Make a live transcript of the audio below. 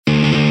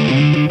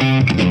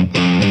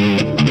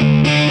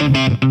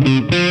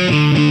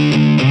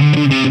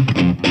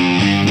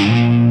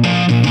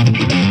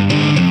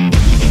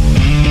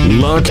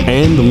lock,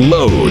 and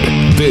load.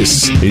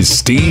 This is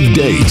Steve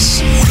Deace.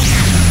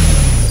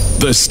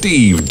 The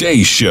Steve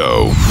Deace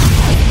Show.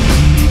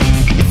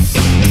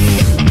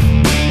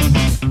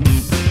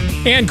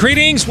 And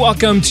greetings.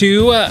 Welcome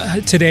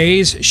to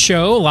today's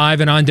show,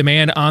 live and on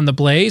demand on The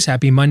Blaze.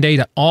 Happy Monday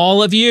to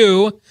all of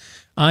you.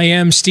 I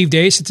am Steve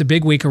Deace. It's a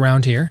big week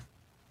around here.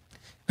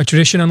 A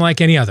tradition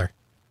unlike any other.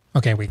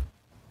 Okay, we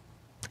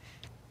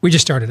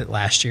just started it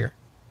last year,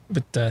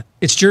 but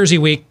it's Jersey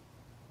week.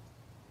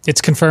 It's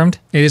confirmed?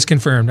 It is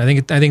confirmed. I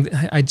think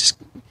I just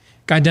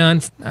got done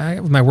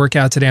with my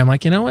workout today. I'm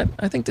like, you know what?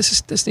 I think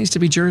this needs to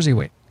be Jersey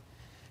week.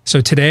 So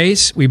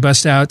today's, we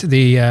bust out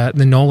the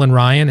Nolan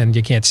Ryan, and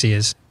you can't see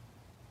his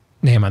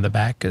name on the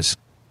back because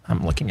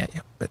I'm looking at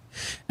you. But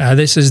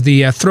this is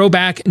the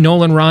throwback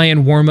Nolan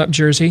Ryan warm-up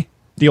jersey.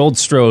 The old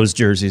Strohs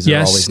jerseys are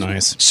always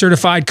nice.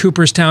 Certified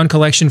Cooperstown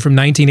collection from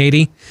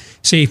 1980.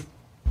 See,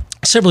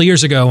 several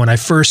years ago when I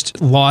first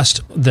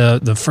lost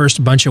the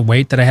first bunch of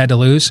weight that I had to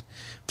lose,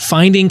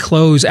 finding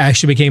clothes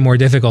actually became more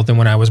difficult than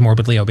when I was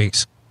morbidly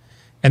obese.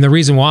 And the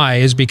reason why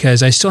is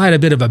because I still had a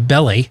bit of a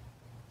belly,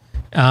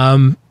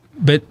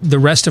 but the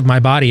rest of my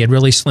body had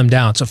really slimmed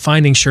down. So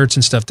finding shirts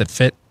and stuff that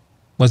fit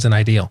wasn't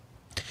ideal.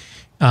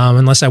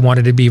 Unless I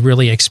wanted to be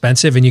really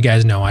expensive. And you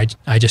guys know I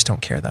just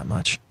don't care that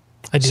much.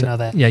 I do know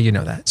that. Yeah, you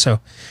know that. So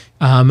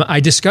I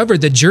discovered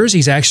that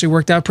jerseys actually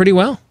worked out pretty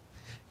well,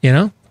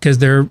 because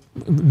they're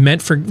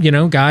meant for,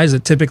 guys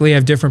that typically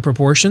have different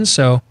proportions.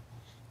 So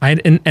I've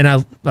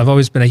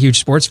always been a huge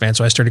sports fan,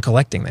 so I started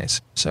collecting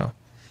these. So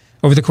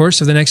over the course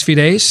of the next few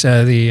days,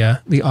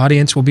 the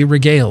audience will be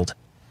regaled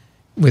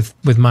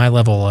with my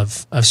level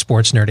of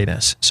sports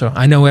nerdiness. So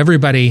I know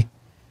everybody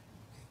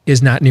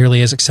is not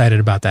nearly as excited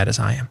about that as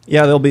I am.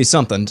 Yeah, there'll be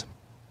something.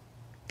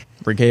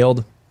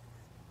 Regaled.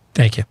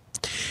 Thank you.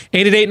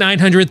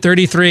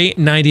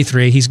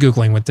 888-900-3393. He's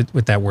Googling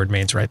what that word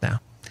means right now.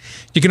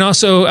 You can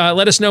also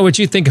let us know what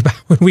you think about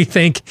what we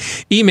think.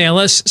 Email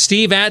us,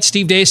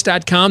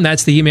 steve@stevedeace.com.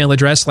 That's the email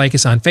address. Like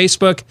us on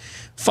Facebook.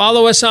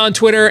 Follow us on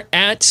Twitter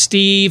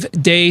 @Steve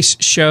Deace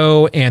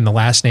Show. And the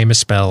last name is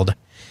spelled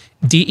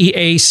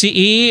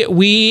Deace.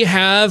 We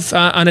have,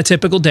 on a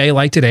typical day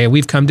like today,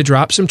 we've come to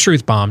drop some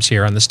truth bombs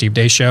here on the Steve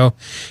Deace Show.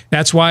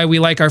 That's why we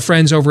like our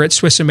friends over at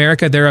Swiss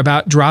America. They're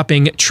about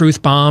dropping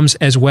truth bombs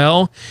as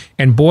well.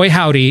 And boy,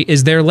 howdy,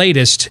 is their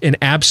latest an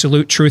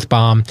absolute truth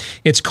bomb.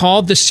 It's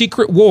called The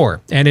Secret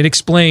War, and it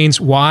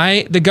explains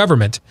why the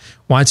government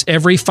wants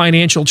every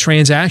financial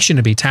transaction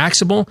to be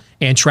taxable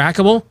and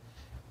trackable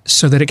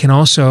so that it can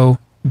also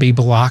be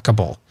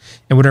blockable.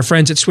 And what our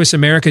friends at Swiss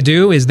America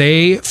do is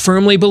they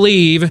firmly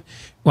believe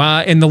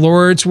in the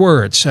Lord's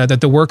words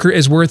that the worker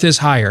is worth his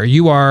hire.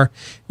 You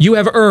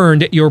have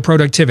earned your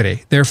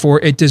productivity. Therefore,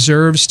 it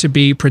deserves to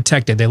be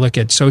protected. They look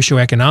at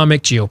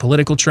socioeconomic,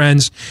 geopolitical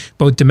trends,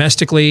 both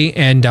domestically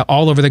and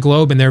all over the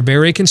globe. And they're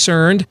very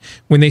concerned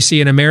when they see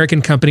an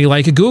American company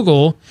like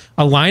Google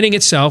aligning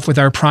itself with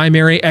our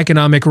primary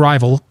economic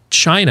rival,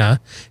 China,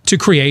 to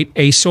create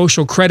a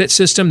social credit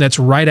system that's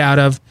right out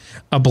of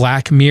a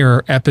Black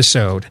Mirror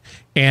episode.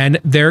 And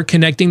they're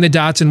connecting the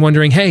dots and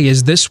wondering, hey,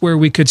 is this where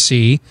we could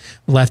see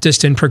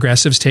leftists and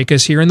progressives take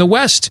us here in the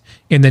West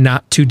in the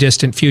not too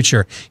distant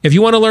future? If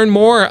you want to learn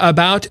more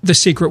about The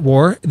Secret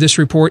War, this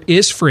report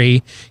is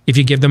free if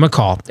you give them a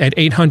call at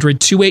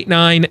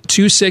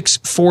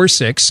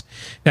 800-289-2646.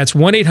 That's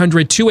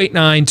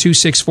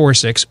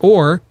 1-800-289-2646.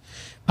 Or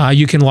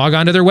you can log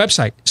on to their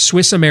website,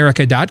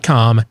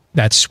 SwissAmerica.com.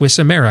 That's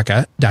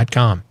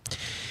SwissAmerica.com.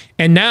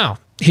 And now,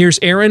 here's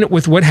Aaron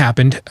with what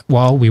happened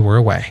while we were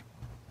away.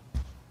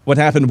 What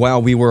happened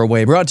while we were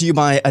away, brought to you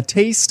by A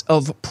Taste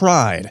of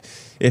Pride.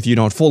 If you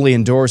don't fully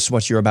endorse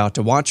what you're about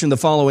to watch in the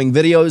following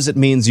videos, it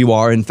means you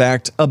are, in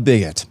fact, a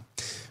bigot.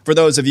 For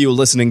those of you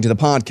listening to the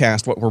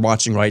podcast, what we're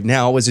watching right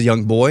now is a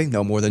young boy,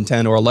 no more than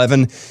 10 or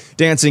 11,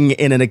 dancing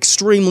in an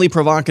extremely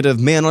provocative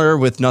manner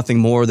with nothing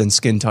more than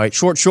skin-tight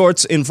short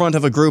shorts in front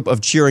of a group of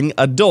cheering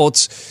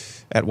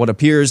adults at what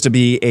appears to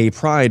be a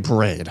pride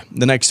parade.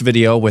 The next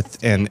video,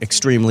 with an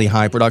extremely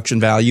high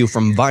production value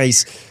from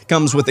Vice,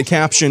 comes with the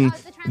caption,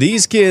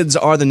 "These kids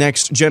are the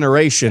next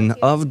generation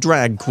of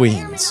drag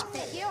queens."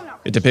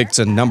 It depicts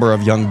a number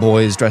of young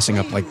boys dressing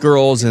up like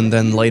girls and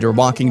then later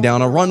walking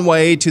down a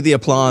runway to the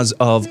applause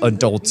of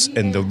adults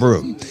in the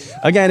room.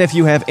 Again, if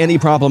you have any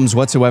problems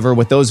whatsoever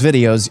with those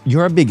videos,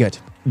 you're a bigot.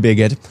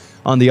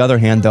 On the other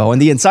hand, though, and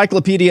the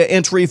encyclopedia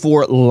entry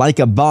for Like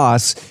a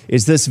Boss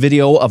is this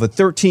video of a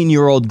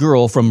 13-year-old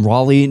girl from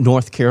Raleigh,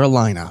 North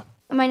Carolina.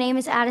 My name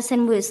is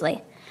Addison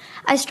Woosley.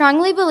 I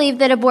strongly believe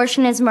that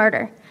abortion is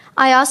murder.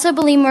 I also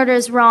believe murder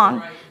is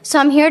wrong. So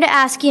I'm here to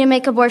ask you to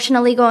make abortion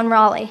illegal in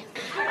Raleigh.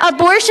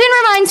 Abortion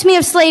reminds me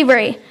of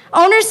slavery.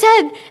 Owners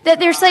said that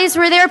their slaves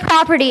were their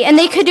property and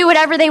they could do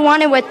whatever they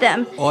wanted with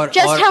them.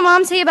 Just how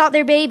moms say about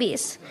their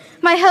babies.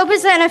 My hope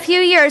is that in a few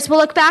years we'll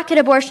look back at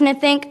abortion and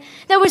think,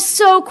 that was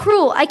so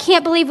cruel. I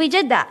can't believe we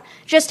did that.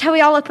 Just how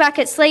we all look back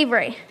at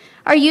slavery.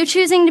 Are you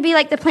choosing to be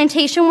like the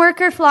plantation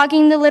worker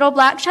flogging the little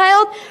black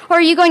child? Or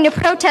are you going to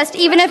protest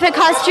even if it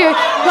costs your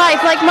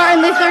life like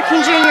Martin Luther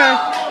King Jr.?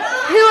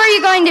 Who are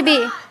you going to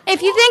be?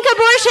 If you think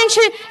abortion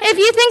should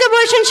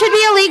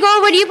be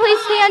illegal, would you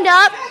please stand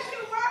up?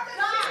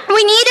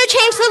 We need to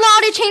change the law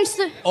to change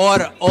the...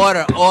 Order.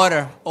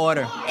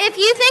 If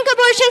you think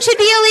abortion should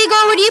be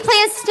illegal, would you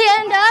please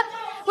stand up?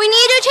 We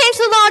need to change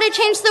the law to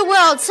change the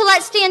world, so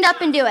let's stand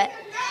up and do it.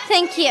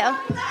 Thank you.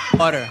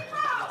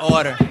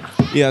 Order.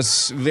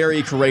 Yes,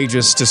 very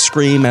courageous to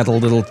scream at a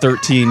little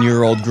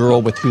 13-year-old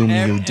girl with whom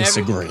you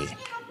disagree.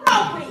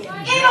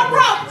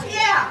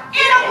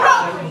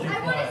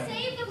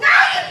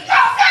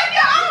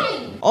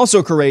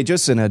 Also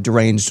courageous in a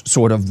deranged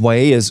sort of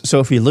way is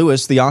Sophie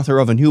Lewis, the author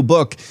of a new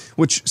book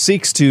which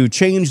seeks to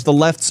change the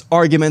left's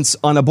arguments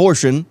on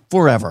abortion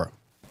forever.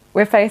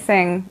 We're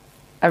facing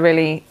a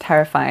really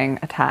terrifying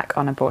attack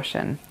on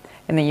abortion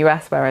in the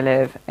US where I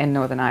live, in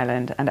Northern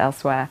Ireland and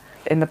elsewhere.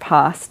 In the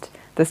past,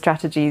 the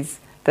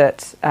strategies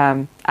that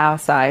our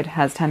side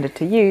has tended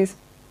to use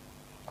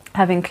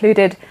have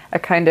included a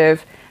kind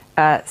of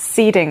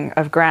ceding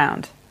of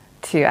ground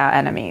to our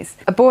enemies.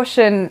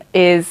 Abortion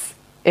is,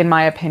 in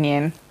my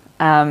opinion,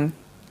 and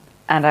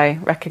I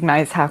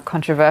recognize how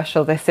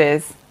controversial this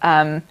is,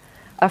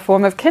 a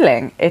form of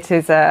killing. It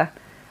is a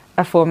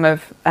form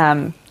of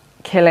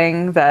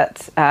killing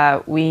that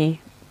we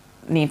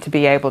need to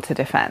be able to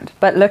defend.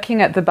 But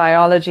looking at the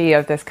biology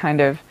of this kind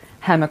of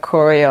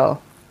hemicorial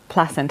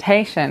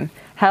placentation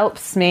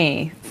helps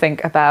me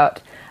think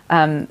about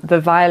the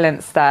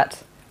violence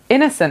that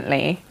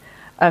innocently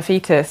a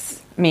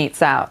fetus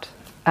meets out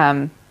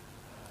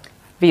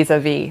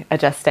vis-a-vis a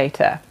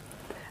gestator.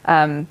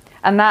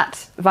 And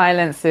that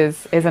violence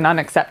is an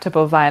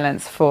unacceptable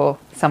violence for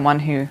someone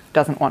who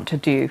doesn't want to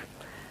do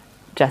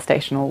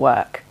gestational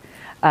work.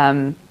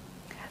 The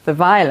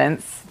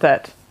violence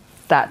that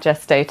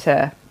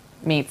gestator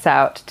meets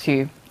out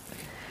to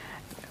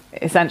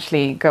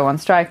essentially go on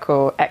strike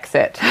or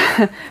exit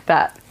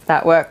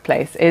that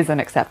workplace is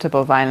an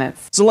acceptable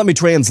violence. So let me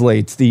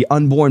translate. The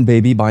unborn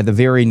baby, by the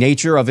very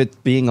nature of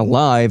it being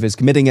alive, is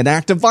committing an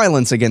act of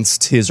violence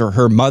against his or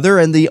her mother,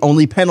 and the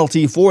only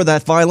penalty for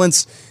that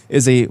violence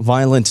is a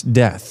violent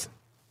death.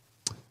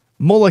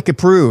 Mullick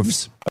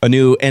approves. A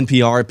new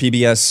NPR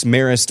PBS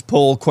Marist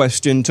poll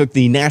question took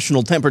the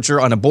national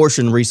temperature on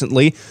abortion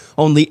recently.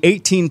 Only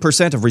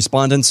 18% of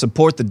respondents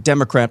support the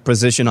Democrat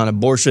position on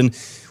abortion,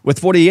 with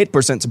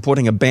 48%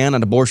 supporting a ban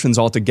on abortions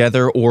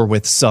altogether or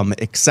with some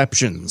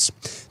exceptions.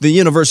 The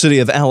University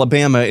of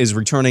Alabama is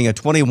returning a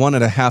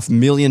 $21.5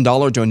 million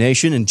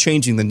donation and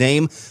changing the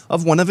name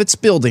of one of its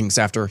buildings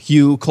after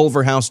Hugh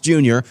Culverhouse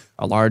Jr.,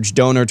 a large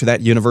donor to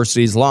that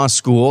university's law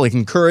school,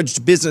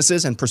 encouraged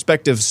businesses and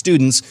prospective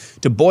students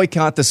to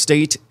boycott the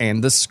state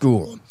and the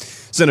school.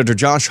 Senator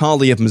Josh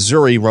Hawley of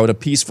Missouri wrote a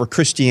piece for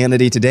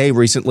Christianity Today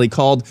recently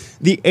called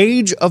The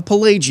Age of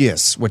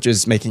Pelagius, which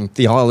is making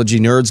theology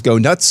nerds go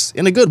nuts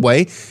in a good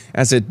way,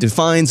 as it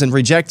defines and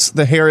rejects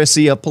the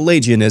heresy of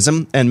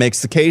Pelagianism and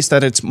makes the case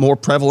that it's more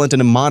prevalent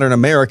in modern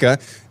America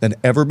than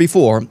ever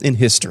before in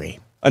history.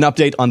 An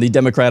update on the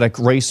Democratic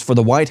race for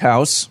the White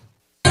House.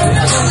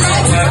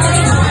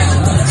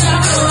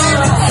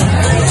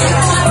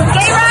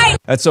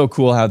 That's so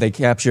cool how they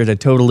captured a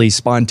totally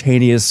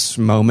spontaneous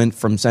moment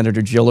from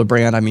Senator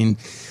Gillibrand. I mean,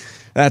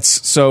 that's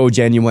so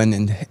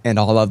genuine and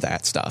all of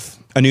that stuff.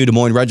 A new Des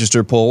Moines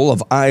Register poll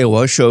of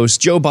Iowa shows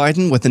Joe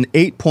Biden with an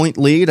 8-point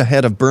lead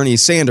ahead of Bernie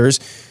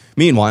Sanders.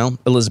 Meanwhile,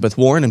 Elizabeth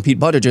Warren and Pete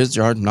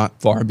Buttigieg are not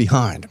far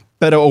behind.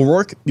 Beto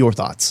O'Rourke, your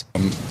thoughts?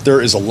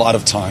 There is a lot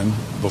of time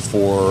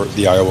before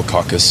the Iowa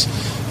caucus.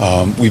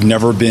 We've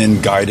never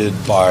been guided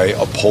by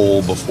a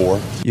poll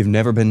before. You've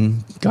never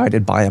been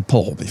guided by a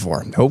poll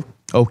before? Nope.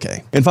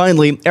 Okay. And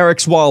finally, Eric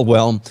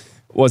Swalwell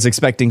was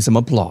expecting some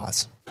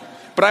applause.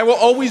 But I will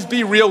always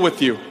be real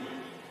with you.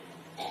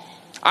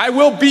 I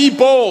will be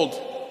bold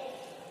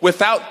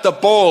without the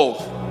bold.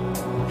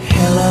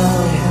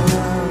 Hello,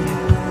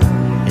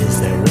 is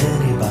there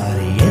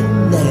anybody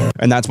in there?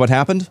 And that's what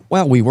happened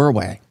while we were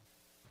away.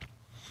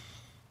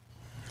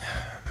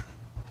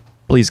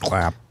 Please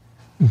clap.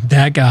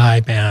 That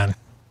guy, man.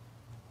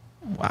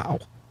 Wow.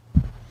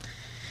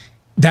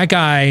 That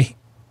guy...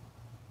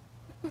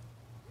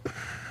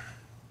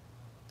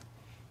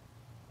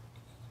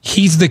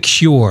 He's the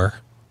cure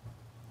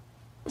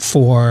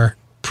for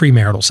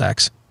premarital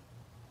sex.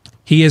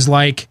 He's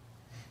like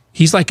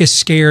a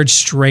scared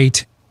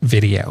straight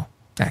video,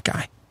 that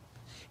guy.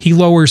 He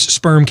lowers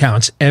sperm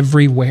counts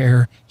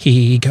everywhere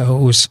he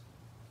goes.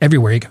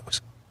 Everywhere he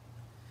goes.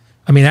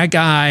 I mean, that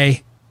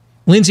guy,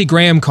 Lindsey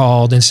Graham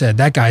called and said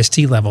that guy's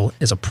T-level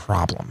is a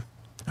problem.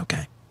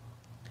 Okay.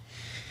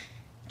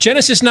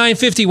 Genesis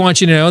 950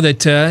 wants you to know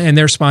that, and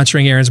they're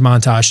sponsoring Aaron's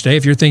montage today,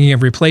 if you're thinking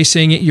of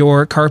replacing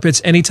your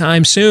carpets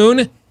anytime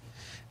soon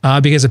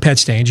because of pet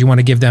stains, you want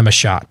to give them a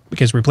shot.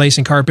 Because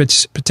replacing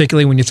carpets,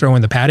 particularly when you throw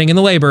in the padding and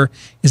the labor,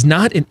 is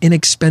not an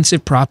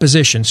inexpensive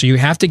proposition. So you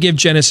have to give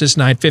Genesis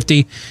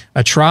 950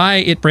 a try.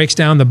 It breaks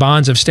down the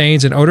bonds of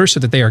stains and odor so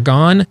that they are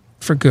gone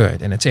for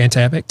good. And its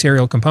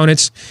antibacterial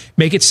components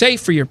make it safe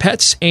for your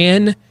pets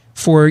and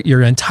for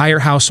your entire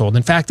household.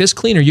 In fact, this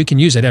cleaner, you can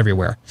use it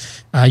everywhere.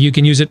 You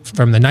can use it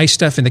from the nice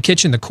stuff in the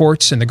kitchen, the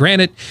quartz and the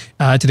granite,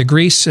 to the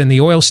grease and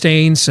the oil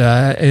stains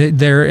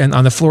there and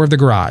on the floor of the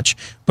garage.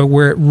 But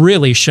where it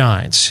really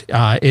shines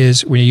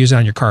is when you use it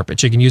on your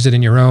carpet. You can use it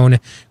in your own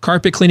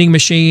carpet cleaning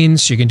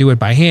machines. You can do it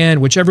by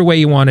hand, whichever way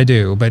you want to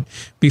do. But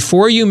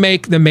before you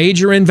make the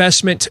major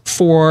investment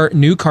for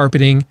new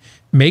carpeting,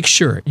 make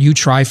sure you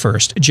try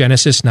first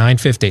Genesis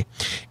 950.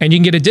 And you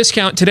can get a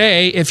discount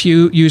today if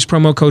you use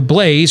promo code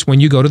BLAZE when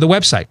you go to the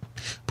website.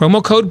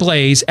 Promo code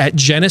BLAZE at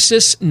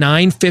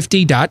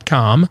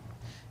genesis950.com.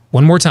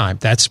 One more time,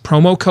 that's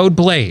promo code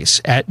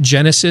BLAZE at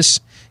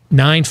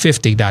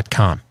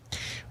genesis950.com.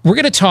 We're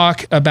going to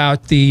talk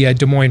about the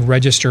Des Moines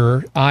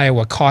Register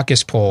Iowa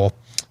caucus poll.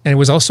 And it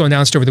was also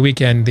announced over the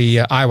weekend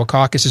the Iowa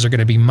caucuses are going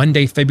to be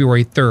Monday,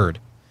 February 3rd.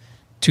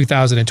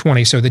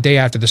 2020, so the day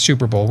after the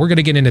Super Bowl. We're going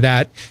to get into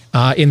that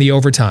in the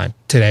overtime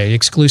today,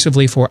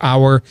 exclusively for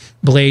our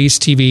Blaze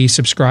TV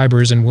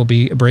subscribers, and we'll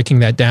be breaking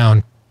that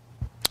down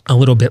a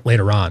little bit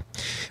later on.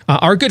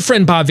 Our good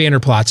friend Bob Vander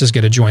Plaats is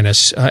going to join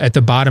us at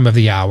the bottom of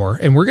the hour,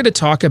 and we're going to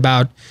talk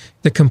about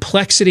the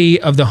complexity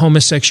of the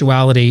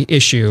homosexuality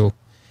issue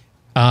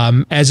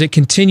as it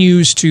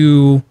continues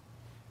to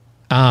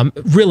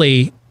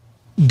really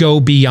go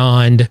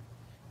beyond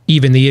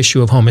even the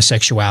issue of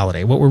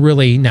homosexuality. What we're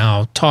really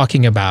now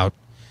talking about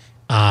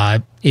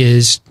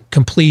is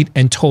complete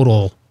and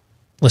total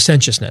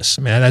licentiousness.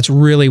 I mean, that's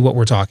really what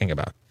we're talking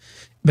about.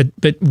 But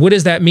what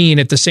does that mean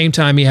at the same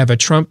time you have a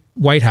Trump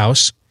White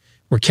House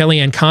where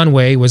Kellyanne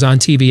Conway was on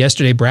TV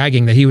yesterday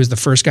bragging that he was the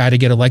first guy to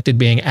get elected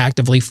being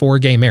actively for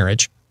gay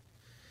marriage?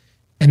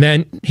 And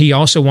then he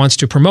also wants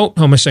to promote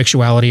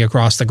homosexuality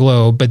across the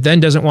globe, but then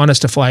doesn't want us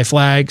to fly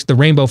flags, the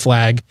rainbow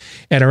flag,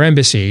 at our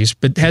embassies,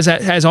 but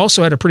has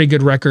also had a pretty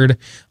good record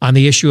on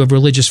the issue of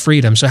religious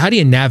freedom. So how do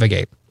you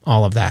navigate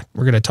all of that?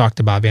 We're going to talk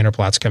to Bob Vander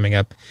Plaats coming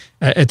up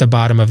at the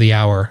bottom of the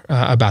hour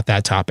about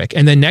that topic.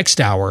 And then next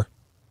hour,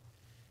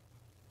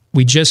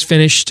 we just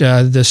finished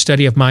the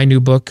study of my new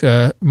book,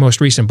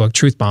 most recent book,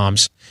 Truth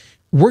Bombs.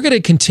 We're going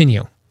to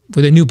continue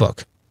with a new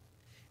book,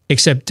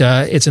 except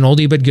it's an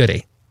oldie but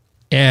goodie.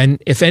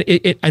 And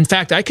in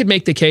fact, I could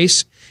make the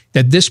case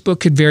that this book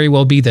could very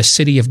well be the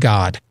city of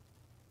God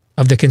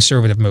of the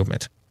conservative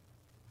movement.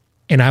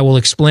 And I will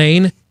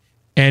explain,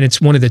 and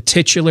it's one of the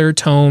titular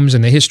tomes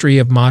in the history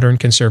of modern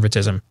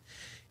conservatism.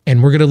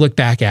 And we're going to look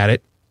back at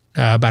it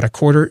about a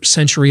quarter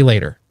century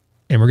later.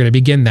 And we're going to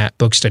begin that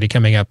book study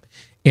coming up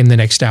in the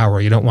next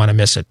hour. You don't want to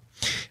miss it.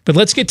 But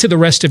let's get to the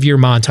rest of your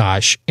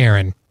montage,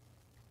 Aaron.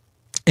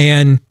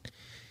 And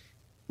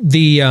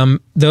the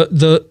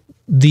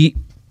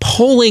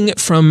polling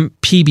from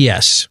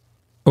PBS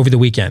over the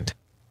weekend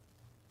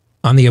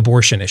on the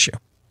abortion issue.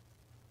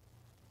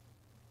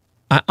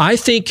 I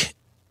think,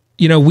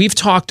 we've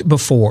talked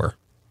before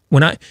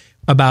when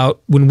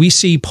we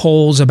see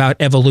polls about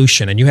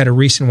evolution, and you had a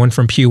recent one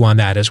from Pew on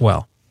that as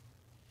well.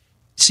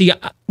 See,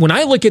 when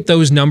I look at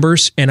those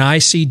numbers and I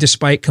see,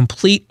 despite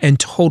complete and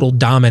total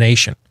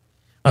domination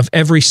of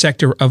every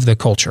sector of the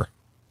culture,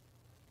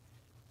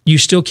 you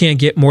still can't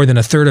get more than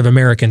a third of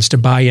Americans to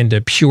buy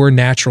into pure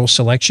natural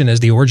selection as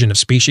the origin of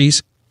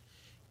species.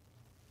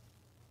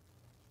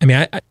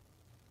 I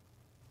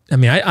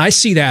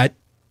see that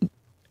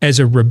as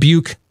a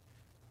rebuke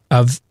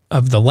of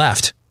the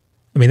left.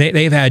 I mean,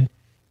 they've had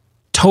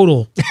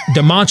total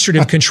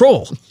demonstrative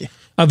control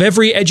of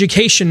every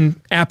education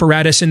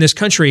apparatus in this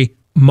country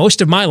most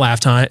of my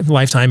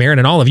lifetime, Aaron,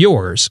 and all of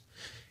yours.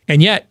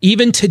 And yet,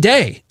 even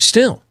today,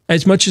 still,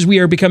 as much as we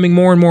are becoming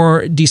more and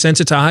more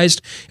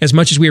desensitized, as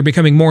much as we are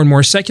becoming more and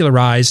more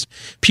secularized,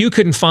 Pew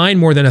couldn't find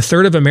more than a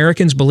third of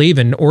Americans believe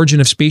in origin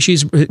of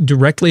species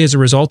directly as a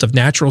result of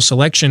natural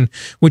selection,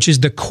 which is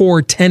the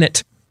core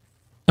tenet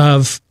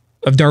of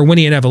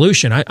Darwinian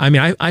evolution.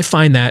 I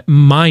find that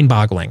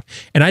mind-boggling.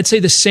 And I'd say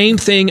the same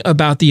thing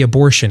about the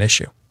abortion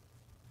issue.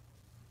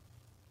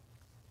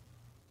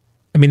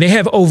 I mean, they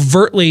have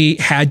overtly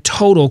had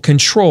total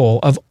control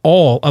of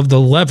all of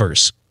the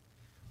levers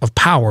of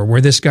power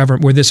where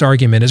this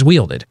argument is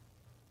wielded.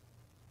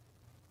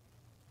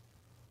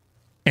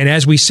 And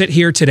as we sit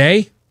here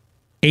today,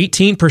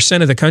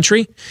 18% of the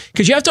country,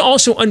 because you have to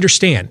also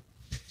understand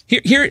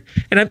here,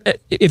 and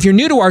if you're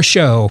new to our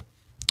show,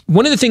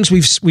 one of the things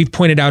we've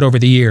pointed out over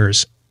the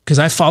years, because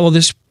I follow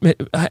this,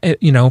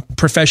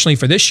 professionally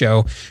for this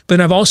show, but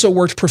I've also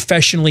worked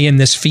professionally in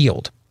this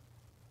field.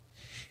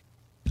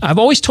 I've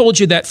always told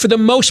you that for the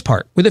most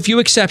part, with a few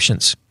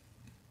exceptions,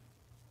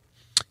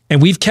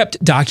 and we've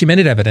kept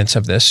documented evidence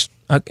of this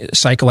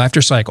cycle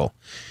after cycle.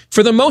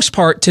 For the most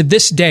part, to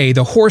this day,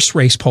 the horse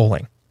race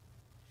polling,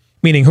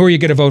 meaning who are you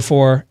going to vote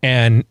for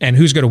and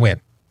who's going to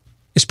win,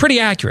 is pretty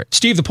accurate.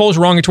 Steve, the polls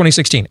were wrong in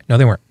 2016. No,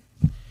 they weren't.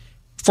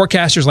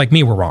 Forecasters like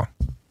me were wrong.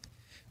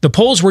 The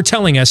polls were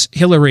telling us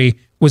Hillary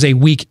was a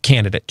weak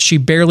candidate. She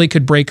barely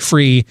could break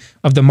free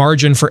of the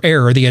margin for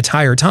error the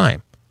entire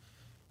time.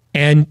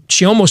 And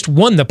she almost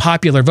won the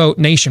popular vote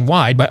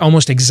nationwide by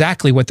almost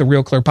exactly what the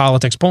Real Clear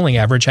Politics polling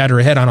average had her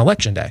ahead on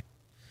Election Day.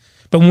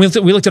 But when we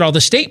looked at all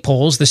the state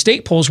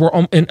polls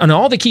were, in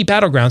all the key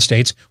battleground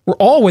states, were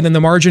all within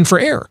the margin for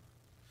error.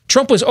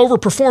 Trump was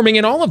overperforming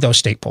in all of those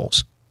state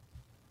polls.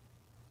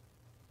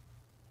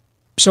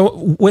 So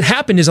what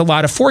happened is a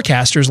lot of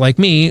forecasters like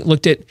me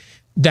looked at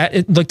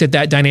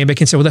that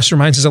dynamic and said, well, this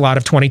reminds us a lot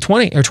of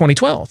 2020 or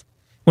 2012.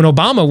 When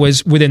Obama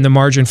was within the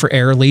margin for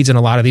error leads in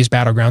a lot of these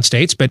battleground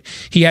states, but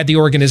he had the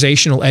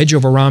organizational edge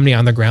over Romney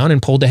on the ground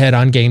and pulled ahead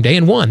on game day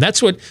and won.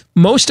 That's what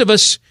most of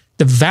us,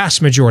 the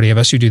vast majority of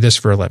us who do this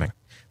for a living.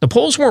 The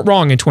polls weren't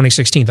wrong in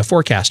 2016. The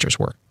forecasters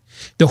were.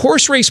 The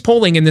horse race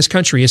polling in this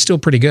country is still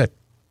pretty good.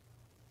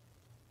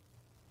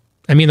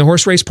 I mean, the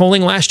horse race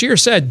polling last year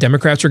said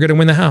Democrats are going to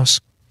win the House.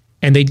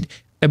 And they,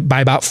 by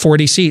about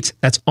 40 seats,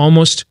 that's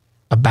almost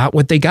about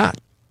what they got.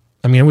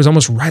 I mean, it was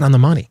almost right on the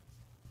money.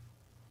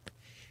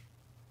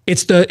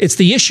 It's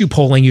the issue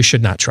polling you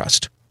should not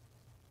trust.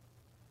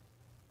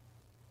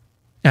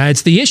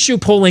 It's the issue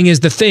polling is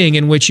the thing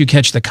in which you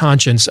catch the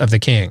conscience of the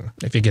king,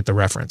 if you get the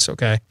reference,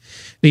 okay?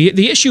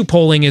 The issue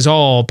polling is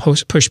all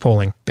push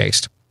polling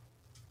based.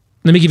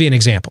 Let me give you an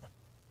example.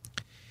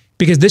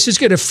 Because this is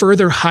going to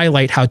further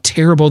highlight how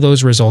terrible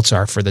those results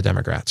are for the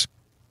Democrats.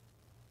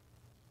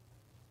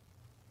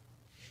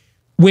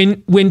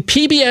 When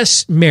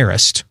PBS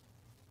Marist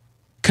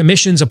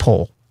commissions a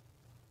poll,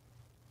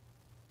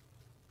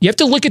 you have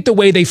to look at the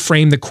way they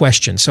frame the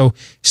question. So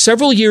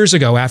several years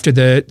ago, after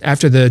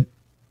the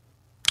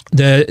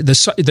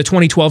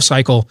 2012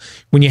 cycle,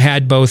 when you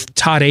had both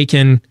Todd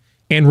Aiken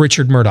and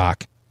Richard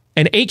Murdoch,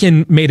 and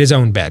Aiken made his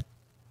own bed.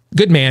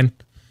 Good man,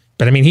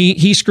 but I mean,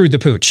 he screwed the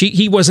pooch.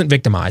 He wasn't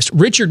victimized.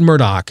 Richard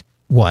Murdoch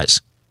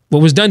was.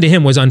 What was done to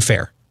him was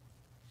unfair.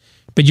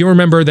 But you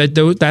remember that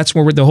that's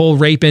where the whole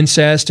rape,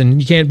 incest,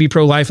 and you can't be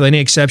pro-life with any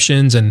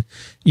exceptions, and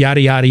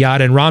yada, yada,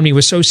 yada. And Romney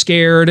was so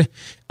scared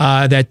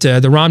that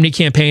the Romney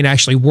campaign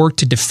actually worked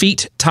to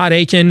defeat Todd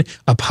Aiken,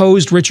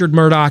 opposed Richard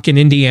Murdoch in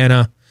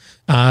Indiana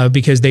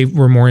because they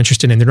were more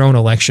interested in their own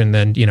election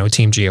than,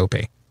 Team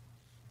GOP.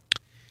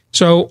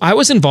 So I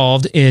was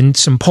involved in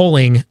some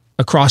polling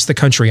across the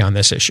country on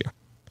this issue.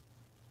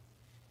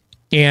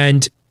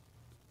 And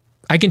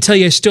I can tell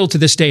you still to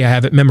this day, I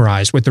have it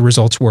memorized what the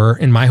results were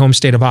in my home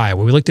state of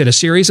Iowa. We looked at a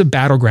series of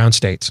battleground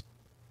states.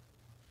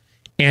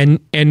 And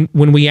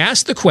when we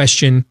asked the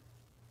question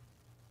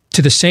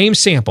to the same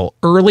sample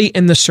early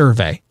in the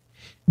survey,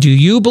 do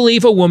you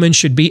believe a woman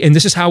should be, and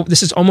this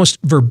is almost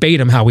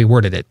verbatim how we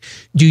worded it.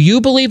 Do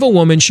you believe a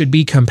woman should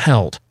be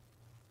compelled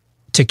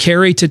to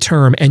carry to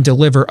term and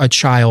deliver a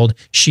child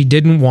she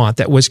didn't want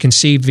that was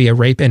conceived via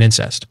rape and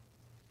incest?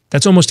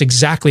 That's almost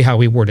exactly how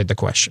we worded the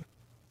question.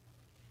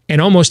 And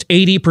almost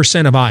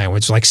 80% of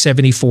Iowans, like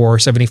 74,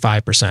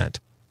 75%,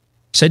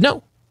 said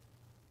no.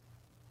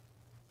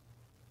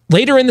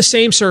 Later in the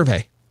same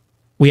survey,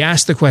 we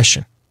asked the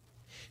question,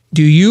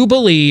 do you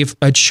believe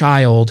a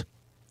child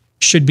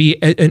should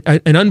be,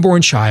 an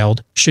unborn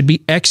child should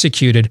be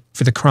executed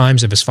for the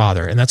crimes of his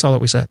father? And that's all that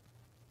we said.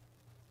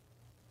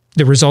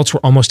 The results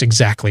were almost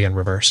exactly in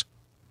reverse.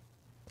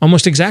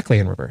 Almost exactly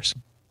in reverse.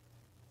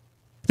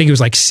 I think it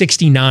was like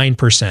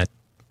 69%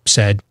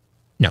 said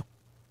no.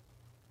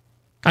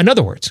 In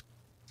other words,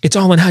 it's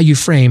all in how you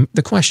frame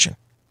the question,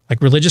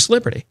 like religious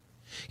liberty.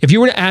 If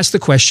you were to ask the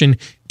question,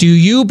 do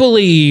you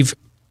believe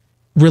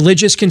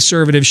religious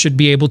conservatives should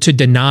be able to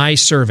deny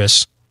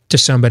service to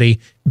somebody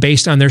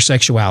based on their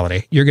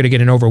sexuality? You're going to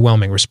get an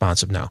overwhelming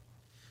response of no.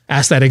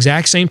 Ask that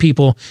exact same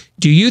people,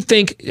 do you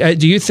think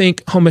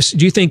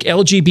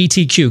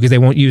LGBTQ, because they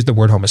won't use the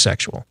word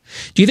homosexual,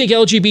 do you think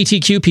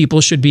LGBTQ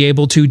people should be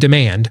able to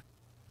demand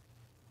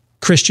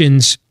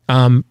Christians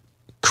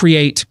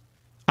create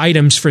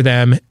items for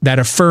them that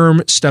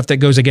affirm stuff that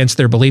goes against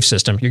their belief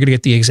system? You're going to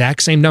get the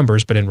exact same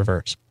numbers, but in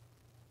reverse.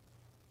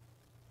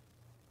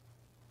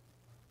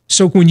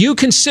 So when you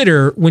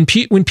consider, when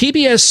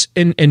PBS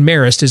and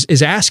Marist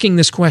is asking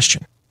this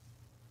question,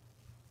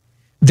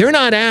 they're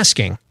not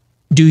asking,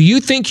 do you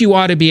think you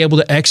ought to be able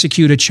to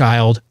execute a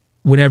child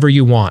whenever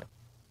you want,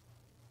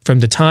 from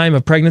the time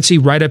of pregnancy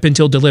right up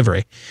until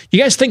delivery? You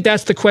guys think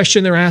that's the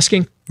question they're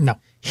asking? No.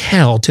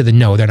 Hell to the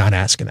no, they're not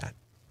asking that.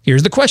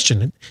 Here's the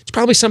question. It's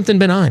probably something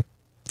benign,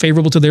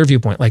 favorable to their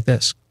viewpoint, like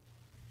this.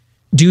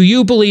 Do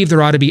you believe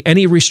there ought to be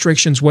any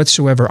restrictions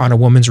whatsoever on a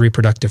woman's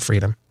reproductive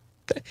freedom?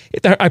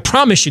 I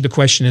promise you the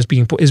question is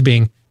being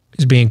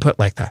put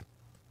like that.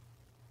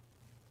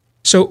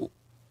 So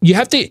you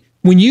have to,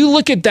 when you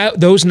look at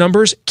those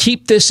numbers,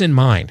 keep this in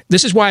mind.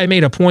 This is why I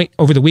made a point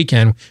over the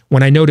weekend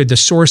when I noted the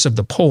source of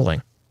the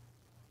polling.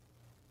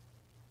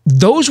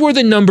 Those were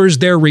the numbers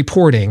they're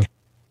reporting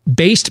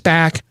based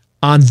back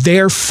on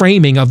their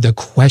framing of the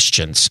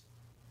questions.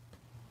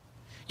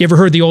 You ever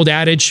heard the old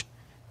adage,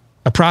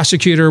 a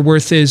prosecutor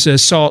worth his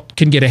salt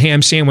can get a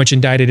ham sandwich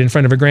indicted in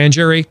front of a grand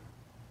jury?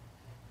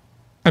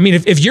 I mean,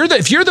 if you're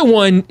the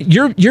one,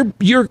 you're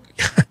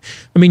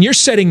I mean, you're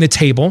setting the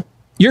table.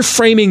 You're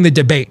framing the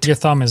debate. Your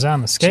thumb is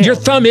on the scale. Your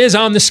thumb is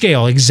on the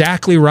scale.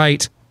 Exactly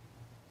right.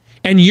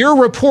 And you're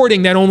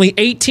reporting that only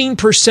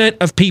 18%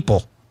 of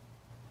people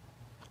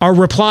are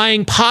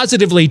replying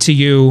positively to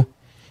you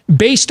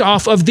based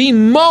off of the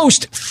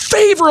most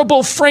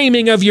favorable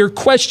framing of your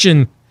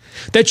question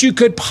that you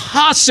could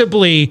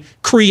possibly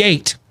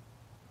create.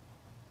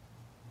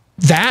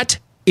 That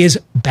is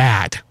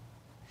bad.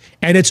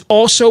 And it's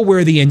also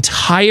where the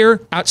entire,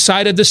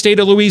 outside of the state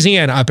of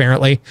Louisiana,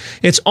 apparently,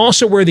 it's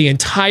also where the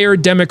entire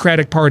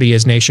Democratic Party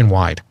is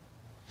nationwide.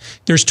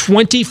 There's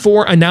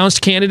 24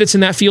 announced candidates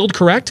in that field,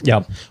 correct?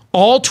 Yep.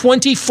 All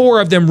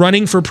 24 of them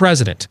running for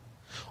president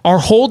are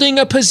holding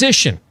a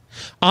position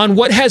on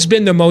what has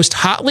been the most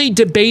hotly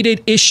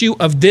debated issue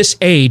of this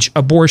age,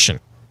 abortion.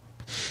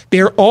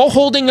 They're all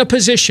holding a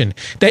position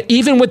that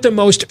even with the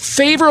most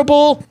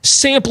favorable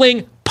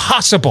sampling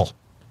possible,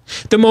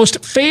 the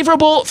most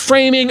favorable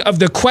framing of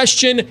the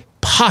question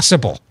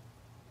possible,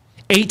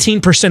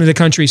 18% of the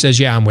country says,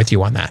 yeah, I'm with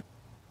you on that.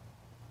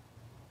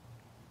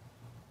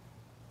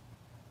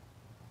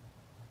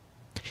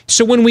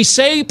 So when we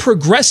say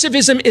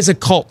progressivism is a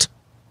cult,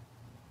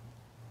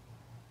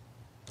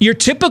 your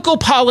typical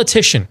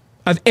politician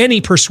of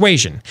any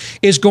persuasion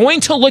is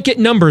going to look at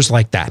numbers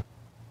like that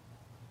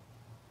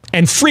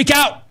and freak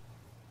out.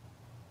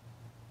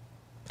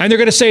 And they're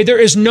going to say there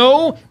is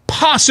no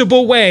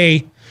possible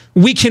way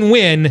we can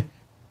win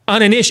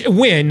on an issue,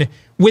 win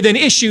with an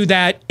issue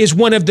that is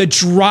one of the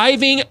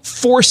driving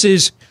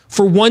forces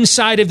for one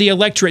side of the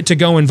electorate to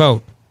go and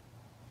vote.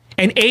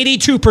 And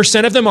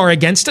 82% of them are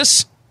against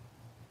us.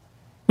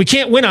 We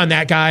can't win on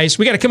that, guys.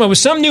 We got to come up with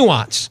some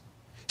nuance,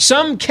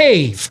 some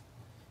cave,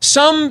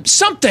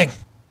 something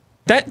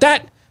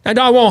that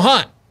I won't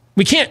hunt.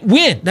 We can't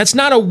win. That's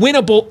not a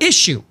winnable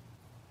issue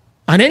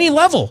on any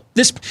level.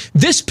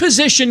 This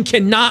position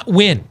cannot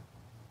win.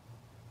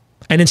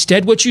 And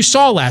instead, what you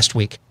saw last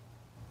week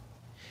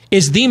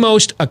is the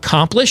most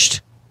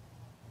accomplished,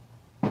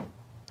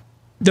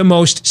 the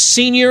most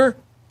senior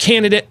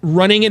candidate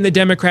running in the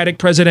Democratic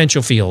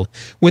presidential field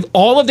with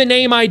all of the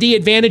name ID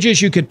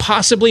advantages you could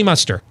possibly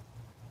muster,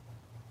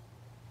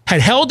 had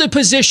held a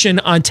position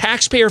on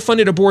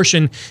taxpayer-funded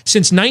abortion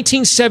since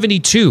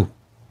 1972,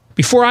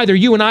 before either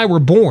you and I were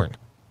born.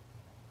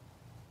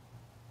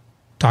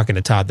 Talking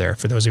to Todd there,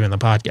 for those of you in the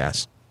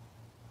podcast.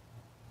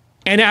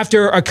 And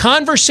after a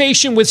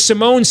conversation with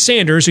Simone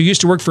Sanders, who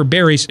used to work for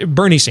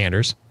Bernie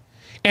Sanders,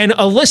 and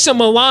Alyssa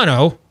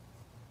Milano,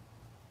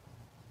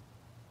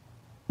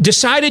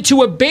 decided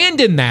to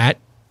abandon that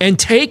and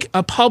take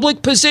a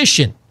public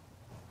position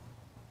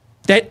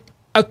that,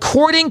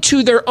 according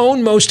to their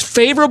own most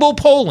favorable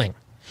polling,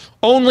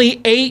 only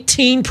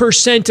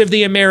 18% of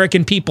the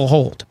American people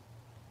hold.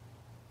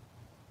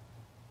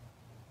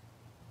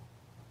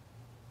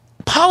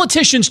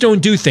 Politicians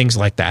don't do things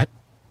like that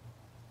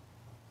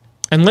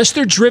unless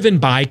they're driven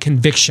by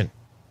conviction.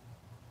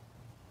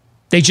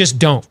 They just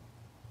don't.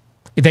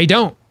 They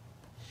don't.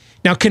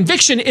 Now,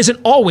 conviction isn't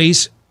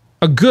always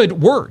a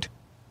good word.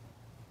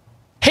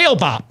 Hale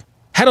Bob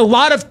had a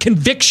lot of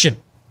conviction.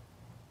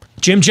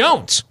 Jim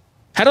Jones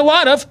had a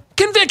lot of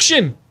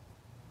conviction.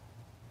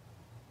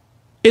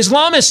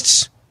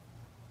 Islamists,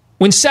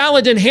 when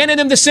Saladin handed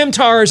them the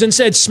scimitars and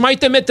said, smite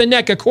them at the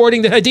neck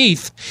according to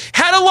Hadith,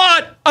 had a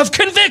lot of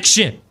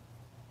conviction.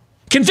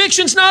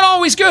 Conviction's not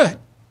always good.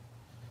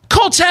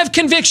 Cults have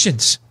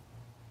convictions,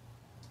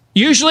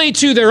 usually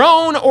to their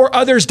own or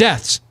others'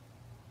 deaths.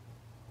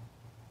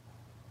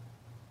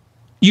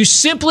 You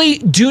simply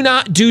do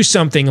not do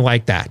something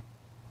like that.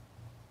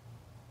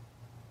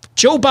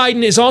 Joe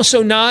Biden is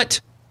also not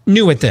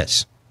new at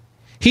this.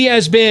 He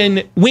has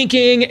been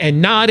winking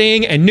and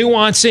nodding and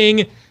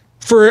nuancing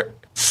for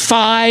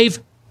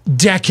 5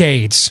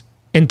 decades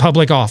in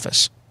public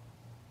office.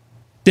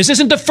 This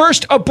isn't the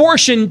first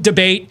abortion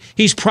debate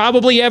he's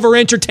probably ever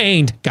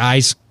entertained,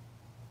 guys.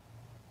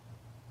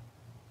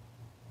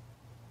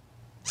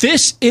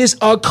 This is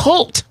a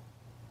cult.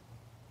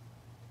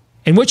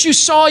 And what you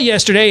saw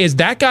yesterday is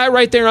that guy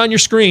right there on your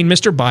screen,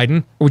 Mr. Biden,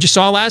 or what you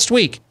saw last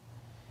week,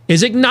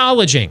 is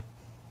acknowledging,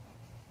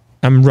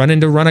 I'm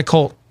running to run a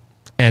cult.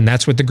 And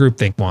that's what the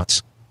groupthink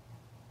wants.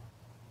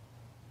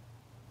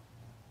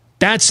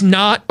 That's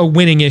not a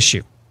winning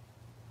issue.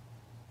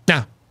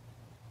 Now,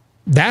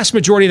 vast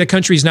majority of the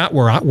country is not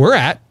where we're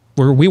at,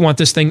 where we want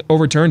this thing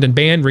overturned and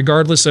banned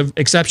regardless of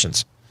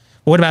exceptions.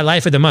 What about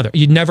life of the mother?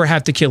 You'd never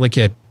have to kill a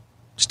kid.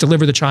 Just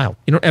deliver the child.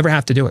 You don't ever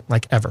have to do it,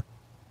 like ever.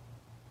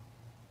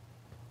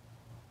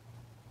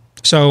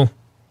 So,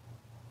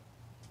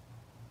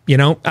 you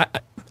know,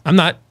 I'm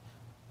not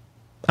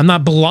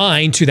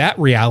blind to that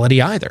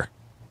reality either.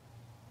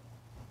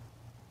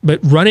 But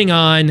running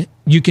on,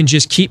 you can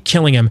just keep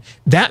killing him.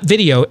 That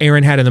video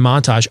Aaron had in the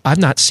montage, I've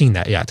not seen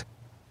that yet.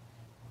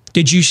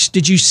 Did you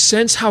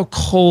sense how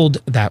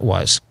cold that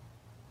was?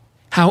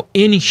 How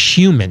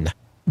inhuman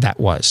that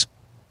was?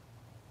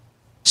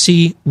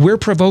 See, we're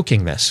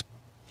provoking this.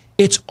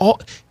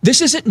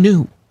 This isn't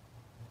new.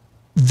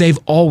 They've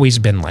always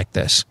been like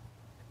this.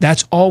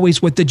 That's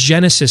always what the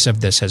genesis of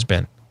this has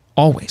been.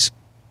 Always.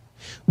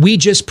 We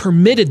just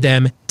permitted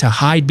them to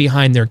hide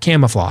behind their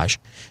camouflage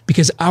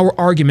because our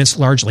arguments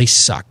largely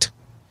sucked.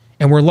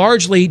 and were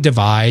largely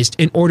devised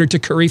in order to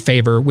curry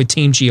favor with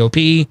Team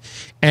GOP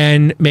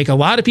and make a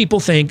lot of people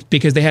think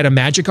because they had a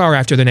magic R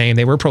after the name,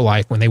 they were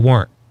pro-life when they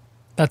weren't.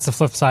 That's the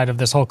flip side of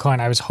this whole coin.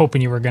 I was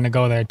hoping you were going to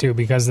go there too,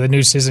 because the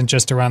noose isn't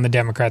just around the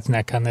Democrats'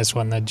 neck on this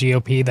one. The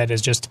GOP, that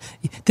is just,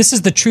 this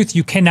is the truth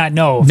you cannot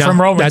know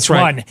from Romans that's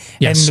right. 1.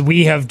 Yes. And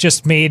we have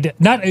just made,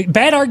 not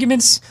bad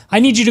arguments. I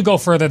need you to go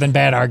further than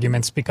bad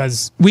arguments,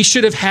 because we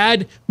should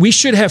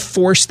have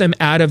forced them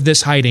out of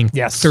this hiding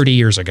 30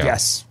 years ago.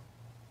 Yes.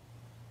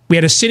 We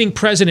had a sitting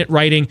president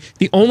writing,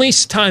 the only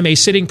time a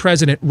sitting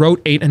president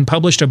wrote and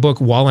published a book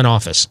while in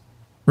office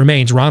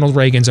remains Ronald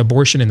Reagan's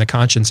Abortion in the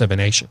Conscience of a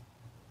Nation.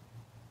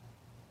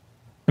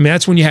 I mean,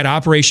 that's when you had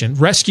Operation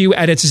Rescue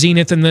at its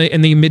zenith in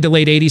the mid to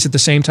late 80s at the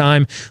same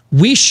time.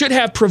 We should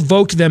have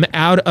provoked them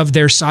out of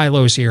their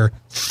silos here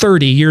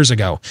 30 years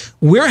ago.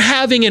 We're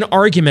having an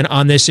argument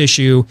on this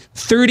issue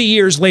 30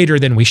 years later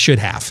than we should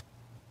have.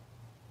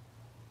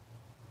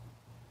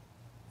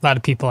 a lot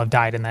of people have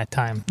died in that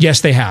time.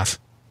 Yes, they have.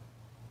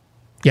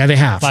 Yeah, they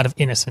have. A lot of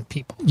innocent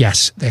people.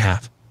 Yes, they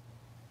have.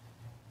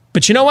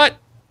 But you know what?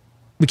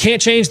 We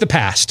can't change the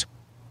past.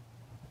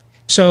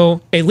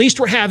 So at least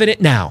we're having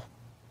it now.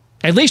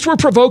 At least we're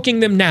provoking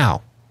them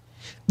now.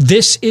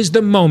 This is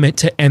the moment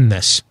to end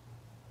this.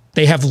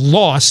 They have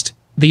lost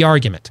the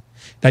argument.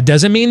 That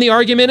doesn't mean the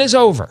argument is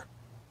over,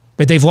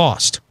 but they've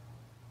lost.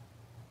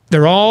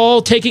 They're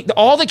all taking,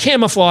 all the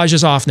camouflage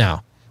is off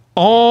now.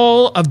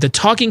 All of the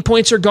talking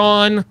points are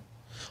gone.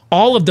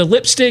 All of the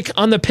lipstick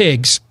on the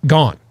pigs,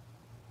 gone.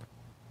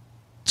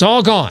 It's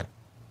all gone.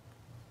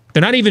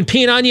 They're not even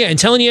peeing on you and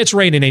telling you it's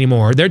raining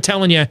anymore. They're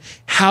telling you,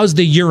 how's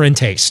the urine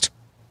taste?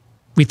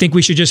 We think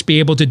we should just be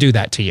able to do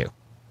that to you.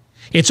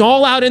 It's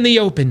all out in the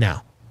open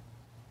now.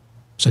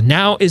 So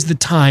now is the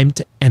time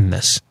to end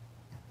this.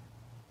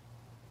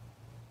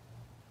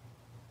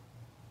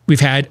 We've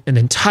had an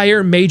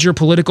entire major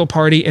political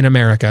party in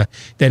America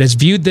that has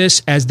viewed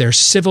this as their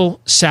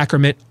civil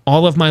sacrament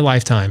all of my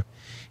lifetime,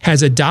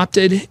 has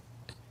adopted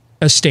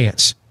a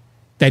stance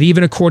that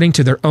even according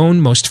to their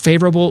own most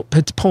favorable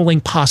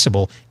polling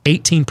possible,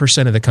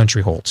 18% of the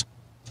country holds.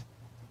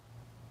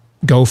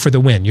 Go for the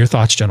win. Your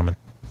thoughts, gentlemen?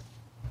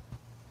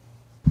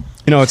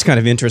 You know, it's kind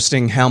of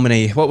interesting how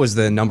many, what was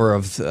the number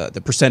of,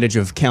 the percentage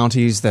of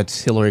counties that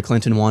Hillary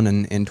Clinton won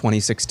in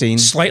 2016?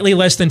 Slightly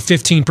less than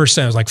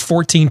 15%. It was like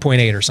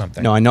 14.8 or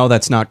something. No, I know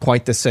that's not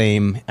quite the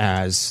same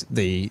as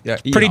the...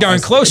 pretty darn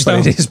close, though.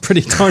 But it is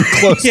pretty darn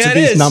close yeah, to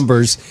these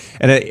numbers.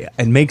 And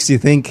it makes you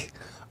think,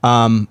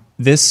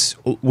 this,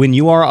 when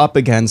you are up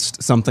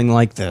against something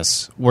like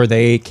this, where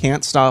they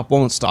can't stop,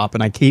 won't stop,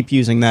 and I keep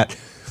using that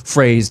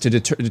phrase to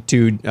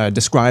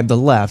describe the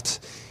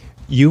left,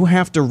 you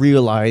have to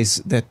realize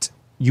that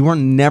you are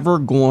never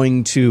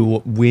going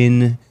to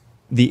win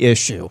the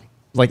issue,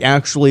 like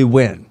actually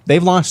win.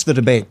 They've lost the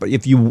debate, but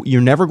if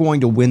you're never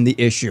going to win the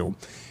issue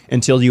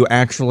until you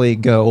actually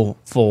go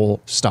full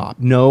stop.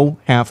 No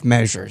half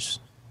measures.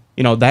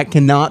 You know, that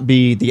cannot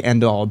be the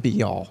end all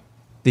be all.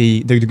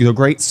 The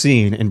great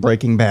scene in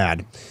Breaking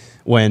Bad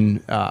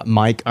when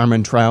Mike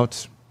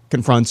Ehrmantraut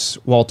confronts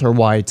Walter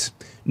White.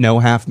 No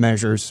half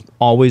measures.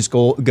 Always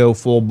go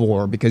full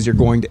bore, because you're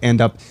going to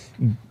end up,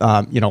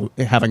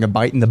 having a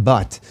bite in the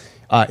butt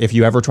if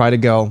you ever try to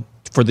go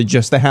for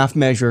just the half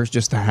measures,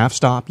 just the half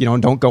stop.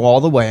 Don't go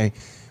all the way.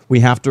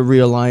 We have to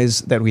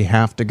realize that we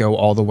have to go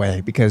all the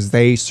way, because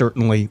they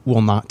certainly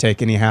will not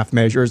take any half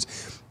measures.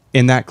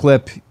 In that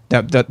clip,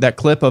 that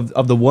clip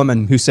of the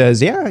woman who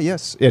says,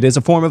 yes, it is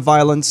a form of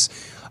violence.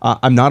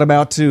 I'm not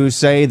about to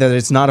say that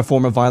it's not a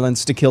form of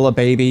violence to kill a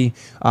baby,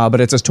 but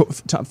it's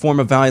a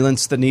form of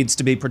violence that needs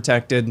to be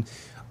protected.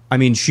 I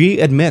mean, she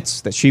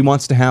admits that she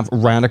wants to have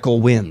radical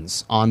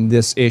wins on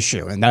this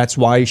issue, and that's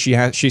why she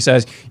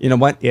says, you know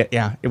what,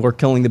 yeah, we're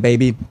killing the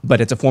baby, but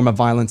it's a form of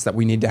violence that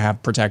we need to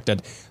have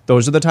protected.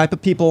 Those are the type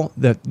of people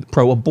that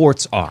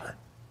pro-aborts are.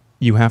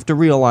 You have to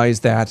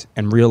realize that,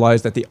 and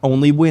realize that the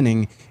only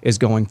winning is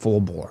going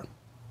full bore.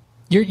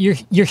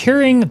 You're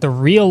hearing the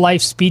real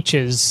life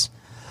speeches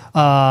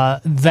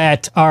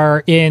that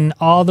are in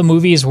all the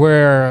movies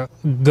where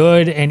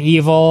good and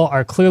evil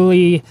are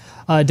clearly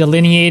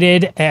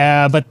delineated,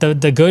 but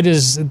the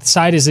good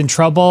side is in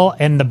trouble,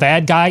 and the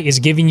bad guy is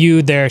giving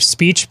you their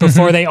speech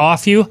before they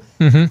off you.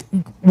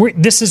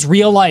 This is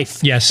real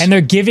life. Yes. And they're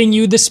giving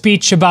you the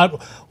speech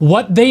about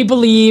what they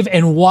believe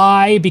and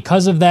why,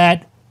 because of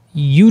that,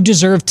 you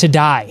deserve to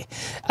die.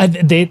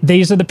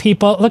 These are the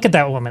people. Look at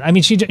that woman. I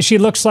mean, she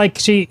looks like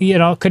she,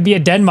 could be a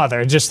den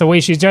mother. Just the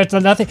way she's dressed.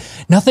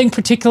 Nothing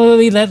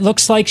particularly that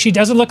looks like, she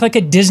doesn't look like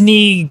a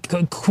Disney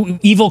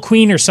evil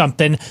queen or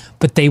something.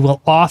 But they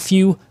will off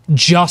you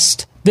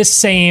just the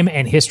same,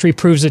 and history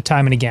proves it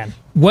time and again.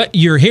 What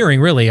you're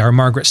hearing really are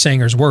Margaret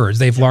Sanger's words.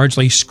 They've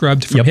largely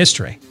scrubbed from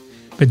history.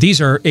 But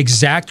these are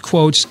exact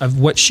quotes of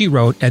what she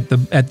wrote at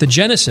the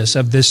genesis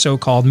of this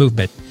so-called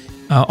movement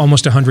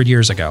almost 100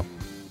 years ago.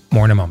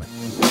 More in a moment.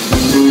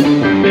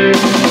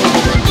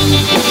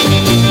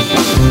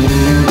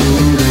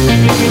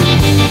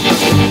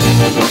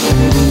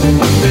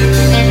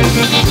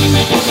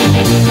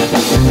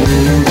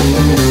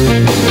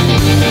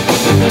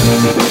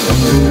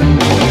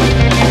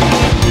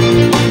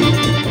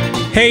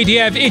 Hey, do you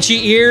have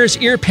itchy ears,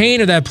 ear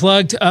pain, or that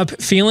plugged up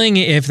feeling?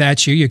 If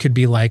that's you, you could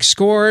be like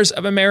scores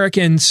of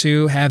Americans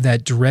who have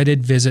that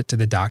dreaded visit to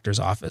the doctor's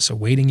office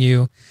awaiting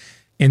you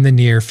in the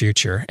near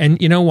future. And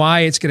you know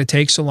why it's going to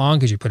take so long?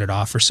 Because you put it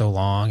off for so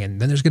long,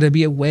 and then there's going to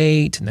be a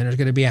wait, and then there's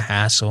going to be a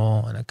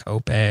hassle and a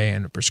copay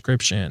and a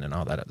prescription and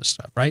all that other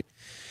stuff, right?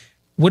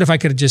 What if I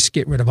could just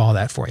get rid of all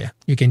that for you?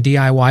 You can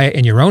DIY it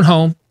in your own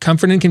home,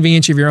 comfort and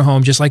convenience of your own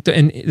home, just like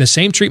the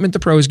same treatment the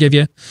pros give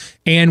you,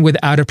 and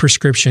without a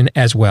prescription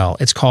as well.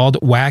 It's called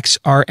Wax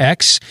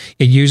RX.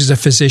 It uses a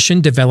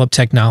physician-developed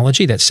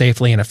technology that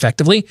safely and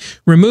effectively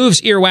removes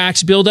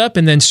earwax buildup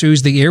and then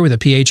soothes the ear with a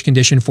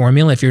pH-conditioned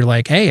formula. If you're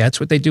like, hey, that's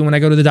what they do when I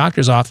go to the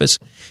doctor's office.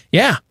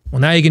 Yeah,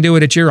 well, now you can do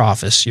it at your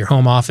office, your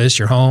home,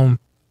 your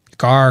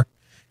car,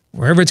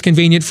 wherever it's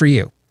convenient for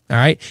you. All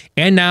right.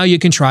 And now you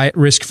can try it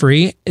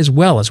risk-free as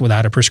well as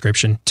without a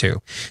prescription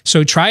too.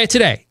 So try it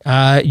today.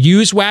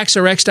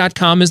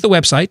 Usewaxrx.com is the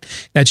website.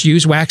 That's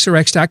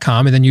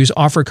usewaxrx.com, and then use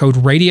offer code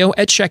radio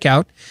at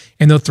checkout,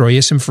 and they'll throw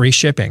you some free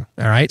shipping.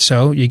 All right.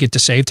 So you get to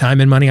save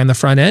time and money on the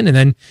front end, and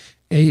then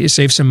you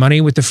save some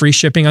money with the free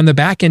shipping on the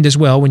back end as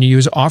well when you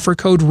use offer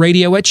code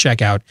radio at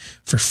checkout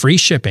for free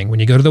shipping when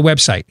you go to the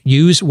website,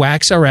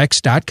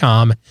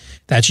 usewaxrx.com.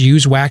 That's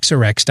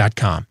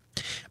usewaxrx.com.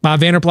 Bob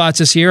Vander Plaats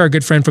is here, our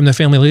good friend from the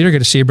Family Leader. Good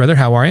to see you, brother.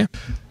 How are you?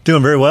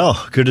 Doing very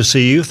well. Good to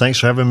see you. Thanks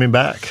for having me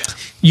back.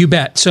 You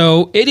bet.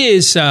 So it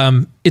is,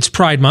 it's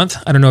Pride Month.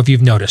 I don't know if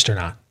you've noticed or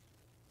not.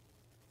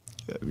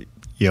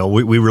 You know,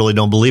 we really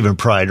don't believe in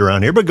pride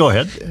around here, but go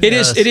ahead. It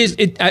is.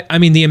 I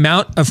mean, the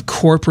amount of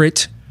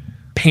corporate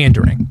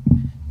pandering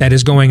that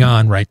is going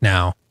on right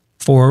now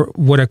for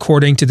what,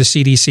 according to the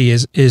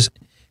CDC, is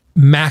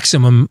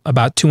maximum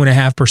about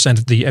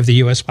 2.5% of the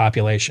U.S.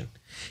 population.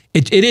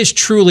 It is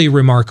truly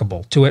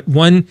remarkable to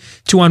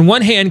on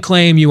one hand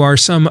claim you are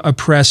some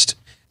oppressed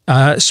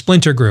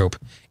splinter group,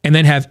 and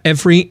then have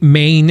every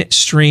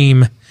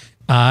mainstream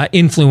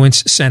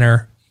influence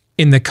center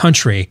in the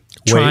country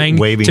trying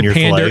to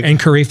pander and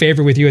curry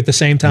favor with you at the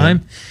same time.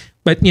 Yeah.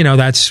 But you know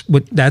that's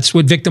what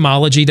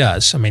victimology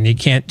does. I mean, you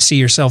can't see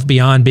yourself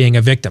beyond being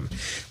a victim.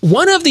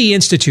 One of the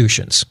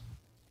institutions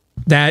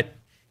that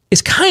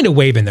is kind of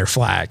waving their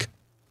flag,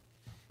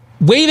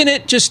 waving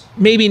it just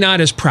maybe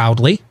not as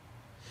proudly,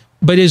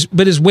 but is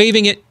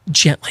waving it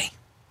gently,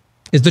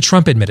 is the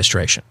Trump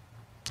administration.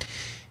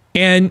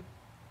 And,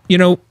 you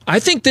know, I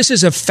think this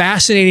is a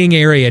fascinating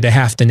area to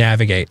have to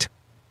navigate,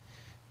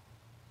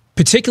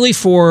 particularly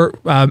for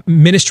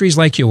ministries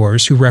like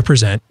yours who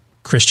represent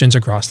Christians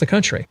across the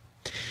country.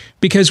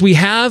 Because we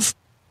have,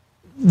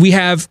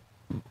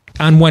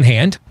 on one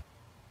hand,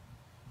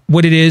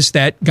 what it is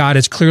that God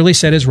has clearly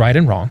said is right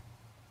and wrong,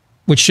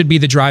 which should be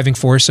the driving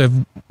force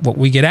of what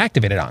we get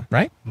activated on,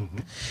 right? Mm-hmm.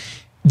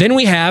 Then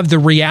we have the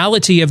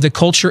reality of the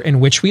culture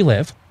in which we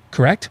live,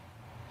 correct?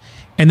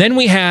 And then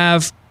we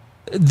have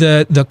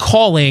the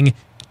calling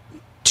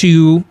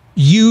to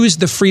use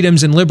the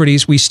freedoms and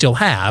liberties we still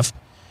have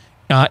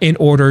in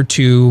order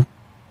to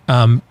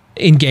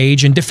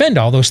engage and defend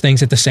all those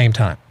things at the same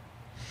time.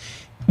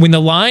 When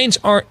the lines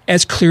aren't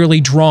as clearly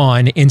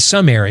drawn in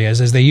some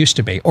areas as they used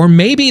to be, or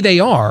maybe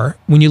they are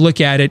when you look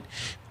at it,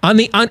 on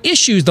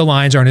issues, the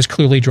lines aren't as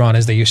clearly drawn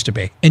as they used to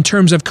be. In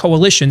terms of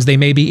coalitions, they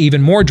may be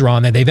even more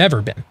drawn than they've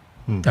ever been.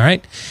 All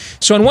right.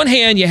 So on one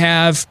hand, you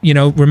have, you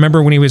know,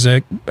 remember when he was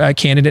a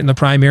candidate in the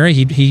primary,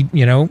 he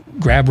you know,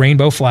 grabbed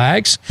rainbow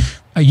flags.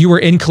 You were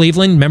in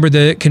Cleveland. Remember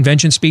the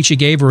convention speech he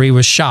gave where he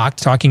was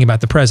shocked, talking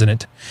about the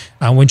president,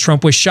 when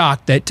Trump was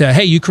shocked that,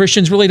 hey, you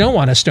Christians really don't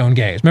want to stone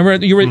gays.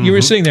 Remember you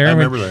were sitting there,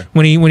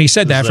 when he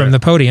said that from the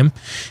podium.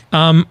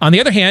 On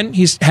the other hand,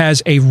 he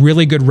has a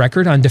really good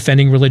record on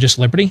defending religious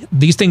liberty.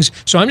 These things.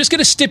 So I'm just going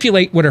to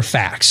stipulate what are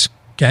facts.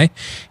 Okay.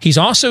 He's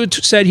also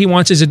said he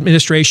wants his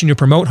administration to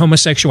promote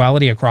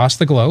homosexuality across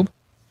the globe.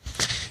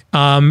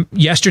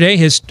 Yesterday,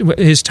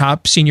 his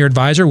top senior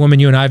advisor, a woman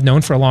you and I have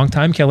known for a long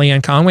time,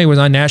 Kellyanne Conway, was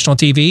on national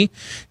TV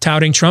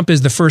touting Trump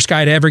as the first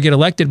guy to ever get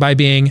elected by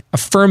being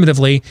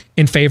affirmatively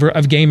in favor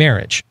of gay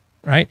marriage,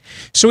 right?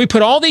 So we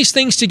put all these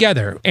things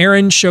together.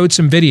 Aaron showed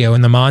some video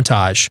in the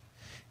montage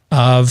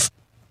of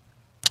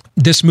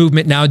this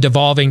movement now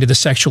devolving to the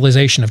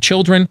sexualization of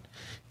children.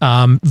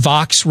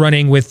 Vox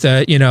running with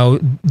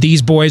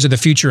these boys are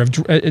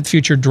the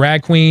future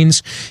drag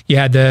queens. You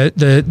had the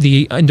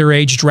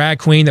underage drag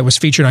queen that was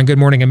featured on Good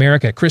Morning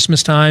America at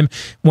Christmas time.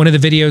 One of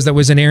the videos that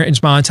was in Aaron's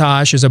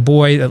montage is a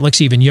boy that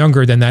looks even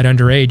younger than that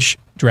underage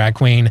drag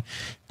queen,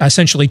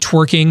 essentially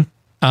twerking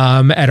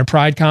at a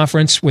pride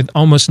conference with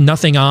almost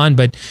nothing on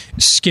but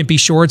skimpy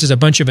shorts, as a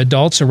bunch of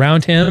adults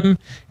around him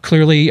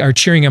clearly are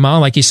cheering him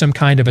on like he's some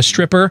kind of a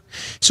stripper.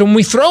 So when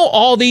we throw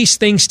all these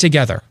things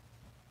together,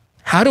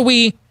 how do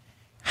we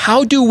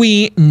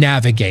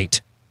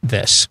navigate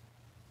this?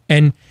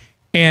 And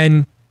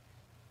in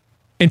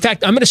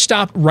fact, I'm going to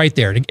stop right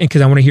there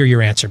because I want to hear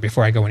your answer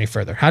before I go any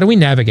further. How do we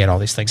navigate all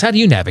these things? How do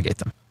you navigate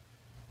them?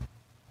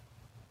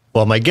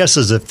 Well, my guess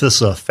is if this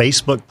is a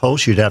Facebook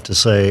post, you'd have to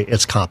say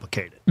it's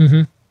complicated.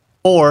 Mm-hmm.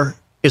 Or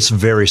it's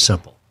very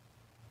simple.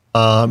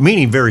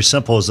 Meaning very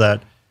simple is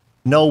that,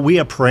 no, we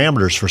have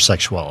parameters for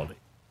sexuality.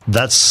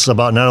 That's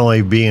about not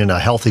only being a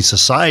healthy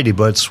society,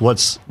 but it's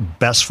what's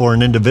best for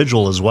an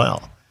individual as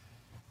well.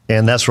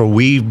 And that's where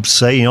we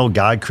say,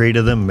 God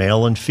created them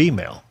male and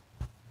female.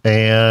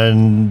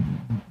 And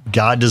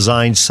God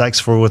designed sex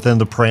for within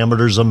the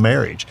parameters of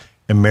marriage.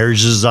 And marriage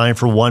is designed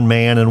for one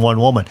man and one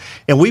woman.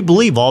 And we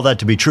believe all that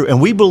to be true.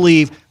 And we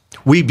believe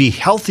we'd be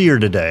healthier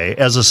today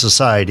as a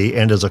society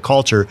and as a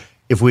culture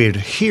if we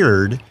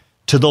adhered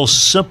to those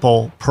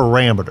simple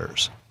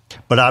parameters.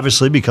 But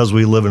obviously, because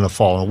we live in a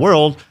fallen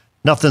world,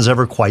 nothing's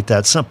ever quite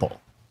that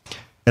simple.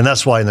 And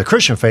that's why in the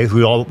Christian faith,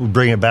 we all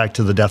bring it back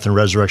to the death and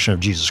resurrection of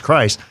Jesus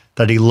Christ,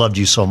 that he loved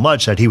you so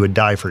much that he would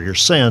die for your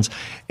sins.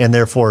 And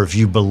therefore, if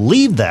you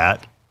believe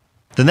that,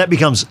 then that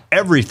becomes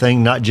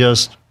everything, not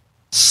just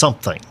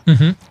something.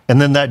 Mm-hmm.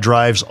 And then that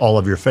drives all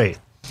of your faith.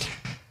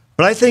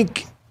 But I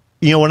think,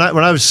 when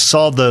I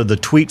saw the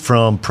tweet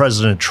from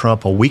President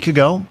Trump a week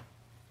ago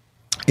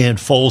in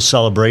full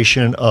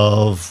celebration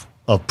of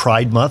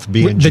Pride Month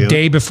being the June,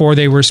 day before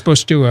they were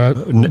supposed to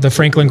do the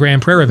Franklin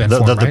Graham prayer event for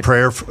him, right? the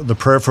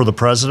prayer for the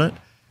president.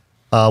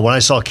 When I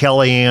saw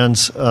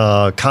Kellyanne's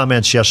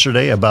comments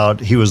yesterday about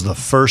he was the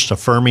first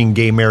affirming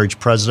gay marriage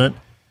president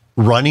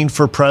running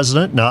for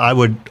president. Now, I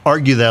would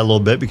argue that a little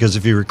bit because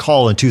if you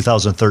recall, in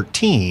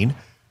 2013,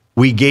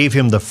 we gave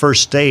him the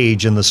first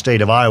stage in the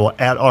state of Iowa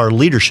at our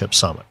leadership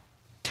summit.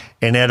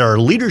 And at our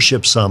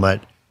leadership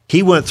summit,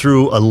 he went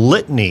through a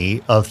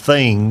litany of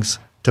things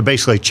to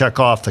basically check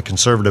off the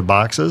conservative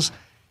boxes.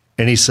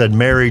 And he said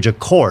marriage, of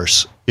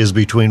course, is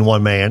between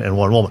one man and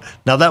one woman.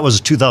 Now, that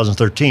was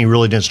 2013. He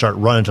really didn't start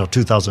running until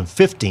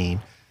 2015.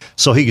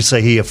 So he could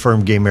say he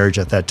affirmed gay marriage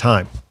at that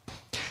time.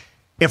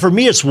 And for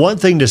me, it's one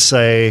thing to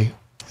say,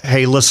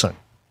 hey, listen,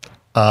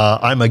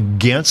 I'm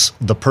against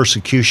the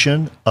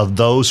persecution of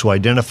those who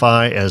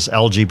identify as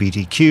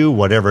LGBTQ,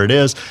 whatever it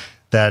is,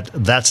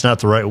 that's not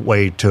the right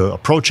way to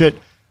approach it.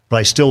 But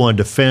I still want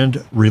to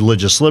defend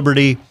religious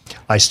liberty.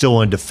 I still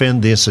want to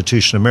defend the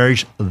institution of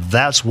marriage.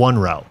 That's one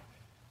route.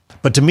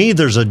 But to me,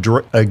 there's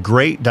a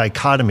great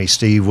dichotomy,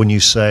 Steve, when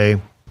you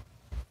say,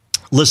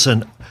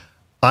 listen,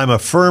 I'm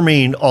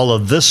affirming all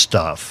of this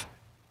stuff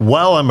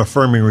while I'm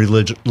affirming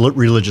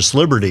religious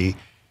liberty,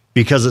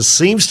 because it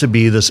seems to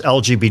be this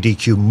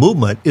LGBTQ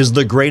movement is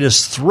the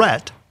greatest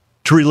threat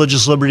to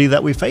religious liberty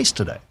that we face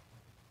today.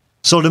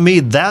 So to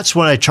me, that's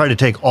when I try to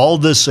take all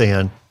this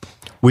in.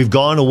 We've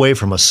gone away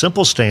from a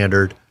simple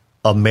standard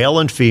of male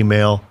and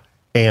female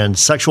and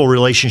sexual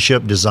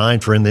relationship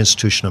designed for in the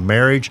institution of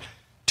marriage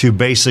to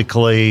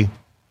basically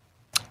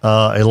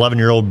an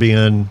 11-year-old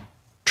being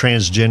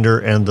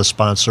transgender and the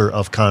sponsor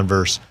of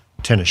Converse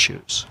tennis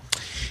shoes.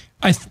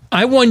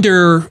 I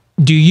wonder,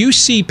 do you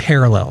see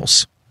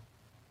parallels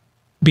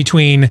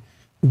between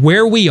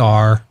where we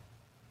are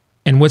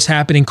and what's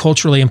happening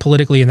culturally and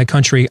politically in the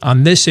country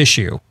on this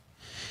issue?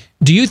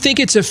 Do you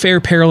think it's a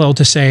fair parallel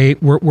to say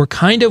we're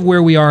kind of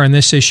where we are on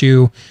this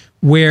issue,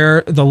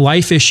 where the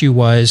life issue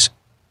was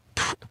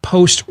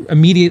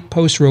immediate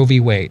post Roe v.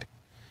 Wade,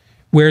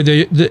 where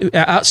the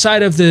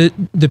outside of the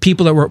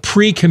people that were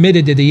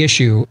pre-committed to the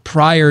issue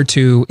prior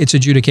to its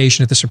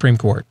adjudication at the Supreme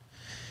Court,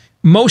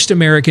 most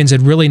Americans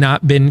had really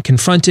not been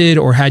confronted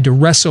or had to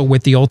wrestle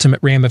with the ultimate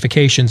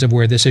ramifications of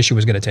where this issue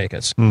was going to take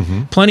us.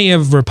 Mm-hmm. Plenty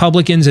of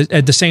Republicans,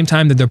 at the same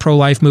time that the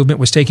pro-life movement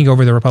was taking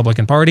over the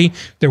Republican Party,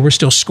 there were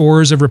still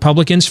scores of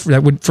Republicans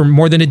that would, for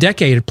more than a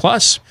decade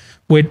plus,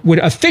 would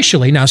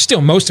officially, now still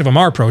most of them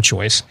are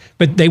pro-choice,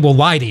 but they will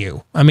lie to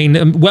you. I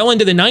mean, well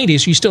into the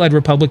 90s, you still had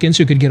Republicans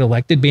who could get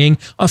elected being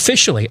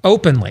officially,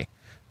 openly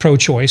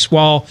pro-choice,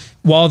 while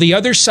the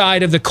other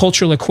side of the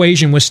cultural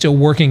equation was still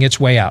working its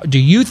way out. Do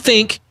you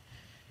think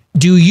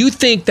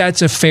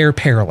that's a fair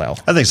parallel?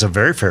 I think it's a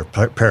very fair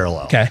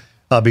parallel. Okay.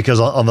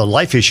 Because on the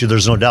life issue,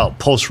 there's no doubt,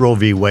 post Roe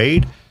v.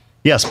 Wade,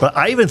 yes, but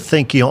I even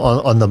think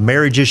on the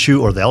marriage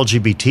issue or the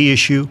LGBT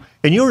issue,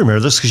 and you'll remember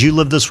this because you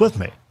lived this with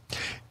me,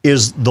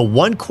 is the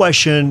one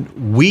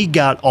question we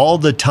got all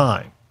the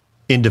time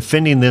in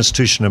defending the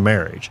institution of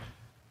marriage: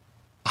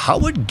 how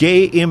would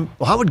gay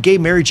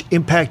marriage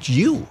impact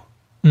you?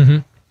 Mm-hmm.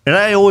 And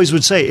I always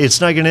would say it's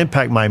not going to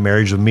impact my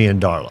marriage with me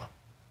and Darla.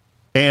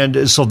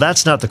 And so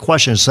that's not the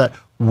question. It's that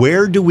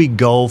where do we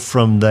go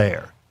from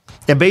there?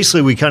 And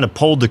basically, we kind of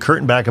pulled the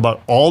curtain back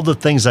about all the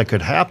things that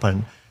could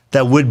happen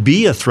that would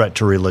be a threat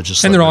to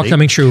religious liberty. And they're all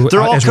coming true.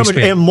 They're all coming,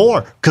 and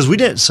more, because we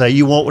didn't say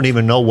you won't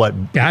even know what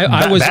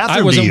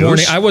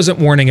I wasn't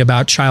warning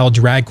about child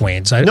drag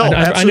queens. I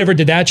never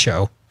did that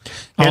show.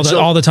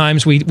 All the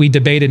times we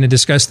debated and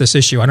discussed this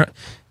issue.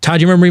 Todd,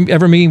 do you remember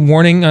ever me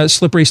warning a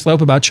slippery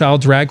slope about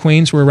child drag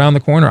queens were around the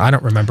corner? I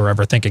don't remember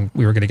ever thinking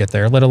we were going to get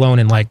there, let alone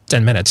in like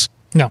 10 minutes.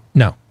 No.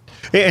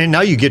 And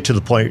now you get to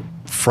the point,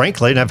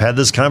 frankly, and I've had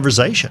this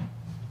conversation.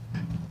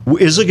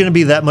 Is it going to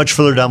be that much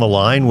further down the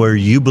line where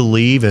you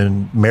believe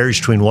in marriage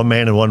between one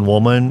man and one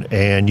woman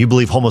and you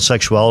believe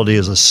homosexuality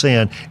is a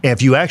sin? And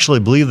if you actually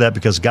believe that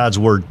because God's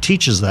word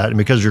teaches that and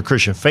because of your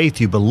Christian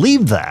faith you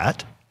believe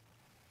that,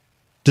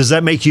 does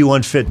that make you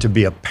unfit to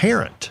be a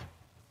parent?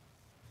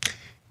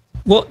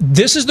 Well,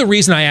 this is the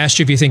reason I asked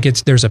you if you think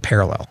there's a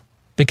parallel.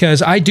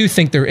 Because I do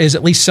think there is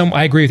at least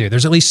I agree with you,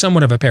 there's at least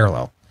somewhat of a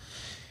parallel.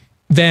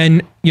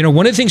 Then,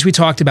 one of the things we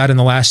talked about in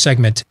the last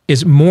segment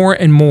is more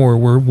and more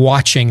we're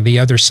watching the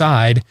other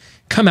side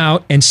come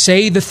out and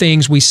say the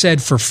things we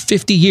said for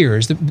 50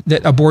 years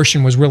that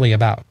abortion was really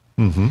about.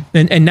 Mm-hmm.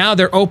 And now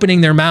they're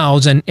opening their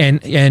mouths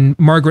and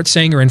Margaret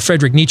Sanger and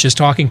Friedrich Nietzsche's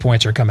talking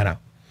points are coming out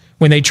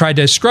when they tried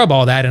to scrub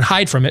all that and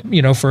hide from it,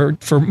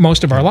 for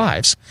most of our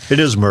lives. It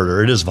is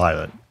murder. It is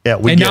violent. Yeah,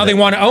 and now they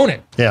want to own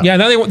it. Yeah,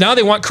 now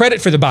they want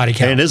credit for the body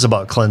count. And it is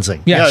about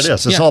cleansing. Yes. Yeah, it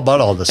is. It's all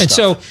about all this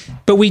stuff. And so,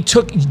 but we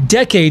took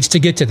decades to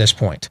get to this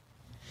point.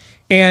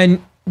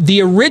 And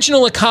the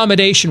original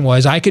accommodation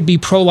was I could be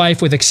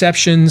pro-life with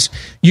exceptions.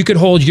 You could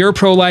hold your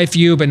pro-life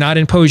view, but not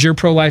impose your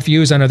pro-life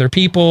views on other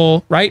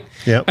people, right?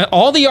 Yeah.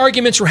 All the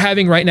arguments we're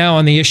having right now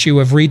on the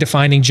issue of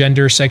redefining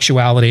gender,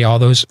 sexuality, all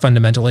those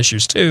fundamental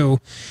issues too.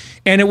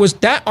 And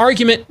that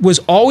argument was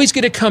always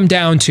going to come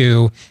down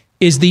to,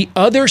 is the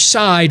other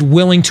side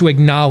willing to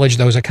acknowledge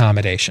those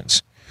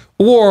accommodations?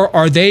 Or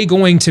are they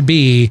going to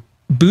be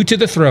boot to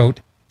the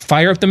throat,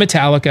 fire up the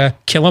Metallica,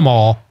 kill them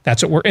all?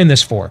 That's what we're in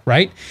this for,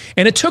 right?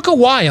 And it took a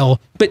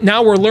while, but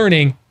now we're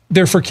learning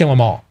they're for kill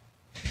them all.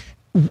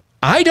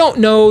 I don't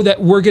know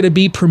that we're going to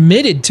be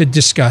permitted to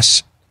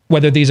discuss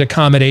whether these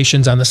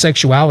accommodations on the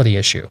sexuality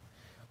issue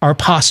are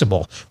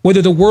possible.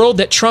 Whether the world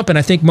that Trump and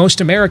I think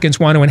most Americans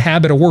want to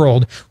inhabit a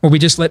world where we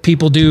just let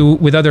people do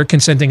with other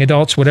consenting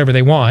adults whatever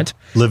they want.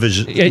 Live as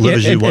you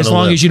want to live. As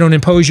long as you don't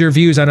impose your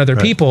views on other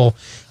people.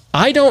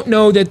 I don't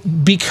know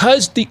that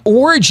because the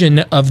origin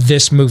of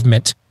this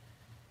movement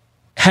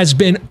has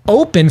been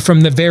open from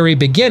the very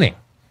beginning,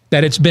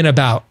 that it's been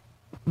about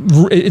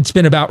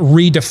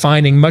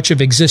redefining much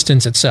of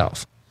existence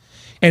itself.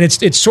 And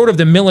it's sort of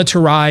the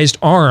militarized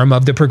arm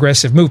of the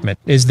progressive movement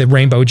is the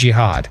rainbow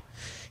jihad.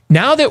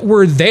 Now that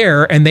we're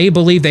there and they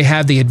believe they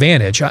have the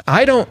advantage,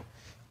 I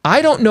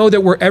don't know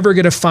that we're ever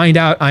going to find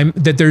out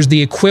that there's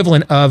the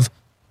equivalent of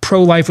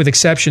pro-life with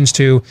exceptions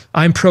to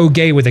I'm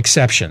pro-gay with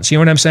exceptions. You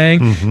know what I'm saying?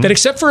 Mm-hmm. That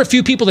except for a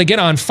few people that get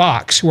on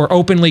Fox who are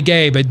openly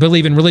gay but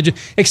believe in religion,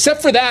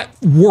 except for that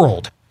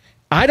world,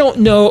 I don't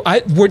know.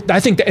 I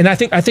think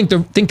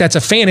that's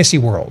a fantasy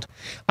world.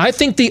 I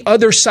think the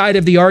other side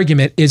of the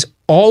argument is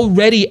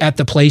already at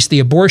the place the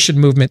abortion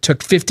movement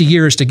took 50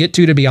 years to get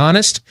to be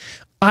honest.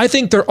 I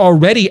think they're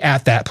already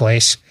at that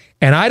place,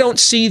 and I don't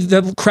see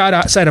the crowd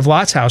outside of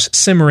Lott's house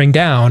simmering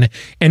down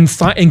and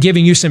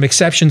giving you some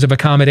exceptions of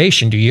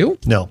accommodation. Do you?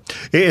 No.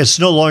 It's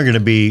no longer going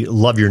to be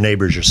love your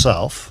neighbors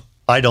yourself.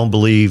 I don't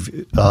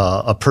believe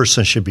a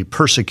person should be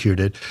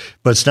persecuted,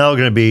 but it's now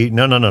going to be,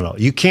 no.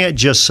 You can't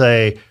just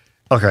say,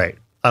 okay,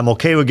 I'm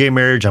okay with gay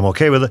marriage, I'm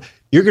okay with it.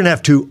 You're going to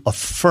have to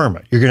affirm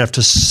it. You're going to have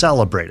to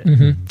celebrate it.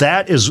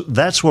 Mm-hmm.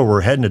 That's where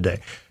we're heading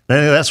today. And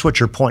I think that's what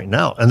you're pointing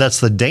out, and that's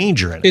the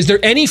danger in it. Is there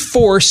any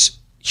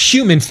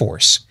human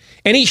force,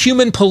 any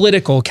human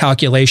political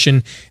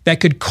calculation that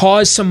could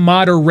cause some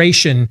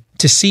moderation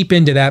to seep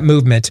into that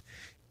movement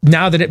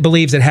now that it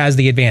believes it has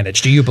the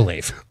advantage? Do you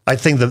believe? I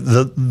think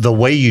the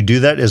way you do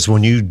that is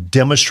when you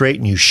demonstrate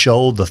and you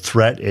show the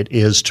threat it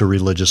is to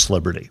religious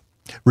liberty.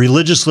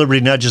 Religious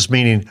liberty, not just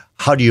meaning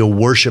how do you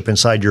worship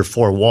inside your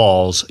four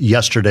walls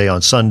yesterday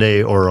on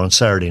Sunday or on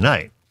Saturday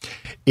night.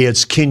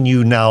 It's can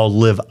you now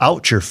live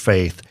out your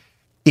faith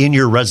in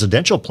your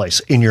residential place,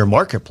 in your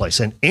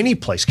marketplace, in any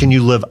place? Can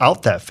you live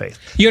out that faith?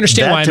 You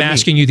understand why I'm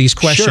asking you these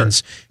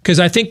questions? Because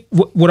I think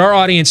what our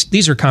audience,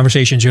 these are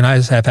conversations you and I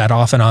have had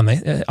on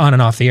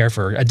and off the air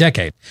for a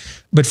decade.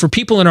 But for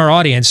people in our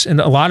audience, and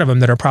a lot of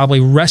them that are probably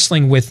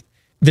wrestling with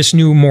this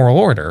new moral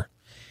order,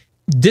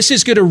 this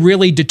is going to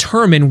really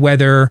determine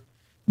whether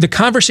the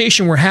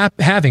conversation we're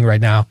having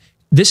right now,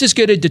 this is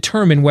going to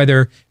determine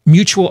whether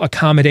mutual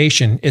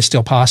accommodation is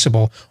still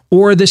possible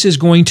or this is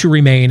going to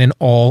remain an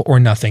all or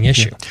nothing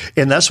issue.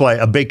 Yeah. And that's why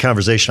a big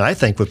conversation, I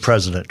think, with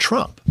President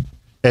Trump,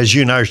 as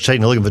you and I are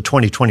taking a look at the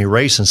 2020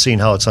 race and seeing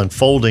how it's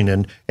unfolding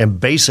and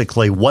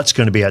basically what's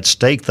going to be at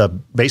stake,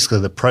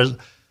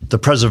 the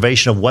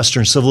preservation of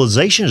Western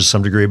civilization to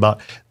some degree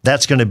about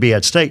that's going to be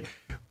at stake.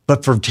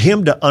 But for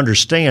him to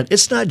understand,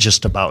 it's not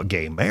just about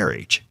gay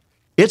marriage.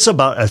 It's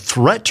about a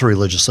threat to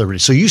religious liberty.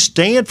 So you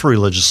stand for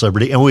religious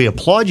liberty, and we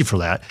applaud you for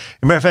that. As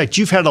a matter of fact,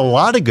 you've had a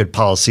lot of good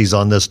policies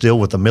on this deal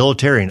with the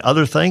military and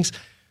other things.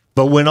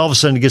 But when all of a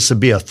sudden it gets to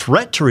be a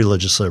threat to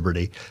religious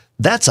liberty,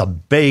 that's a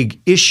big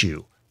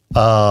issue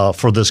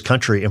for this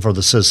country and for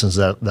the citizens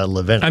that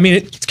live in it. I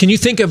mean, can you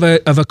think of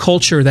a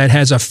culture that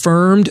has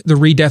affirmed the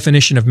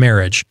redefinition of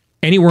marriage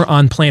anywhere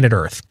on planet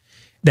Earth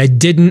that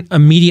didn't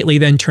immediately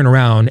then turn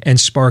around and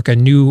spark a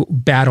new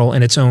battle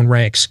in its own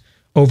ranks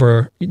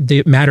over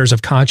the matters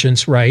of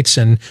conscience rights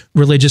and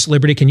religious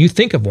liberty? Can you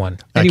think of one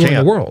anywhere in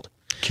the world?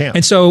 Can't.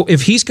 And so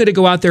if he's going to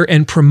go out there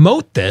and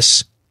promote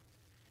this,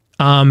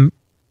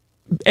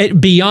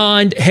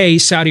 beyond, hey,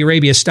 Saudi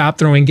Arabia, stop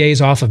throwing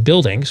gays off of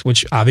buildings,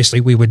 which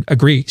obviously we would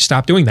agree,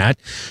 stop doing that.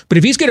 But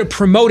if he's going to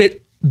promote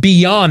it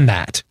beyond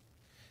that,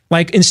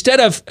 like instead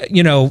of,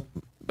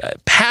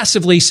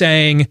 passively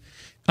saying,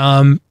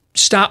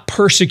 stop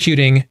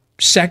persecuting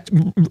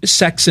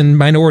sex and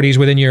minorities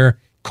within your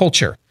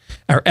culture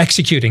or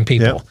executing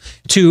people,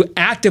 to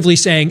actively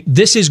saying,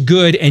 this is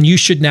good and you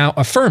should now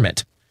affirm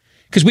it.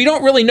 Because we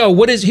don't really know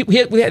what is,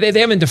 they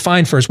haven't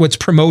defined for us what's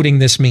promoting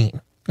this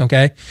mean.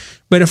 Okay.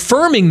 But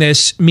affirming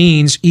this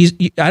means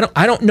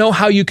I don't know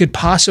how you could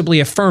possibly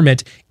affirm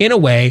it in a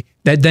way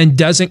that then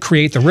doesn't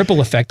create the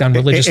ripple effect on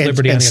religious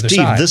liberty on the other Steve,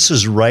 side. This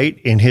is right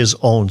in his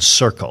own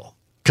circle.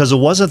 Because it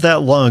wasn't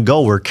that long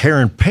ago where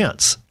Karen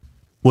Pence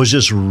was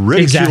just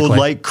ridiculed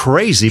like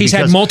crazy. He's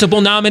had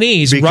multiple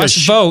nominees.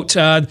 Rush Vote,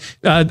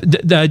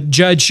 the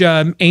Judge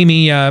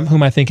Amy, who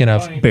am I thinking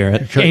of?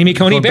 Barrett. Amy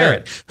Coney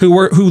Barrett,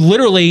 who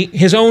literally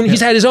he's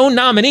had his own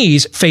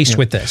nominees faced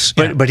with this.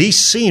 But he's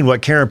seen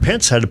what Karen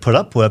Pence had to put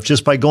up with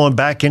just by going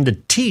back in to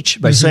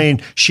teach, by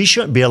saying she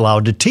shouldn't be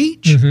allowed to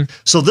teach.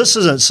 So this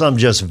isn't some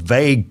just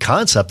vague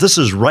concept. This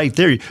is right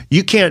there.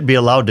 You can't be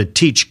allowed to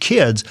teach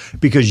kids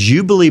because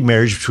you believe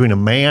marriage between a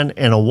man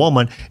and a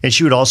woman, and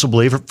she would also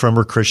believe from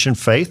her Christian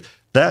faith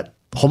that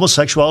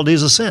homosexuality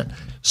is a sin.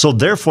 So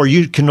therefore,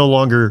 you can no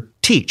longer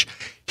teach.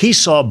 He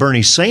saw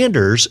Bernie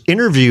Sanders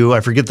interview,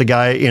 I forget the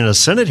guy in a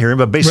Senate hearing,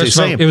 but basically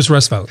saying it was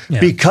Rush Vote. Yeah.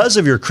 Because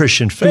of your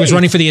Christian faith. He was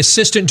running for the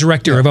assistant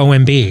director of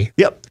OMB.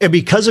 Yep. And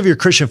because of your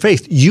Christian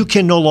faith, you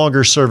can no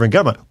longer serve in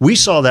government. We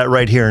saw that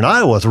right here in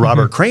Iowa with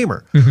Robert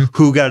Kramer,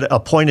 who got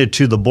appointed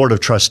to the board of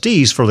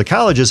trustees for the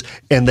colleges,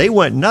 and they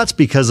went nuts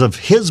because of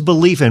his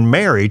belief in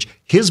marriage,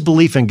 his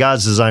belief in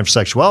God's design for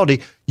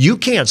sexuality. You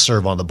can't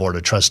serve on the board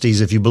of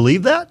trustees if you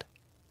believe that.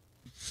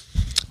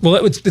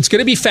 Well, it's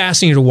going to be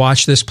fascinating to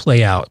watch this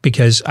play out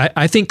because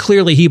I think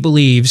clearly he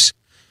believes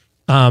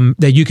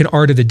that you can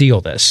art of the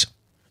deal this.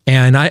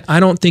 And I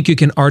don't think you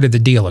can art of the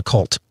deal a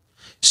cult.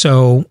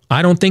 So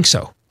I don't think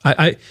so.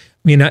 I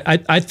mean,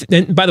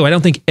 and by the way, I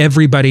don't think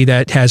everybody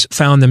that has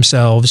found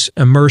themselves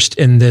immersed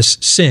in this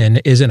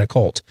sin is in a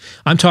cult.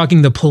 I'm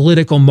talking the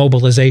political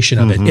mobilization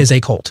of it is a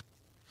cult.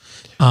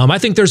 I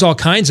think there's all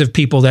kinds of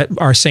people that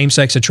are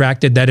same-sex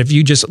attracted that if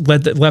you just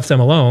left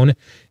them alone,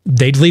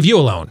 they'd leave you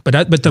alone.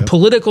 But the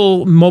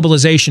political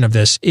mobilization of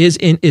this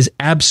is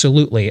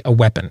absolutely a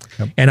weapon.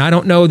 And I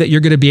don't know that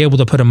you're going to be able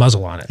to put a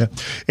muzzle on it.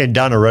 And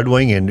Donna Red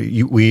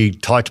Wing, we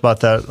talked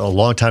about that a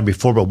long time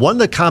before, but one of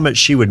the comments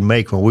she would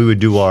make when we would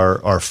do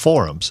our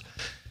forums,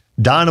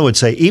 Donna would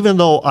say, even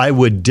though I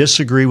would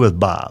disagree with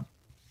Bob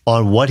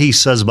on what he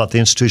says about the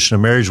institution of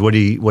marriage, what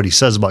he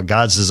says about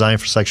God's design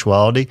for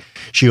sexuality,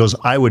 she goes,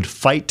 I would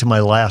fight to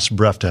my last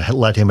breath to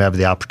let him have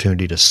the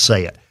opportunity to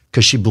say it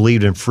because she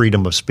believed in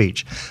freedom of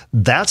speech.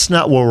 That's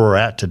not where we're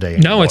at today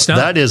anymore. No, it's not.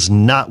 That is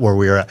not where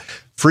we're at.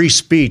 Free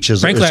speech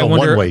is a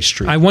one-way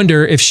street. I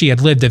wonder if she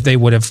had lived, if they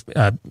would have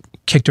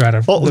kicked her out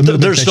of the movement.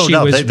 There's no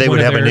doubt they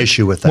would have an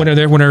issue with that. One of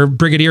their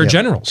brigadier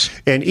generals.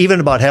 And even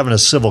about having a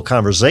civil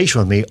conversation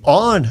with me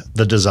on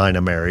the design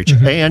of marriage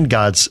and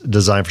God's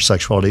design for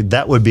sexuality,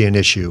 that would be an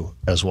issue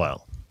as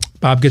well.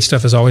 Bob, good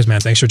stuff as always, man.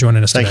 Thanks for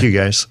joining us today. Thank you,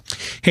 guys.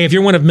 Hey, if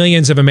you're one of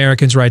millions of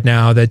Americans right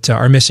now that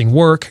are missing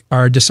work,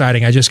 are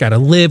deciding, I just got to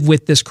live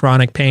with this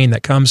chronic pain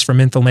that comes from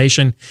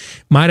inflammation,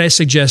 might I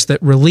suggest that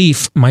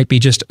Relief might be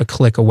just a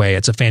click away.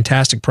 It's a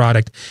fantastic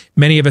product.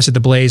 Many of us at The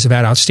Blaze have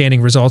had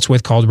outstanding results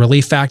with, called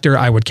Relief Factor.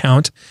 I would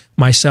count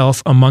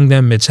myself among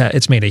them.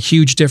 It's made a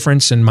huge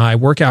difference in my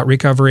workout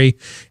recovery,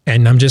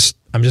 and I'm just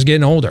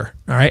getting older.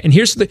 All right. And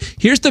here's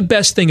the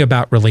best thing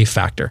about Relief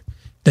Factor.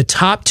 The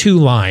top two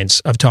lines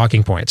of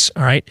talking points,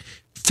 all right?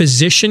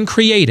 Physician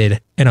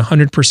created and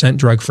 100%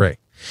 drug free.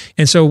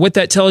 And so what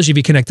that tells you, if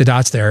you connect the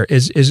dots there,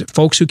 is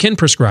folks who can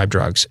prescribe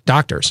drugs,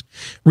 doctors,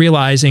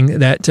 realizing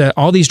that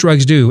all these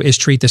drugs do is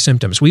treat the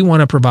symptoms. We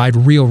want to provide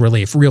real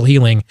relief, real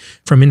healing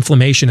from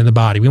inflammation in the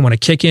body. We want to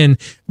kick in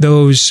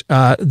those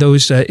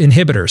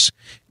inhibitors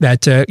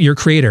that your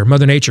creator,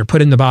 Mother Nature,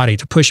 put in the body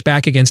to push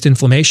back against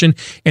inflammation.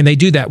 And they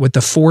do that with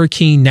the 4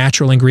 key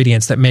natural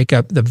ingredients that make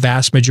up the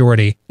vast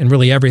majority and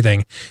really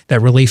everything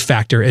that Relief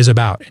Factor is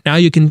about. Now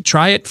you can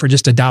try it for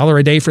just $1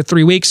 a day for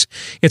 3 weeks.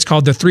 It's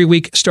called the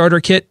 3-week starter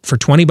kit for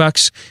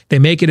 $20. They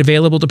make it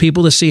available to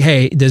people to see,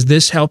 hey, does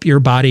this help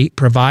your body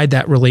provide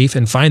that relief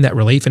and find that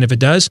relief? And if it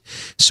does,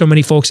 so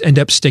many folks end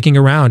up sticking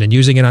around and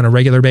using it on a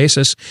regular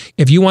basis.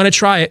 If you want to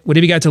try it, what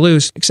have you got to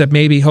lose? Except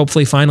maybe,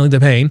 hopefully, finally the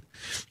pain.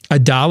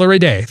 $1 a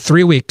day,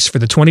 3 weeks for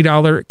the $20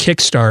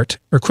 kickstart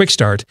or quick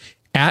start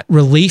at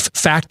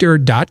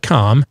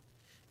relieffactor.com.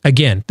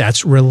 Again,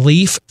 that's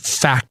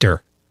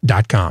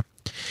relieffactor.com.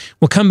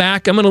 We'll come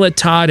back. I'm going to let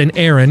Todd and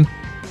Aaron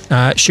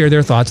share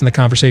their thoughts in the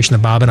conversation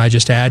that Bob and I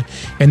just had.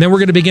 And then we're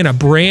going to begin a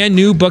brand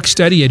new book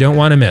study you don't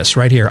want to miss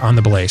right here on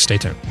The Blaze. Stay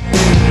tuned.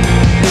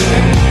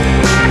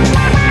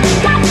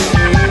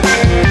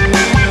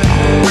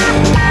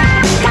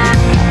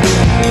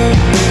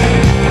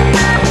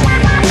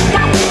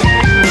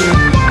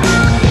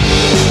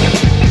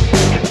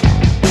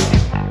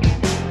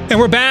 And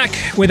we're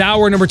back. with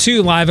hour number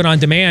 2, live and on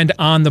demand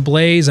on The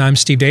Blaze. I'm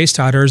Steve Deace.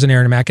 Todd and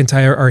Aaron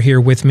McIntyre are here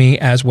with me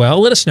as well.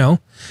 Let us know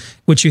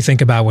what you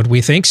think about what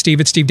we think.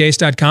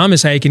 Steve@stevedeace.com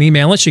is how you can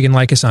email us. You can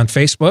like us on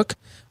Facebook.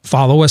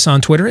 Follow us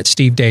on Twitter at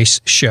Steve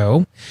Deace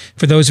Show.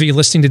 For those of you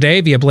listening today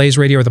via Blaze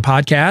Radio or the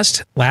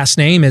podcast, last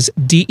name is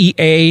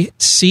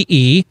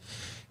Deace.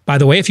 By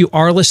the way, if you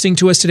are listening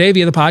to us today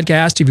via the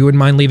podcast, if you wouldn't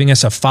mind leaving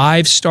us a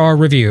 5-star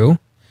review,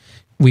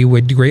 we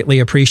would greatly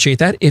appreciate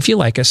that. If you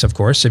like us, of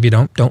course. If you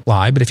don't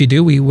lie. But if you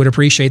do, we would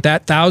appreciate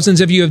that. Thousands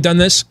of you have done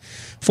this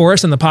for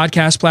us on the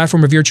podcast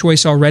platform of your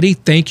choice already.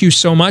 Thank you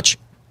so much.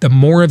 The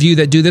more of you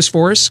that do this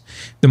for us,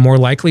 the more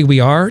likely we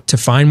are to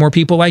find more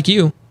people like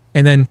you.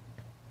 And then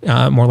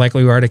more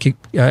likely we are to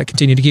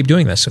continue to keep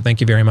doing this. So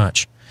thank you very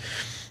much.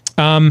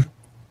 We're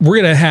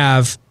going to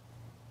have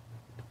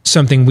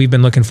something we've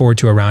been looking forward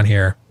to around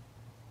here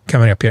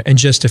coming up here in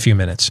just a few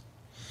minutes.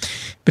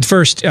 But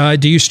first,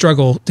 do you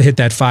struggle to hit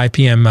that 5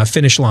 p.m.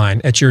 Finish line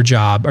at your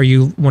job? Are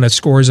you one of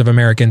scores of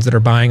Americans that are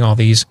buying all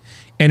these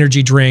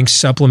energy drinks,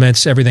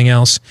 supplements, everything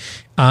else?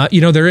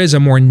 There is a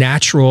more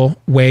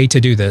natural way to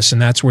do this,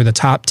 and that's where the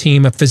top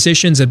team of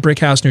physicians at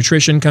Brickhouse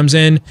Nutrition comes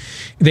in.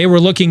 They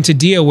were looking to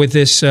deal with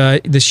this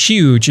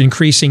huge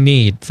increasing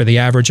need for the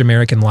average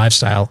American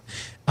lifestyle,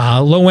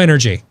 low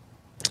energy.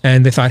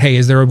 And they thought, hey,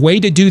 is there a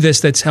way to do this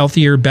that's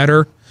healthier,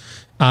 better,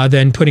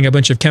 than putting a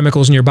bunch of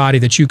chemicals in your body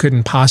that you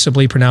couldn't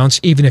possibly pronounce,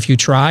 even if you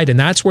tried? And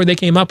that's where they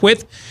came up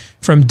with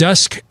from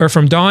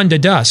dawn to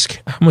dusk.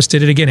 I almost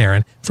did it again,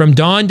 Aaron. From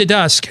dawn to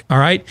dusk. All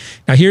right.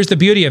 Now, here's the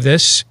beauty of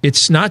this.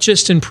 It's not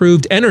just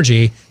improved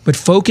energy, but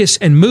focus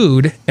and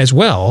mood as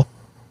well,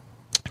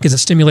 because it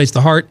stimulates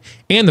the heart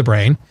and the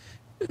brain,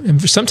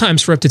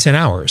 sometimes for up to 10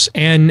 hours.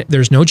 And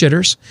there's no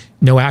jitters,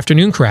 no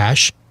afternoon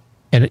crash,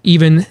 and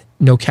even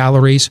no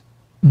calories,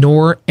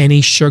 nor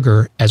any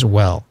sugar as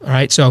well. All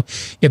right. So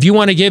if you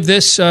want to give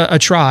this a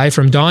try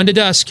from dawn to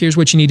dusk, here's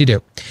what you need to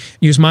do.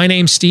 Use my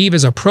name, Steve,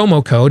 as a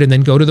promo code, and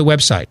then go to the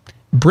website,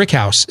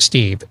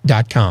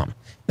 brickhousesteve.com.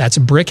 That's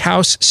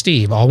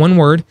BrickHouseSteve, all one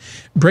word,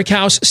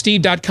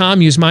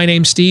 brickhousesteve.com. Use my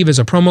name, Steve, as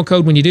a promo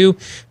code. When you do,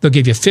 they'll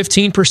give you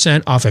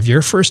 15% off of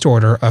your first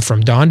order of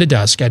From Dawn to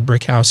Dusk at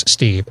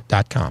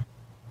brickhousesteve.com.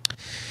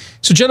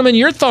 So, gentlemen,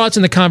 your thoughts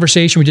on the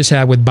conversation we just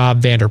had with Bob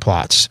Vander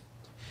Plaats.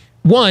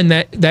 One,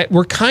 that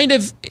we're kind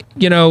of,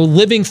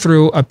 living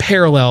through a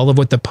parallel of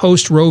what the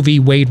post-Roe v.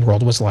 Wade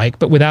world was like,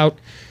 but without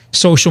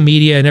social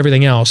media and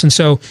everything else. And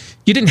so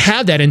you didn't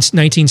have that in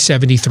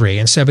 1973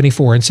 and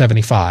 74 and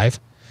 75.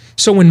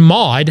 So when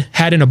Maude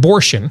had an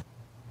abortion,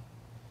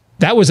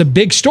 that was a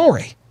big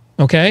story,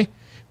 okay?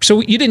 So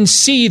you didn't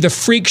see the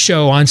freak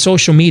show on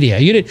social media.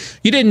 You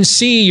didn't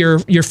see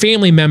your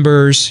family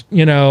members,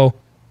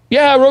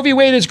 yeah, Roe v.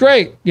 Wade is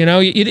great. We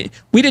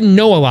didn't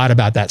know a lot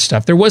about that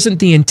stuff. There wasn't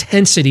the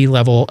intensity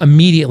level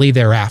immediately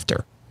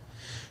thereafter.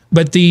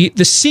 But the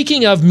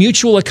seeking of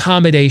mutual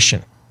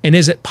accommodation, and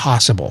is it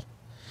possible?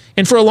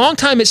 And for a long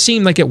time, it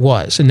seemed like it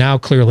was. And now,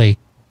 clearly,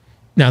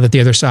 now that the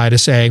other side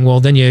is saying, well,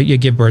 then you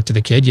give birth to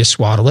the kid, you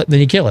swaddle it, and then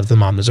you kill it if the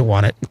mom doesn't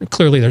want it.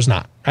 Clearly, there's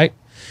not, right?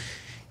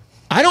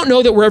 I don't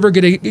know that we're ever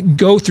going to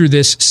go through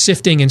this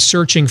sifting and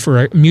searching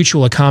for a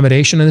mutual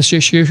accommodation on this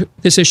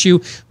issue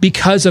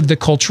because of the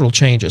cultural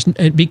changes,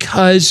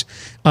 because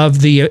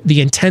of the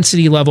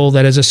intensity level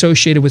that is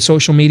associated with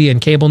social media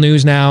and cable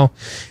news now,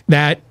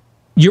 that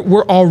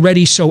we're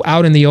already so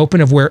out in the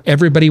open of where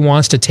everybody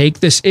wants to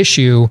take this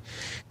issue,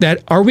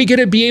 that are we going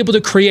to be able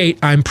to create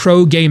I'm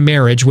pro-gay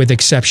marriage with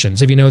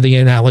exceptions, if you know the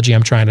analogy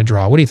I'm trying to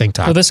draw? What do you think,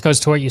 Todd? Well, this goes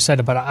to what you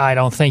said about I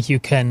don't think you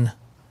can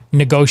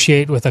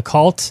negotiate with a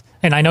cult.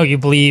 And I know you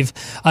believe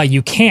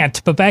you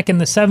can't, but back in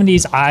the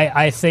 70s,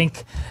 I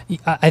think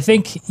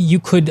you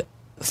could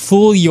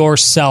fool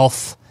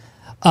yourself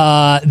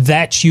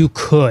that you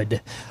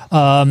could.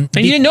 And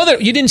you didn't know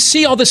that. You didn't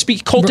see all this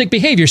cultic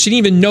behavior. So you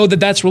didn't even know that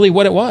that's really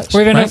what it was.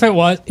 Or even if it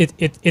was,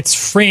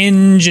 it's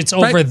fringe. It's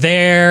over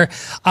there.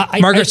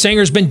 Margaret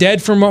Sanger's been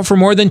dead for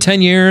more than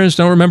 10 years.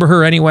 Don't remember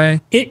her anyway.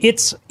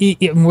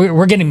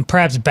 We're getting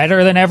perhaps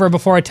better than ever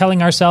before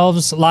telling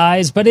ourselves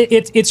lies, but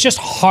it's just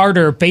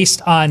harder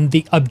based on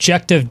the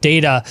objective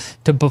data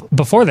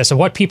before this of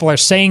what people are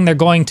saying they're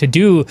going to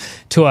do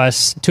to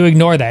us to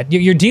ignore that.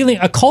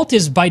 A cult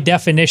is by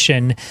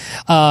definition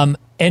an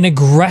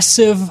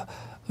aggressive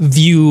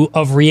view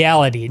of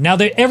reality. Now,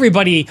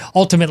 everybody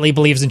ultimately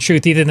believes in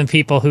truth, even the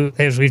people who,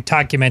 as we've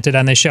documented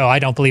on the show, I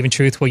don't believe in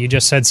truth. Well, you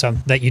just said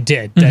that you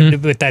did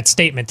with that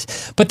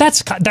statement. But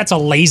that's a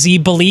lazy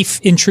belief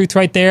in truth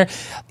right there.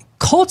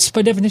 Cults,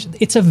 by definition,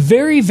 it's a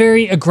very,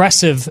 very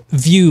aggressive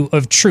view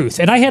of truth.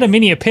 And I had a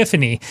mini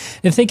epiphany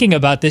in thinking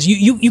about this.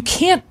 You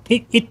can't,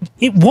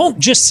 it won't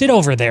just sit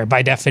over there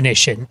by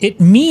definition. It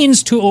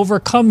means to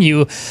overcome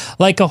you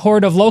like a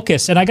horde of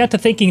locusts. And I got to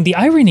thinking the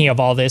irony of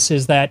all this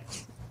is that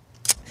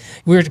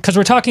because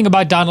we're talking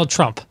about Donald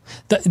Trump,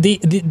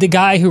 the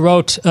guy who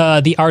wrote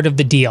The Art of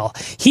the Deal.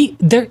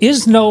 There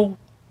is no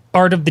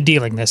art of the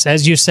dealingness,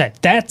 as you said.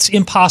 That's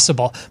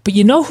impossible. But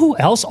you know who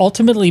else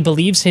ultimately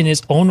believes in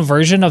his own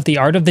version of the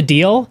art of the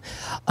deal?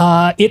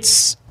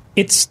 It's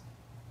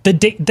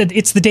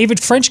it's the David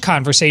French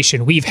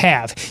conversation we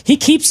have. He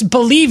keeps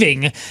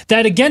believing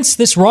that against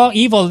this raw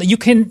evil,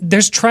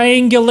 there's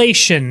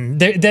triangulation,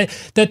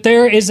 that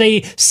there is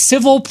a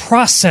civil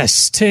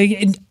process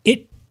to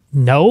it.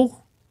 No.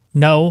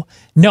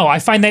 I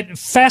find that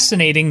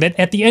fascinating that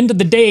at the end of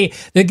the day,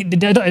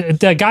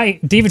 the guy,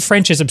 David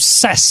French, is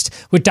obsessed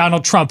with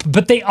Donald Trump,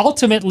 but they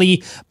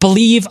ultimately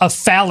believe a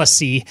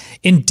fallacy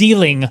in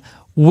dealing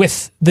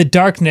with the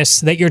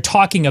darkness that you're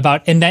talking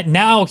about, and that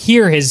now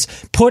here is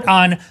put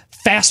on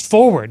fast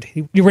forward.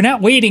 We're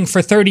not waiting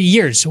for 30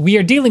 years. We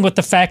are dealing with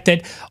the fact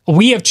that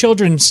we have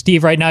children,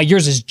 Steve, right now.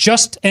 Yours is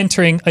just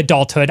entering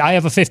adulthood. I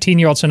have a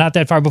 15-year-old, so not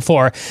that far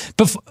before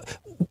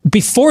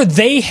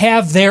they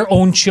have their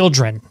own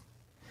children.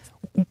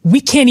 We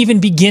can't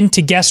even begin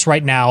to guess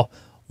right now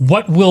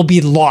what will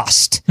be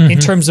lost in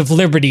terms of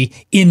liberty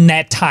in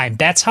that time.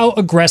 That's how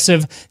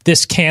aggressive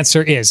this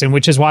cancer is, and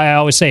which is why I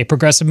always say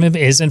progressivism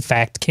is, in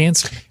fact,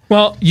 cancer.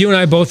 Well, you and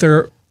I both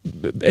are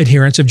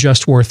adherents of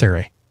just war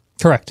theory.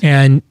 Correct.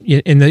 And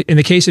in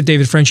the case of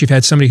David French, you've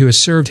had somebody who has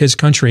served his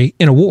country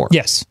in a war.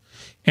 Yes.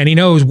 And he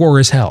knows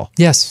war is hell.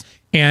 Yes.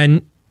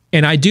 And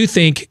I do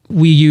think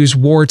we use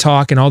war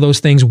talk and all those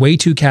things way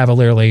too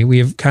cavalierly. We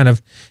have kind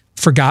of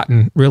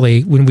forgotten,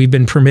 really, when we've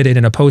been permitted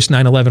in a post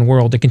 9/11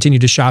 world to continue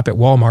to shop at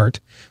Walmart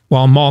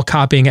while mall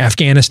copying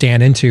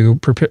Afghanistan into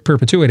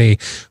perpetuity.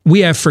 We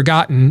have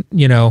forgotten,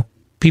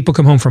 people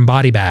come home from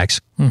body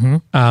bags.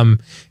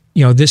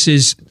 This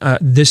is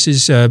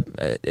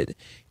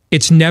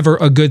it's never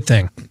a good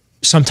thing.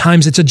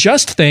 Sometimes it's a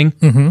just thing,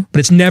 but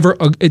it's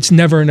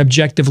never an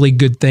objectively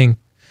good thing.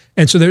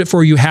 And so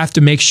therefore you have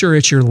to make sure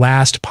it's your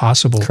last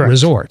possible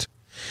resort.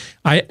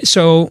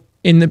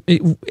 In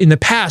the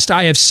past,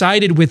 I have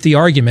sided with the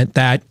argument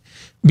that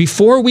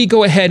before we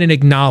go ahead and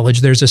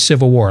acknowledge there's a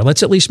civil war,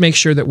 let's at least make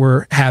sure that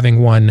we're having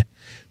one,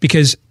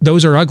 because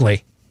those are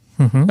ugly.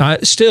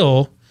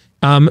 Still,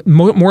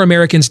 more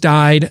Americans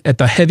died at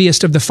the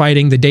heaviest of the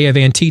fighting the day of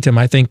Antietam,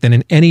 I think, than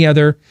in any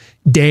other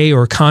day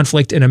or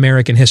conflict in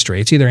American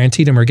history. It's either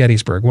Antietam or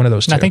Gettysburg, one of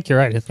those two. I think you're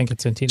right. I think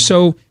it's Antietam.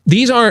 So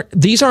these aren't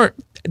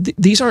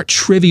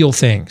trivial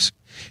things.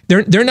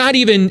 They're not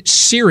even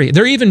serious.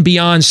 They're even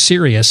beyond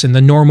serious in the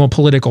normal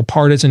political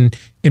partisan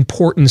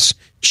importance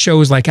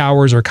shows like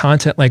ours or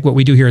content like what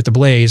we do here at The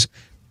Blaze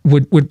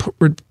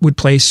would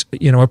place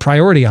a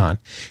priority on.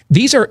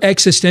 These are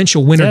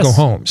existential win or go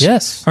homes.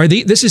 Yes.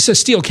 This is a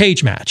steel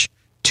cage match.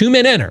 2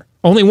 men enter.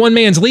 Only one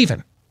man's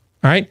leaving.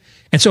 All right.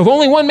 And so if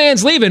only one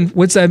man's leaving,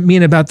 what's that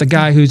mean about the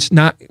guy who's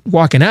not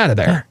walking out of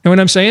there? Yeah. Know what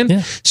I'm saying?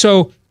 Yeah.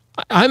 So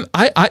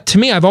to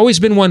me, I've always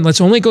been one. Let's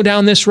only go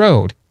down this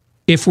road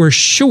if we're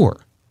sure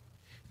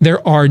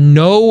there are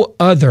no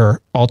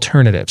other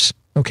alternatives.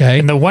 Okay.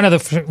 And one of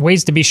the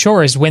ways to be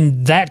sure is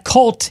when that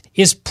cult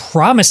is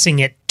promising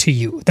it to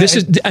you. This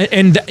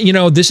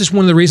is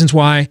one of the reasons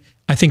why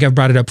I think I've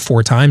brought it up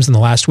 4 times in the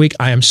last week.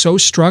 I am so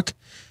struck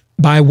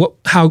by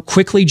how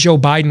quickly Joe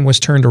Biden was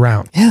turned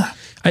around. Yeah.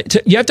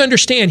 You have to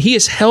understand, he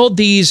has held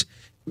these,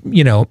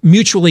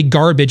 mutually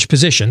garbage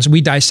positions.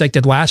 We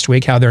dissected last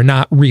week how they're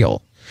not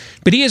real.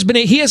 But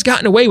he has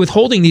gotten away with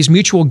holding these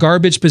mutual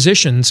garbage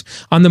positions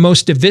on the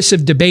most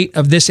divisive debate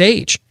of this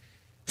age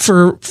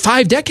for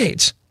 5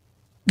 decades.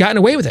 Gotten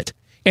away with it.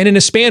 And in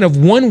a span of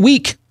 1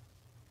 week,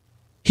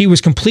 he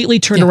was completely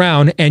turned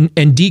around and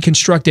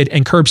deconstructed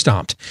and curb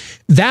stomped.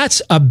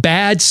 That's a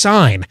bad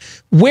sign.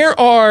 Where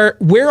are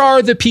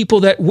the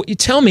people that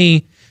tell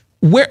me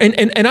where?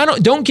 And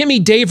don't give me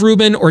Dave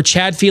Rubin or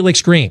Chad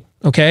Felix Green.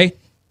 Okay.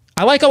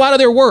 I like a lot of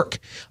their work.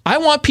 I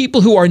want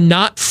people who are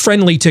not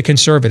friendly to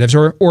conservatives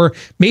or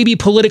maybe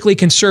politically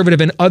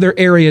conservative in other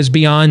areas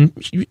beyond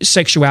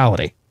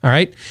sexuality. All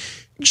right.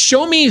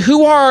 Show me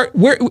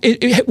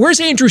where's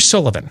Andrew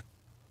Sullivan?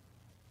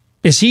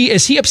 Is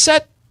he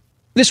upset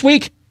this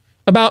week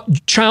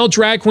about child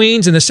drag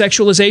queens and the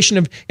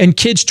sexualization and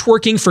kids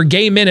twerking for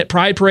gay men at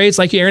pride parades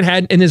like Aaron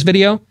had in his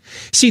video?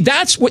 See,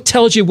 that's what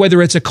tells you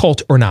whether it's a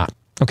cult or not.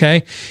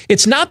 Okay.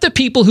 It's not the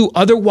people who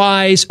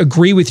otherwise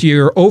agree with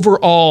your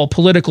overall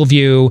political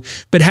view,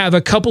 but have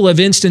a couple of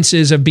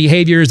instances of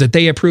behaviors that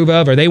they approve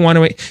of or they want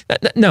to.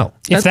 No.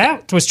 If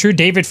that was true,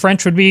 David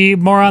French would be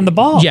more on the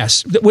ball.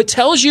 Yes. What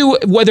tells you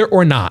whether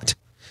or not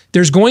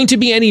there's going to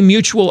be any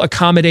mutual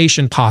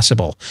accommodation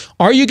possible.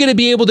 Are you going to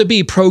be able to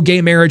be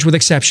pro-gay marriage with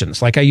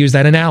exceptions? Like I use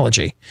that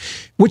analogy.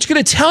 What's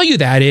going to tell you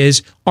that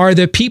are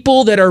the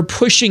people that are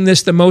pushing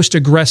this the most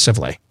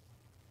aggressively,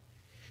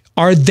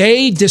 are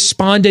they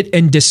despondent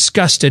and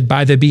disgusted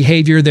by the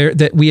behavior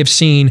that we have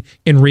seen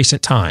in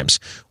recent times?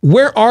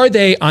 Where are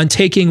they on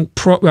taking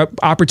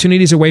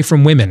opportunities away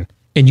from women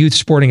in youth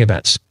sporting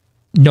events?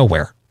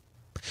 Nowhere.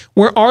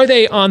 Where are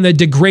they on the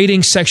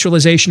degrading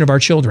sexualization of our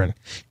children?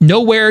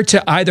 Nowhere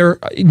to either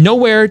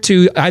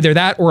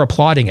that or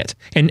applauding it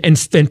and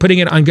putting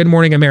it on Good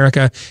Morning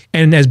America.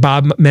 And as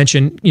Bob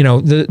mentioned,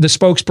 the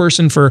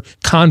spokesperson for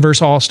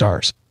Converse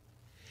All-Stars.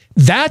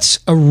 That's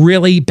a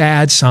really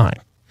bad sign.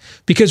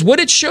 Because what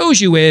it shows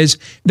you is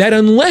that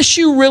unless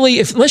you're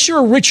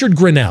a Richard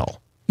Grenell,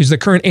 who's the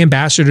current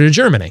ambassador to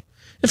Germany,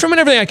 And from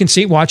everything I can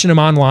see, watching him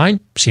online,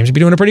 seems to be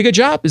doing a pretty good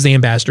job as the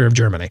ambassador of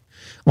Germany.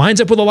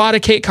 Lines up with a lot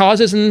of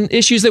causes and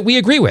issues that we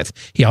agree with.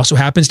 He also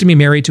happens to be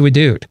married to a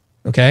dude.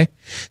 Okay.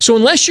 So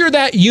unless you're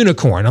that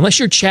unicorn, unless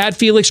you're Chad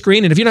Felix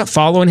Green, and if you're not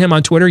following him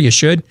on Twitter, you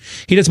should.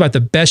 He does about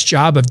the best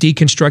job of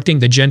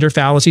deconstructing the gender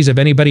fallacies of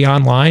anybody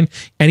online,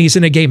 and he's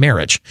in a gay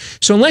marriage.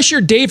 So unless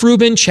you're Dave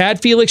Rubin,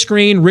 Chad Felix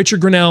Green,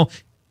 Richard Grinnell,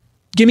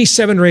 give me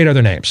 7 or 8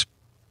 other names.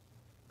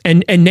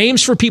 And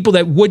names for people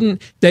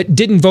that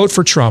didn't vote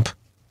for Trump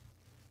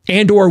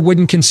and or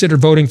wouldn't consider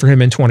voting for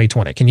him in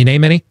 2020. Can you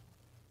name any?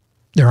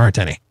 There aren't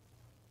any.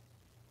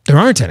 There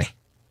aren't any.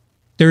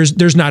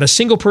 There's not a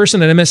single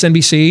person at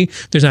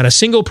MSNBC. There's not a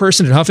single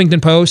person at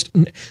Huffington Post.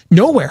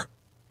 Nowhere.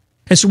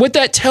 And so what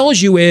that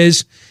tells you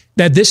is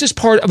that this is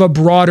part of a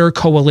broader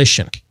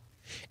coalition.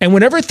 And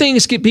whenever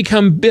things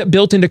become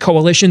built into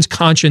coalitions,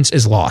 conscience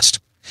is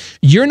lost.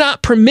 You're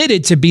not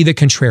permitted to be the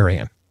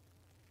contrarian.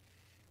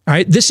 All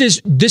right. This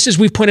is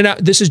we've pointed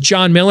out, this is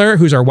John Miller,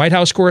 who's our White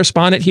House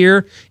correspondent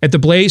here at the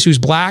Blaze, who's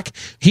black.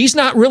 He's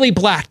not really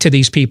black to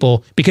these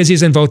people because he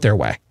doesn't vote their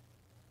way.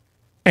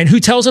 And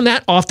who tells him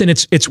that? Often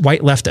it's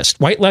white leftists.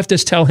 White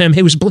leftists tell him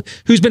who's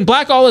been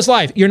black all his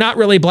life, you're not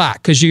really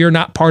black because you're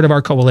not part of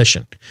our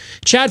coalition.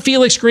 Chad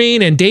Felix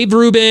Green and Dave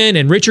Rubin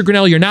and Richard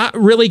Grinnell, you're not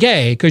really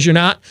gay because you're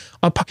not.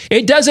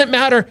 It doesn't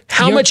matter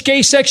how much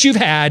gay sex you've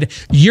had.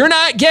 You're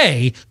not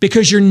gay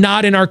because you're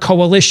not in our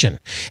coalition.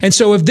 And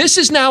so if this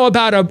is now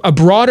about a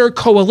broader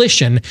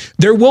coalition,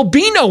 there will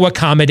be no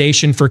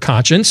accommodation for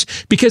conscience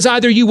because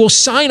either you will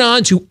sign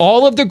on to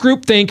all of the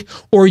groupthink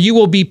or you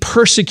will be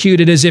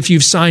persecuted as if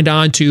you've signed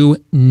on to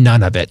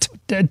none of it.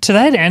 To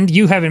that end,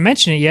 you haven't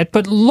mentioned it yet,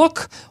 but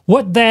look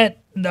what that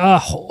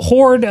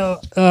horde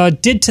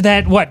did to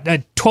that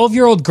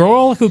 12-year-old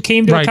girl who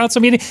came to a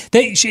council meeting.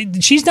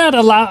 She's not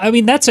allowed. I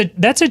mean, that's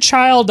a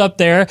child up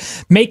there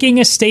making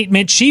a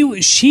statement.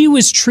 She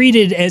was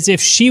treated as if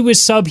she was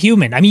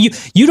subhuman. I mean,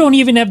 you don't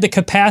even have the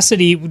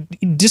capacity,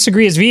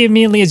 disagree as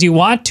vehemently as you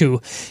want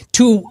to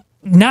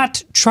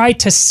not try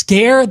to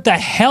scare the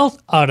hell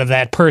out of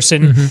that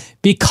person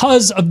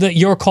because of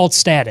your cult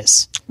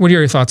status. What are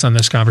your thoughts on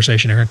this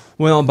conversation, Aaron?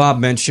 Well, Bob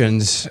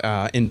mentioned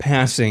in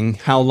passing,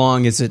 how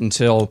long is it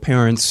until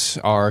parents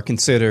are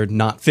considered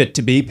not fit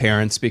to be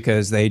parents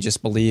because they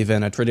just believe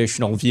in a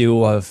traditional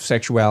view of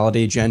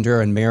sexuality, gender,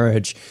 and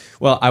marriage?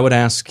 Well, I would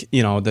ask,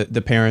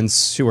 the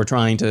parents who are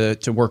trying to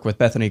work with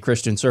Bethany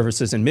Christian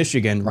Services in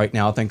Michigan right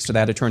now, thanks to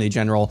that Attorney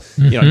General,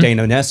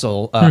 Dana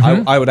Nessel,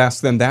 I would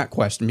ask them that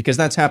question because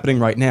that's happening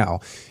right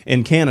now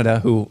in Canada,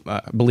 who,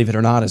 believe it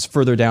or not, is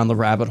further down the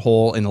rabbit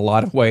hole in a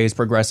lot of ways,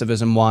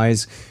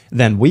 progressivism-wise,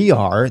 than we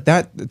are.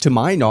 That, to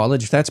my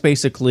knowledge, that's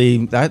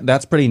basically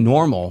that's pretty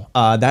normal.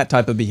 That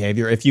type of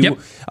behavior, if you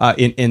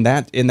in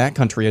that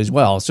country as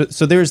well.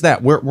 So there's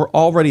that. We're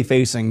already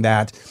facing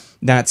that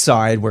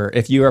side where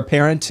if you're a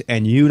parent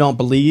and you don't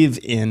believe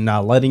in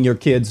letting your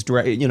kids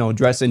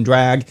dress in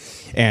drag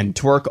and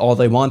twerk all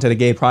they want at a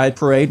gay pride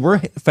parade, we're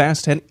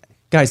fast heading.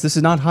 Guys, this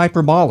is not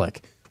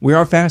hyperbolic. We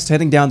are fast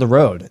heading down the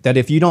road that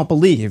if you don't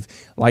believe,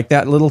 like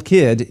that little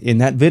kid in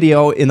that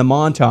video in the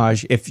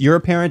montage, if you're a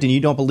parent and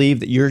you don't believe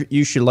that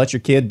you should let your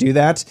kid do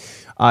that,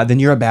 then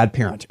you're a bad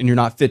parent and you're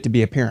not fit to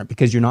be a parent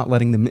because you're not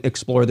letting them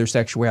explore their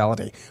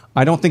sexuality.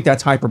 I don't think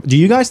that's Do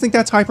you guys think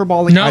that's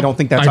hyperbolic? No, I don't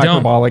think that's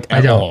hyperbolic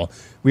at all.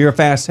 We are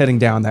fast heading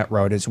down that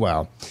road as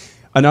well.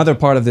 Another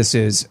part of this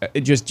is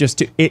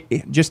just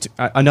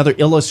another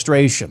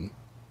illustration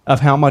of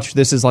how much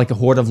this is like a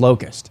horde of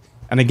locusts.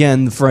 And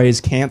again, the phrase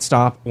 "can't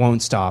stop,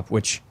 won't stop,"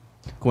 which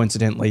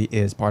coincidentally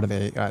is part of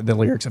the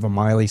lyrics of a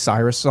Miley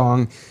Cyrus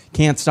song.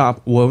 Can't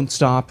stop, won't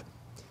stop.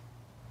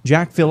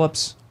 Jack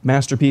Phillips,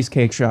 Masterpiece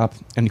Cake Shop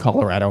in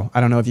Colorado.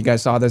 I don't know if you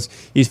guys saw this.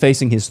 He's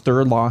facing his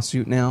 3rd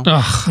lawsuit now.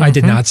 Oh, I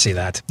did not see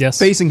that. Yes.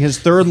 Facing his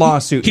 3rd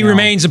lawsuit He now.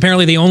 remains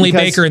apparently the only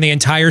baker in the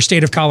entire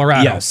state of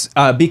Colorado. Yes,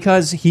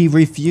 because he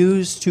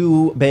refused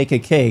to bake a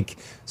cake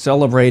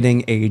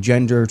celebrating a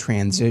gender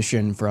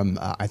transition from,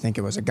 I think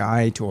it was a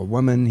guy to a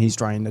woman. He's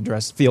trying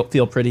to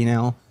feel pretty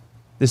now.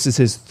 This is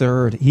his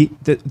 3rd.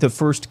 The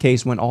first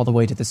case went all the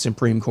way to the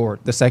Supreme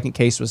Court. The second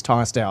case was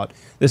tossed out.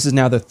 This is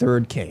now the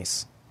 3rd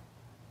case.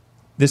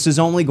 This is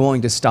only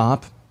going to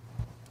stop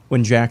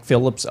when Jack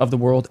Phillips of the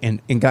world,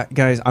 and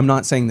guys, I'm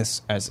not saying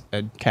this as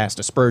a cast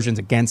aspersions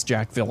against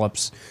Jack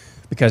Phillips,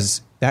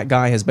 because that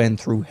guy has been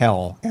through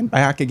hell and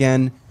back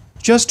again,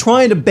 just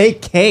trying to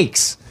bake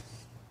cakes.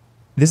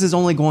 This is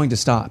only going to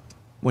stop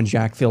when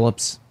Jack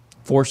Phillips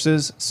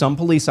forces some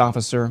police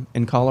officer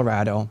in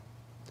Colorado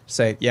to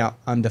say, yeah,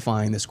 I'm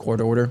defying this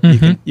court order.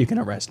 You can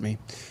arrest me.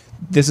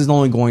 This is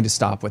only going to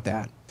stop with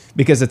that.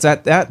 Because it's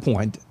at that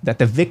point that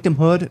the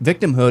victimhood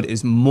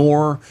is,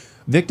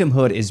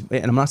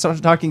 and I'm not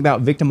talking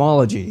about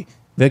victimology.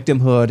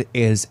 Victimhood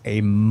is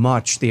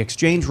the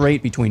exchange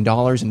rate between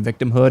dollars and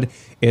victimhood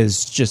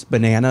is just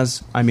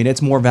bananas. I mean,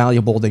 it's more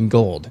valuable than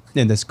gold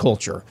in this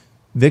culture.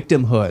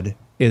 Victimhood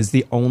is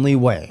the only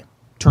way.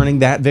 Turning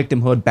that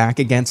victimhood back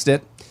against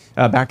it,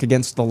 back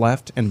against the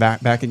left and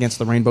back against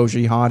the rainbow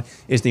jihad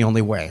is the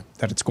only way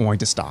that it's going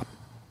to stop.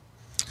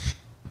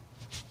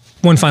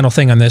 one final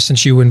thing on this,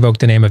 since you invoked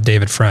the name of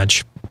David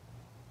French.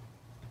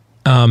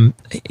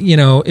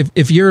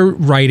 If you're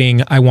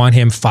writing, I want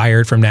him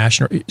fired from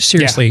national.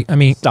 Seriously, I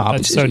mean, stop.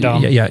 That's so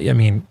dumb. Yeah, I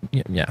mean,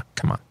 yeah,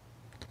 come on.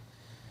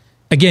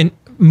 Again,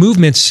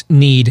 movements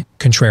need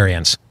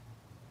contrarians.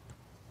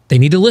 They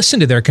need to listen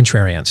to their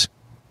contrarians.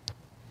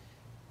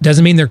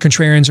 Doesn't mean their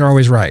contrarians are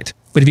always right.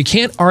 But if you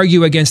can't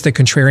argue against the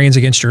contrarians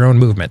against your own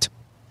movement,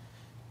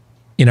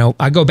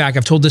 I go back,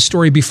 I've told this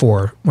story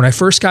before. When I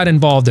first got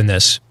involved in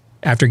this,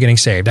 after getting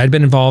saved, I'd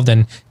been involved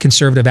in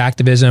conservative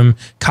activism,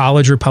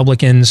 college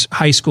Republicans,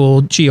 high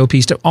school,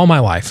 GOP stuff, all my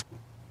life.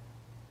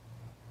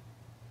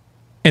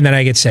 And then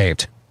I get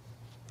saved.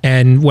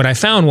 And what I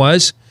found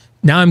was,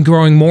 now I'm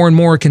growing more and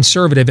more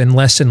conservative and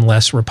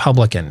less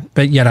Republican.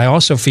 But yet I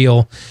also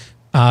feel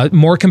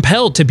more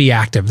compelled to be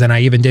active than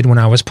I even did when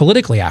I was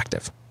politically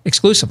active,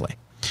 exclusively.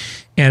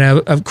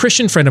 And a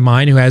Christian friend of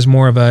mine who has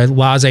more of a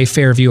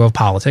laissez-faire view of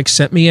politics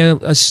sent me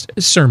a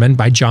sermon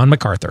by John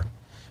MacArthur.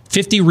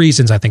 50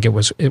 Reasons, I think it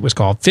was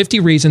called. 50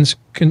 Reasons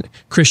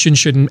Christians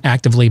Shouldn't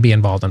Actively Be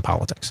Involved in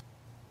Politics.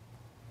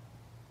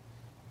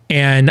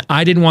 And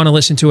I didn't want to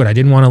listen to it. I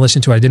didn't want to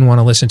listen to it.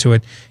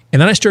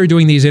 And then I started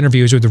doing these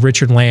interviews with the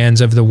Richard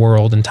Lands of the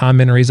world and Tom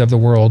Meneries of the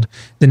world,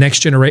 the next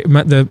generation,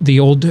 the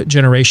old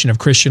generation of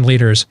Christian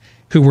leaders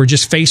who were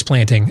just face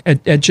planting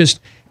at just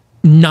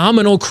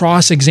nominal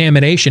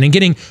cross-examination and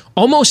getting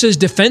almost as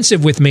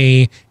defensive with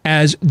me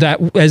as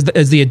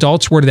the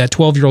adults were to that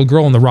 12-year-old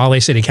girl in the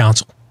Raleigh City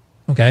Council.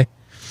 Okay.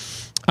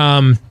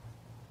 And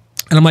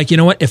I'm like, you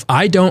know what? If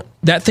I don't,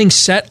 that thing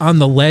sat on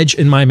the ledge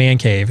in my man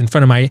cave in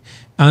front of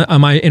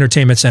my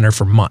entertainment center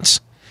for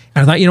months.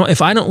 And I thought,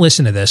 if I don't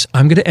listen to this,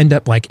 I'm going to end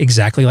up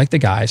exactly like the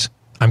guys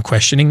I'm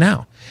questioning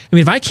now. I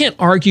mean, if I can't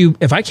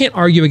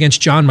argue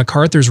against John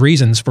MacArthur's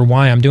reasons for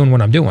why I'm doing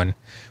what I'm doing,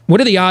 what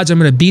are the odds I'm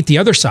going to beat the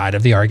other side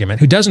of the argument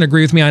who doesn't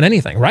agree with me on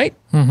anything, right?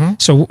 Mm-hmm.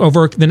 So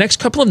over the next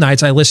couple of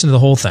nights, I listened to the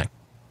whole thing.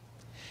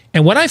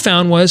 And what I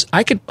found was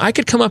I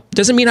could come up,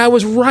 doesn't mean I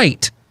was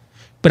right,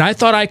 but I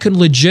thought I could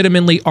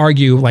legitimately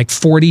argue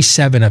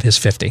 47 of his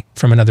 50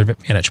 from another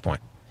vantage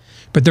point.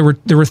 But there were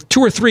 2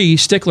 or 3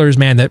 sticklers,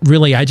 man, that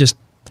really I just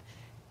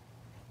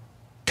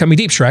cut me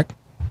deep, Shrek.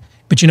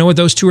 But you know what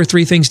those 2 or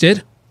 3 things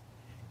did?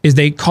 Is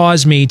they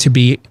caused me to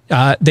be,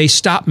 they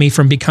stopped me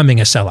from becoming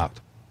a sellout.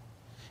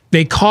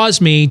 They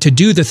caused me to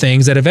do the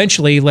things that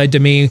eventually led to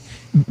me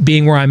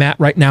being where I'm at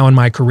right now in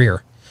my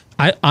career.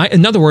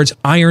 In other words,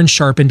 iron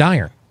sharpened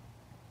iron.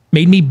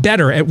 Made me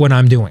better at what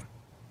I'm doing.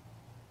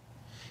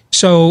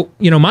 So,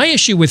 my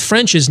issue with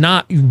French is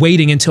not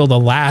waiting until the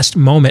last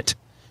moment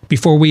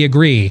before we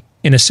agree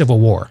in a civil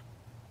war.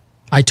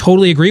 I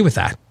totally agree with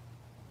that.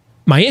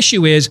 My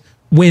issue is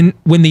when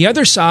the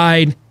other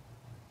side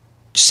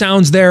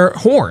sounds their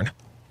horn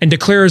and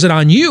declares it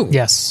on you.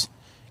 Yes.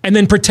 And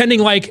then pretending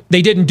like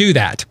they didn't do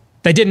that.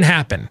 That didn't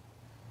happen.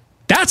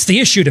 That's the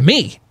issue to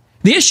me.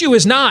 The issue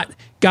is not,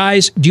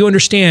 guys, do you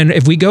understand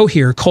if we go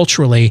here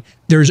culturally,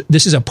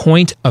 this is a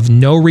point of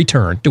no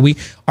return.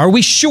 Are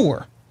we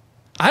sure?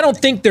 I don't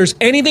think there's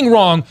anything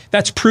wrong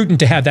that's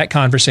prudent to have that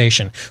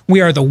conversation.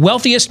 We are the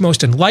wealthiest,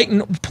 most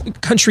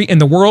enlightened country in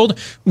the world.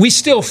 We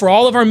still, for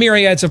all of our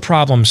myriads of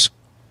problems,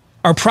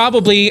 are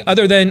probably,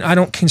 other than, I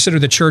don't consider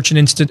the church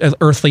an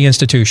earthly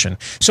institution.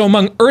 So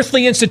among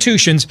earthly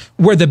institutions,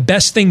 we're the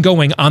best thing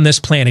going on this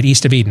planet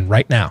east of Eden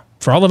right now,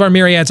 for all of our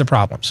myriads of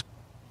problems.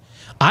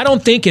 I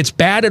don't think it's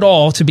bad at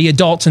all to be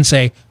adults and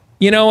say,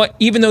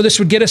 even though this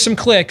would get us some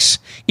clicks,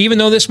 even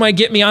though this might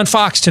get me on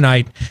Fox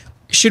tonight,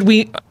 should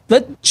we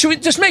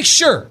just make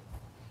sure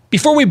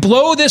before we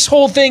blow this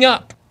whole thing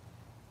up,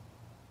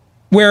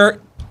 where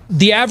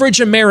the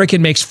average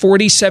American makes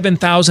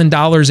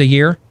 $47,000 a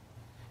year,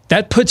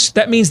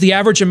 that means the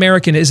average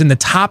American is in the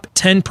top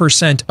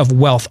 10% of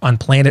wealth on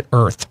planet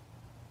Earth.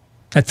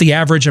 That's the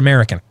average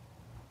American.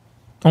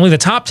 Only the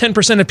top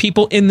 10% of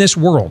people in this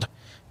world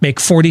make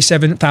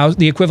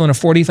the equivalent of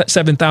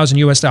 $47,000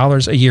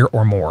 US a year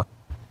or more.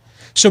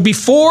 So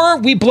before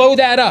we blow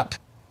that up,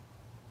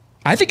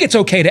 I think it's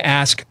okay to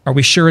ask, are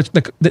we sure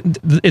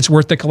it's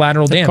worth the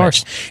collateral damage? Of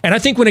course. And I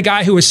think when a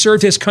guy who has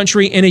served his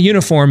country in a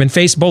uniform and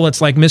faced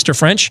bullets like Mr.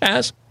 French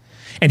has,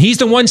 and he's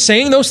the one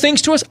saying those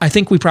things to us, I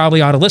think we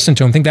probably ought to listen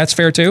to him. Think that's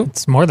fair too?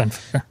 It's more than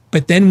fair.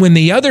 But then when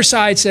the other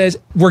side says,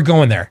 we're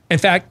going there. In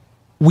fact,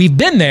 we've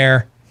been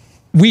there.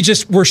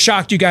 We're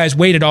shocked you guys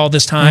waited all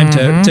this time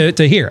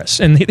to hear us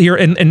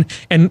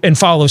and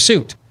follow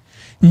suit.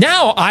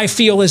 Now I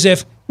feel as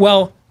if,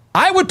 well,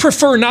 I would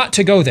prefer not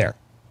to go there.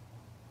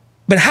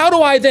 But how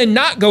do I then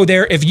not go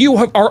there if you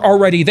are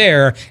already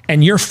there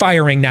and you're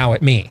firing now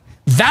at me?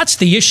 That's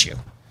the issue.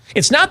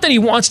 It's not that he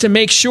wants to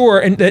make sure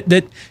and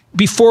that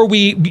before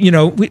we,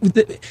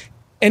 and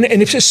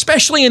it's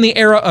especially in the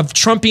era of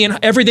Trumpian,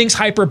 everything's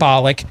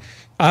hyperbolic.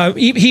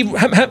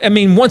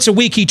 Once a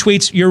week he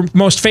tweets your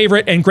most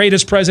favorite and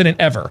greatest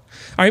president ever.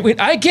 All right,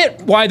 I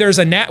get why there's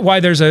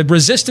a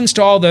resistance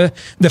to all the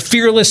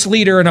fearless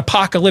leader and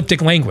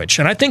apocalyptic language,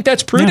 and I think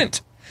that's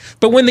prudent. Yeah.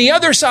 But when the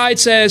other side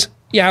says,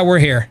 "Yeah, we're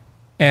here,"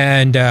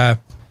 and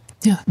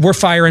Yeah. We're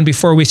firing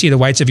before we see the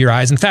whites of your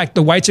eyes. In fact,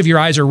 the whites of your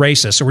eyes are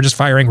racist, so we're just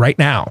firing right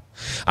now.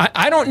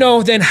 I don't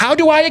know, then how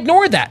do I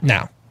ignore that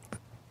now?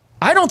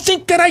 I don't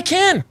think that I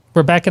can.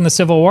 We're back in the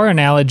Civil War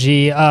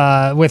analogy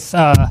with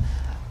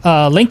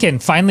Lincoln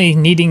finally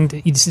needing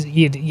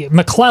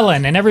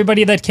McClellan and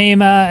everybody that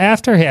came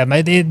after him.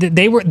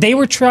 They were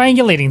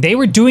triangulating. They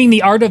were doing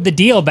the art of the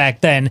deal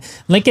back then.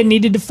 Lincoln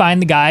needed to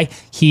find the guy.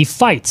 He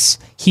fights.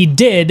 He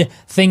did.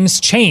 Things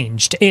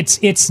changed.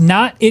 It's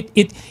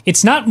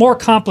not more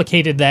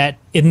complicated that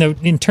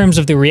in terms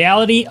of the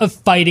reality of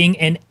fighting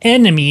an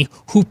enemy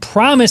who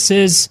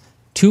promises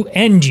to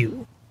end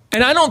you.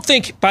 And I don't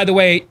think, by the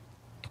way,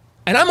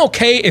 and I'm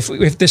okay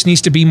if this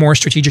needs to be more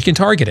strategic and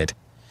targeted.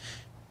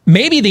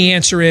 Maybe the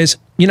answer is,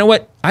 you know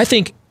what? I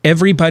think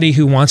everybody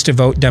who wants to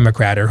vote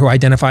Democrat or who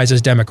identifies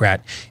as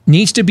Democrat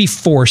needs to be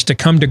forced to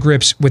come to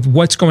grips with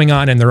what's going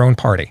on in their own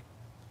party.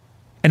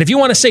 And if you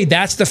want to say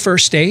that's the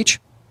first stage,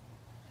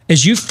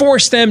 is you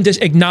force them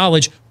to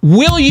acknowledge,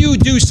 will you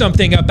do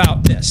something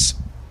about this?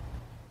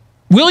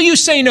 Will you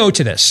say no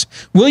to this?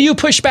 Will you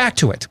push back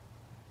to it?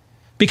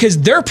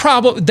 Because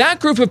that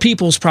group of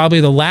people is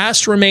probably the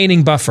last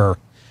remaining buffer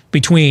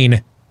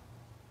between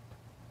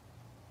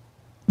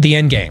the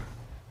end game.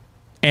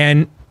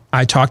 And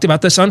I talked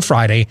about this on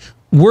Friday.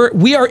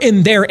 We are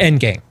in their end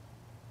game.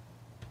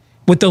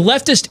 What the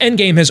leftist end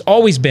game has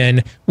always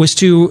been was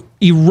to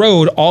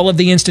erode all of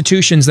the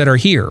institutions that are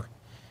here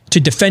to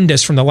defend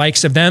us from the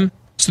likes of them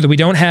so that we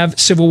don't have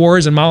civil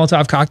wars and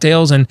Molotov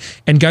cocktails and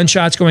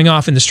gunshots going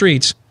off in the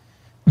streets.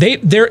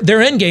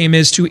 Their end game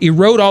is to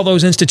erode all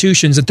those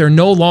institutions that they're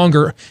no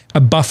longer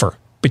a buffer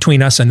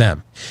between us and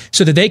them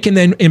so that they can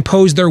then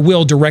impose their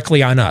will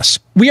directly on us.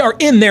 We are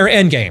in their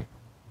end game.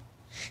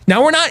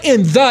 Now, we're not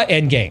in the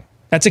end game.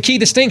 That's a key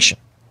distinction.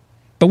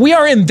 But we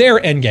are in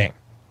their end game.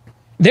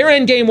 Their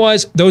end game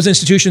was those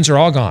institutions are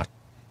all gone.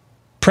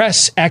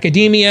 Press,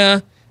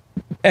 academia,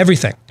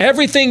 everything.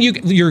 Everything,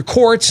 your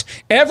courts,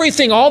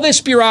 everything, all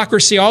this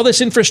bureaucracy, all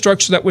this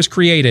infrastructure that was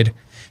created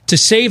to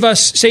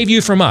save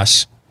you from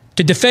us,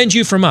 to defend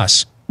you from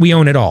us, we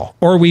own it all.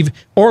 Or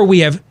we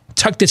have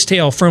tucked its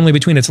tail firmly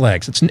between its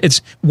legs.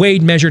 It's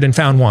weighed, measured, and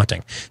found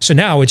wanting. So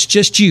now it's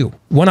just you,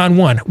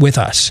 one-on-one with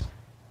us.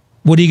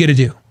 What are you going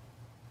to do?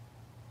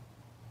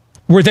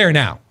 We're there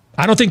now.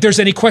 I don't think there's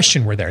any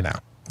question we're there now.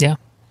 Yeah.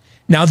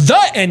 Now,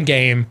 the end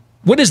game,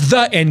 what does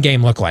the end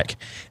game look like?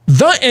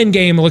 The end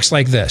game looks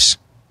like this.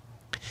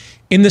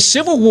 In the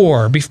Civil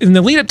War, in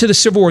the lead up to the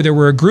Civil War, there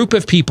were a group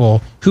of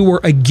people who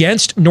were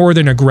against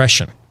Northern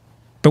aggression,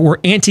 but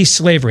were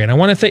anti-slavery. And I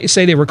want to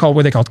say they were called,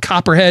 what they called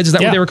Copperheads. Is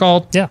that what they were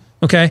called? Yeah.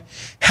 Okay.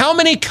 How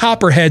many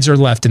Copperheads are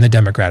left in the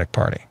Democratic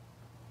Party?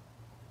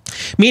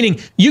 Meaning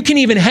you can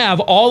even have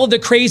all of the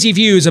crazy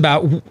views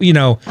about,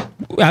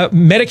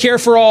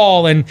 Medicare for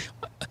all and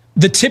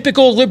the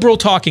typical liberal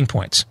talking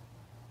points.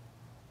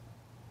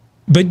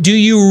 But do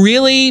you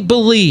really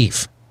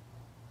believe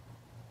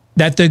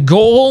that the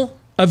goal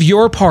of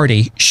your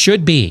party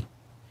should be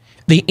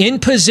the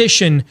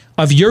imposition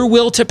of your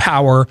will to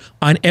power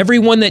on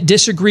everyone that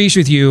disagrees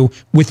with you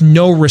with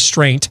no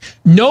restraint,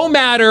 no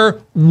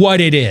matter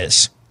what it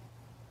is?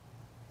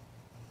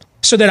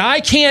 So that I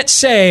can't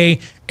say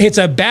it's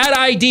a bad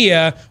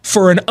idea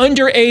for an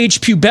underage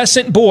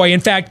pubescent boy. In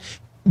fact,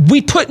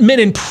 we put men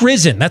in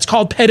prison. That's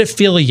called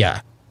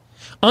pedophilia.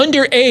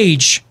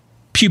 Underage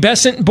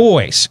pubescent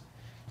boys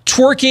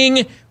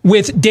twerking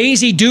with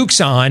Daisy Dukes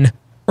on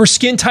or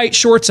skin-tight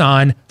shorts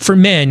on for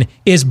men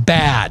is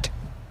bad.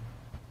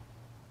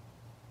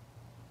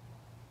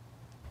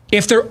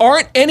 If there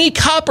aren't any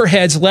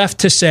Copperheads left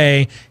to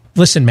say,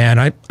 listen,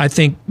 man, I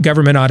think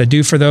government ought to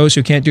do for those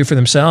who can't do for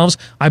themselves.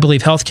 I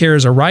believe healthcare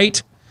is a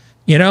right.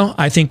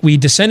 I think we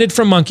descended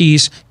from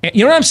monkeys.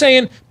 You know what I'm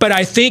saying? But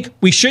I think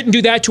we shouldn't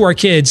do that to our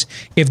kids.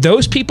 If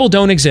those people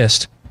don't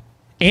exist,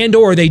 and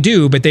or they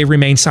do, but they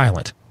remain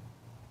silent,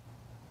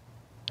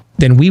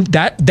 then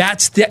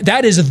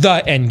that is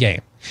the end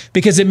game.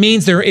 Because it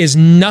means there is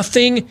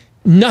nothing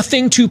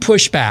to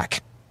push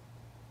back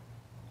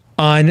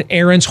on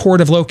Aaron's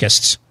horde of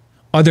locusts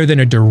other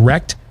than a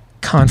direct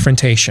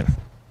confrontation.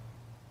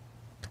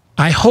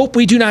 I hope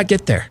we do not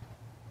get there.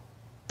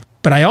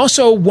 But I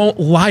also won't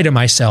lie to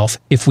myself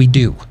if we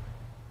do.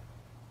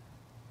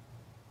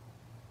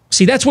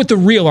 See, that's what the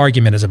real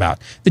argument is about.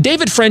 The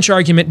David French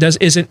argument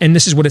isn't, and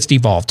this is what it's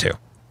devolved to.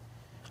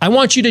 I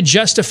want you to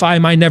justify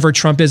my never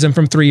Trumpism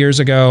from 3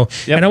 years ago.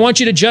 Yep. And I want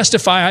you to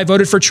justify I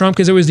voted for Trump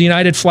because it was the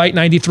United Flight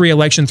 93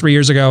 election 3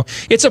 years ago.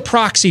 It's a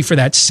proxy for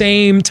that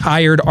same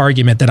tired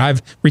argument that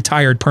I've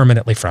retired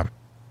permanently from.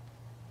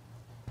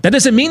 That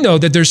doesn't mean, though,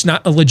 that there's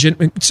not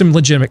some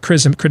legitimate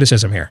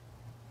criticism here.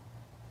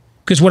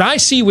 Because what I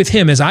see with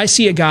him is I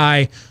see a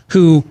guy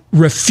who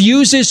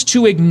refuses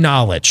to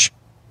acknowledge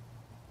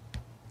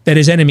that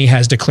his enemy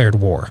has declared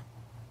war.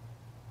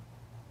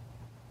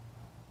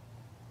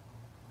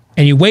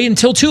 And you wait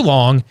until too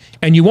long,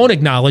 and you won't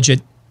acknowledge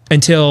it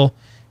until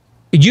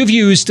You've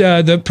used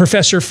the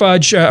Professor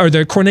Fudge or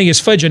the Cornelius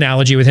Fudge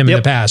analogy with him in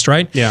the past,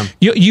 right? Yeah.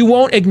 You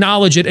won't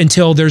acknowledge it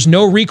until there's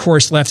no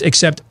recourse left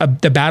except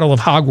the Battle of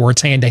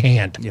Hogwarts hand to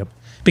hand. Yep.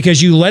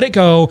 Because you let it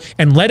go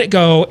and let it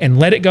go and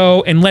let it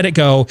go and let it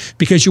go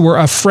because you were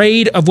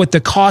afraid of what the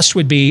cost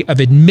would be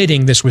of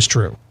admitting this was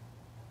true.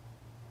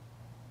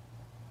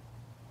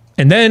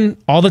 And then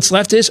all that's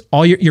left is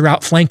you're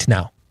outflanked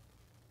now.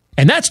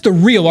 And that's the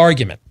real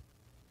argument.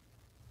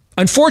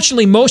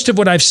 Unfortunately, most of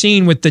what I've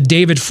seen with the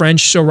David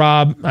French,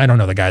 Sohrab, I don't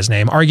know the guy's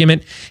name,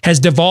 argument has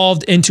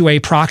devolved into a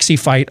proxy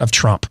fight of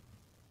Trump.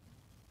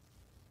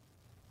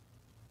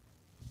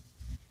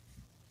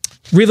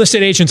 Real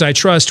Estate Agents I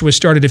Trust was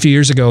started a few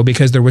years ago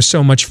because there was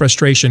so much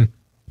frustration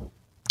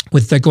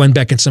with Glenn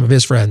Beck and some of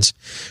his friends,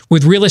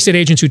 with real estate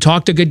agents who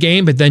talked a good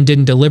game but then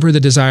didn't deliver the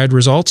desired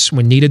results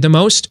when needed the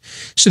most.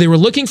 So they were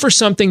looking for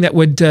something that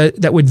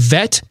would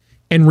vet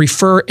and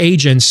refer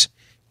agents,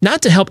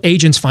 not to help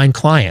agents find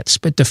clients,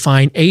 but to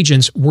find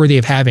agents worthy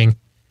of having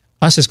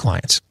us as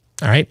clients.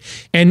 All right,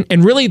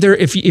 and really,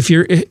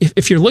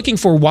 if you're looking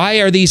for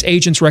why are these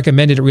agents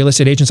recommended at Real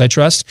Estate Agents I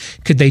Trust,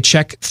 could they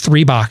check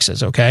 3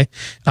 boxes? Okay,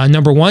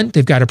 number 1,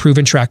 they've got a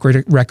proven track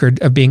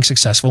record of being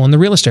successful in the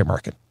real estate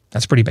market.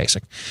 That's pretty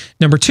basic.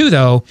 Number 2,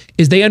 though,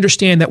 is they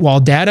understand that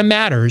while data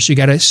matters, you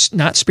got to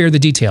not spare the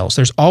details.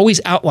 There's always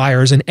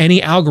outliers in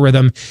any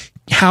algorithm.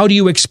 How do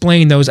you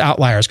explain those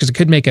outliers? Because it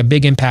could make a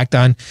big impact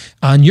on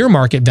your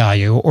market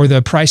value or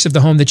the price of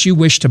the home that you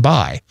wish to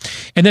buy.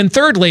 And then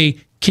thirdly,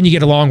 can you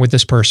get along with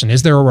this person?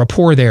 Is there a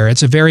rapport there?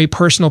 It's a very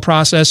personal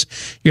process.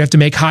 You have to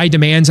make high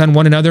demands on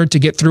one another to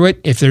get through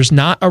it. If there's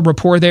not a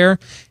rapport there,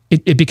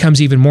 it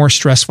becomes even more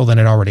stressful than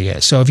it already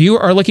is. So if you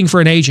are looking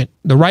for an agent,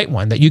 the right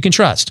one that you can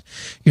trust,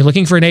 you're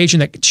looking for an agent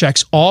that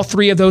checks all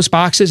 3 of those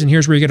boxes, and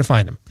here's where you're going to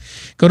find them.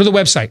 Go to the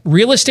website,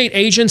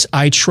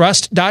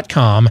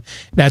 realestateagentsitrust.com.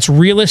 That's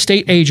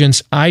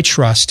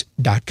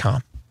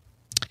realestateagentsitrust.com.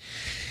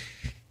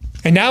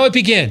 And now it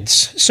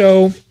begins.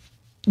 So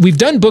we've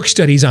done book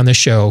studies on this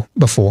show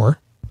before.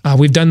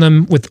 We've done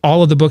them with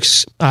all of the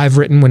books I've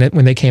written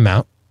when they came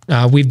out.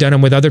 We've done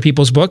them with other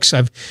people's books.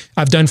 I've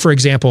done, for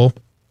example,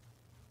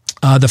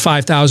 The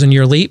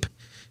 5,000-Year Leap.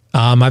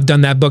 I've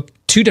done that book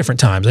 2 different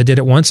times. I did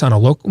it once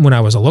when I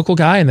was a local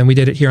guy, and then we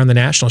did it here on the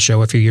national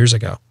show a few years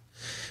ago.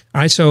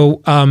 All right,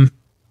 so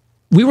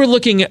we were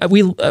looking at,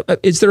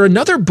 is there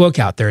another book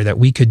out there that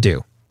we could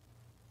do?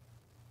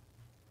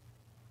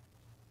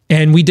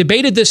 And we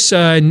debated this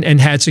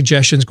and had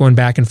suggestions going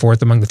back and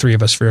forth among the 3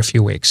 of us for a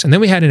few weeks. And then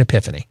we had an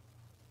epiphany.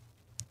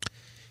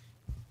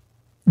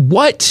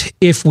 What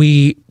if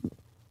we,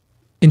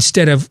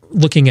 instead of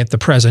looking at the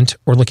present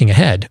or looking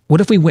ahead,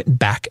 what if we went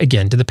back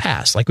again to the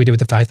past like we did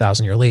with the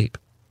 5,000-Year Leap?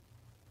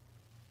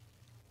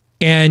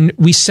 And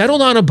we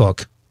settled on a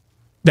book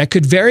that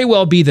could very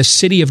well be the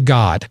city of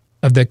God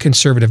of the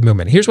conservative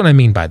movement. Here's what I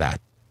mean by that.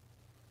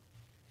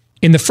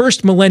 In the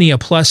first millennia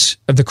plus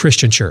of the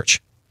Christian church,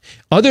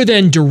 other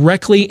than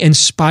directly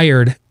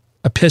inspired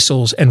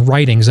epistles and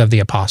writings of the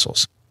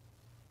apostles,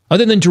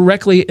 other than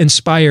directly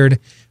inspired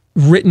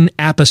written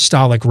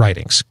apostolic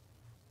writings,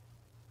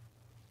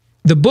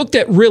 the book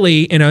that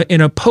really,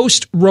 in a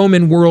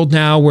post-Roman world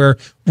now where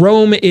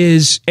Rome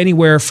is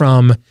anywhere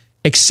from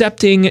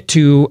accepting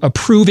to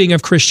approving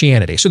of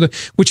Christianity,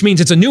 which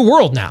means it's a new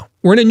world now.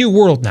 We're in a new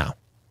world now.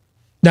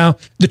 Now,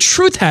 the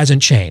truth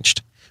hasn't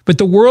changed, but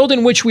the world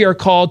in which we are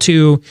called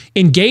to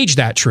engage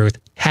that truth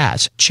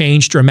has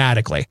changed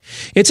dramatically.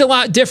 It's a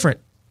lot different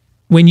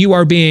when you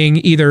are being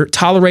either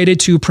tolerated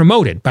to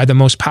promoted by the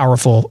most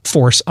powerful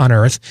force on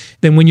earth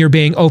than when you're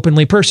being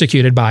openly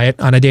persecuted by it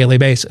on a daily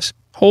basis.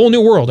 Whole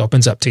new world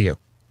opens up to you.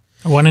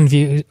 One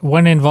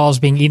involves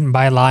being eaten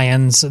by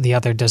lions, the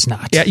other does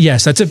not. Yeah,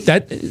 yes,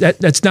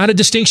 that's not a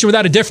distinction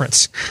without a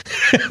difference.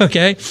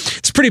 Okay?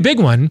 It's a pretty big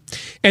one.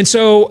 And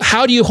so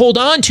how do you hold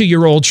on to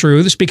your old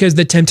truths? Because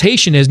the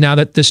temptation is, now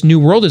that this new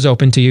world is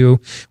open to you,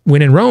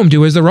 when in Rome,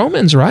 do as the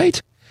Romans,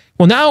 right?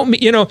 Well, now,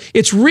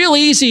 it's real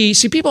easy.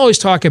 See, people always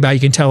talk about you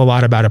can tell a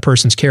lot about a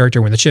person's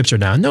character when the chips are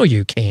down. No,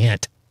 you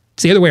can't.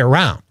 It's the other way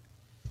around.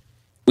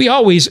 We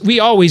always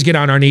get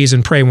on our knees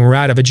and pray when we're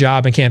out of a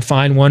job and can't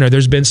find one, or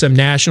there's been some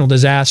national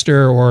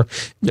disaster, or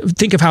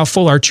think of how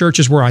full our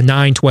churches were on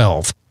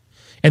 9/12.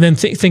 And then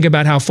think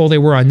about how full they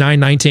were on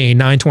 9/19,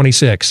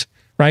 9/26,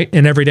 right?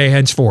 And every day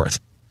henceforth.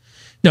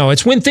 No,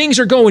 it's when things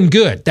are going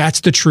good.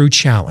 That's the true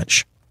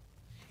challenge.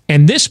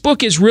 And this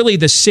book is really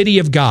the city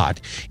of God.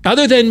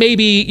 Other than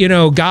maybe,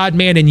 God,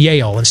 Man, and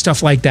Yale and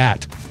stuff like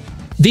that.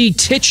 The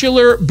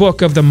titular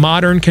book of the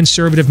modern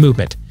conservative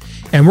movement.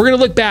 And we're going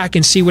to look back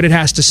and see what it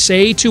has to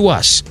say to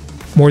us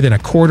more than a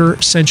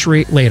quarter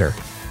century later,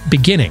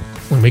 beginning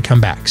when we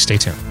come back. Stay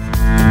tuned.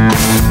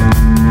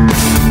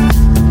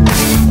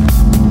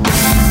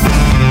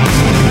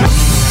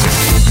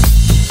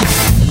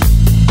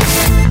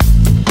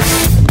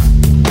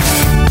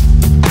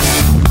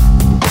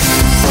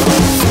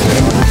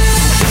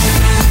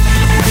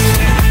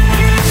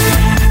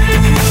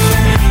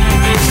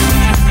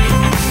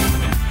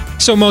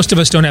 So most of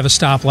us don't have a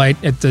stoplight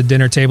at the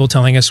dinner table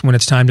telling us when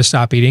it's time to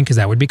stop eating, because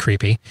that would be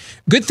creepy.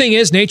 Good thing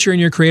is nature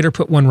and your creator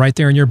put one right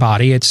there in your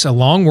body. It's a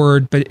long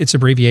word, but its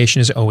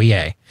abbreviation is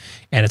OEA.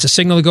 And it's a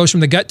signal that goes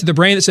from the gut to the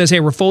brain that says, hey,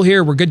 we're full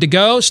here, we're good to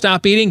go,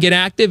 stop eating, get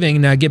active,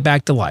 and get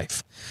back to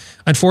life.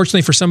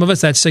 Unfortunately, for some of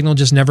us, that signal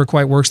just never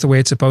quite works the way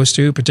it's supposed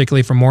to,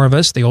 particularly for more of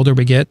us. The older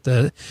we get,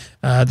 the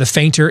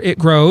fainter it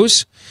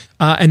grows.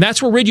 And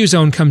that's where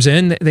Riduzone comes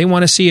in. They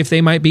want to see if they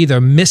might be the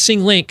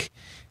missing link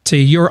to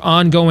your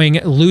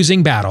ongoing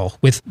losing battle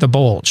with the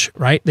bulge,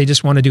 right? They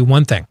just want to do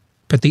one thing,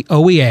 put the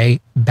OEA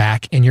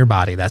back in your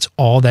body. That's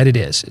all that it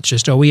is. It's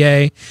just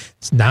OEA.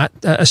 It's not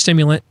a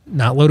stimulant,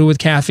 not loaded with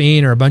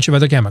caffeine or a bunch of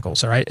other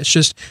chemicals, all right? It's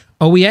just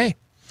OEA.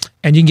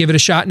 And you can give it a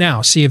shot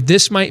now. See if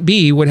this might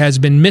be what has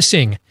been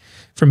missing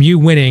from you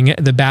winning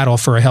the battle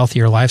for a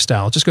healthier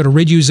lifestyle. Just go to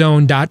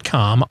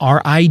riduzone.com,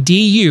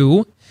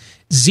 RIDUZONE,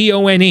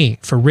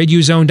 for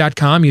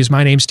riduzone.com. Use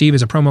my name, Steve,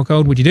 as a promo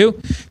code. What you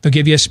do? They'll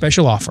give you a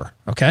special offer,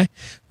 okay?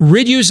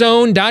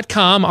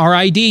 Riduzone.com,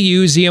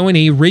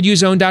 RIDUZONE,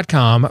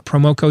 riduzone.com,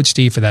 promo code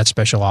Steve for that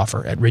special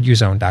offer at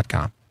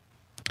riduzone.com.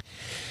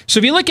 So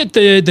if you look at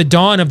the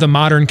dawn of the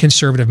modern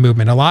conservative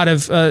movement, a lot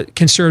of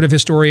conservative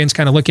historians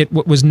kind of look at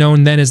what was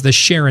known then as the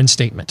Sharon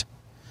Statement.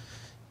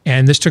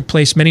 And this took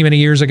place many, many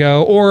years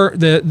ago, or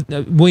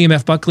the William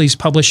F. Buckley's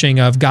publishing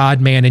of God,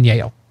 Man, and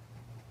Yale.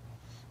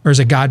 Or is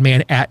it God,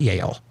 Man at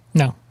Yale?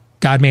 No.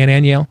 God, Man,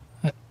 and Yale?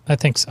 I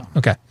think so.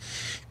 Okay.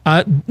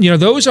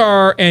 Those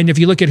are, and if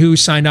you look at who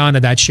signed on to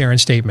that Sharon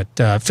Statement,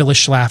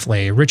 Phyllis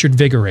Schlafly, Richard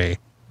Viguerie,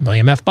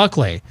 William F.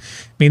 Buckley.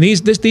 I mean,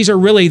 these are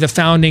really the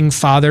founding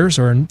fathers,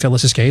 or in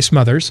Phyllis's case,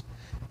 mothers,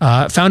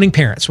 founding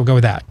parents, we'll go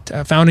with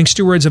that, founding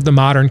stewards of the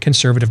modern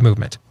conservative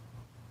movement.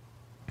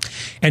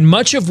 And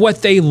much of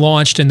what they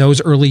launched in those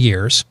early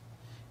years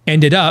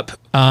ended up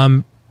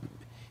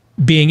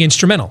being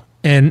instrumental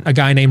in a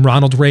guy named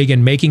Ronald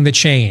Reagan making the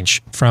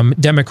change from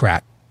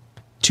Democrat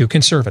to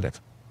conservative.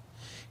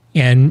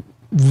 And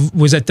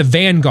was at the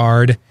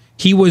vanguard.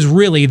 He was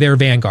really their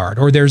vanguard,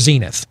 or their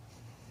zenith,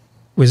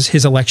 was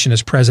his election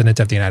as president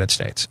of the United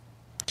States.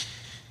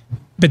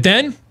 But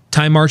then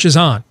time marches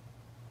on.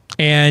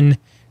 And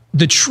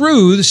the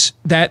truths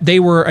that they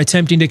were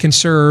attempting to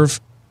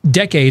conserve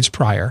decades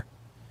prior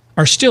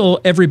are still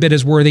every bit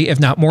as worthy, if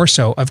not more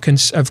so, of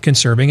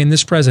conserving in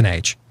this present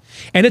age.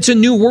 And it's a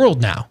new world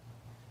now.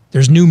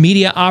 There's new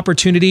media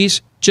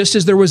opportunities, just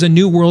as there was a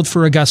new world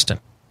for Augustine,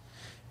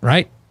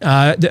 right?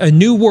 A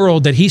new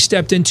world that he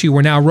stepped into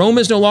where now Rome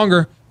is no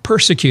longer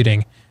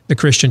persecuting the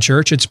Christian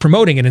church. It's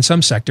promoting it in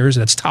some sectors,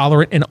 and it's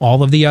tolerant in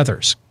all of the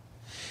others.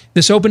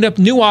 This opened up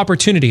new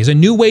opportunities, a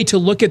new way to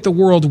look at the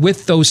world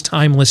with those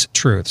timeless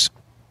truths.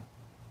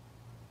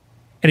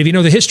 And if you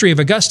know the history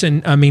of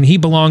Augustine, I mean, he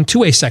belonged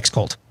to a sex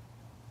cult.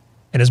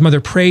 And his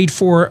mother prayed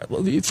for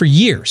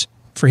years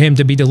for him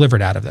to be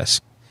delivered out of this.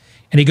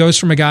 And he goes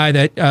from a guy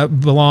that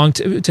belonged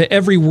to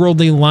every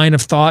worldly line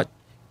of thought,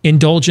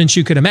 indulgence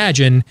you could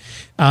imagine,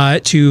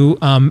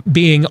 to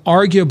being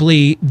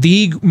arguably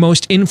the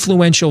most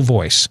influential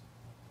voice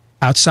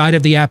outside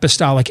of the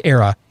apostolic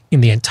era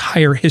in the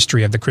entire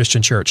history of the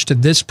Christian church. To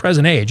this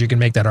present age, you can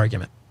make that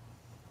argument.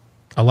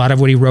 A lot of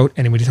what he wrote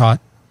and what he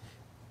taught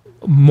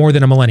more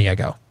than a millennia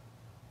ago.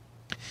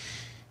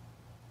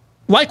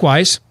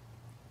 Likewise,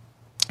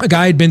 a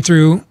guy had been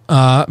through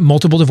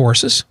multiple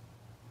divorces,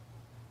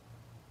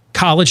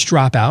 college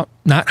dropout,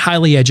 not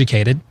highly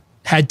educated,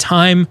 had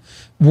time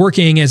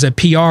working as a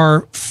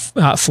PR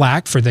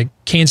flack for the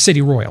Kansas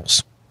City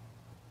Royals.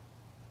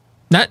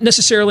 Not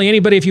necessarily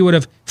anybody, if you would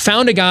have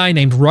found a guy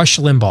named Rush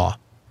Limbaugh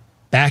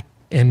back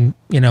in,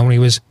 when he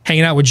was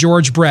hanging out with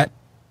George Brett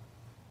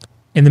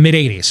in the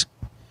mid-'80s.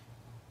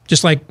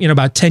 Just like,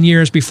 about 10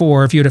 years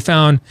before, if you would have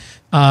found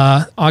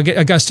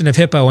Augustine of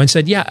Hippo and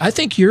said, yeah, I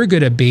think you're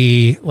going to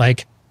be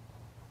like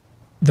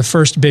the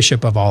first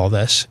bishop of all of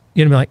this.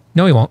 You'd be like,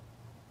 no, he won't.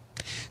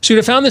 So you'd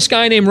have found this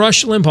guy named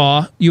Rush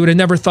Limbaugh. You would have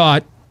never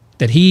thought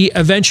that he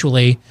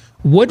eventually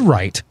would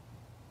write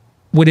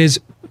what is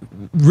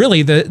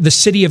really the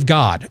city of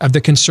God of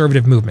the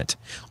conservative movement,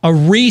 a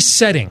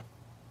resetting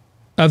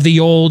of the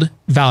old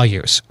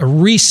values, a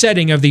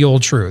resetting of the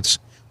old truths,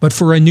 but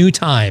for a new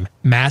time,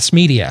 mass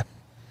media,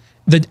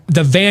 the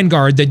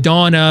vanguard, the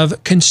dawn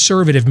of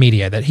conservative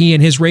media that he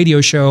and his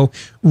radio show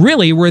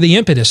really were the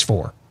impetus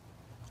for.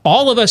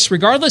 All of us,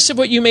 regardless of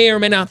what you may or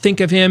may not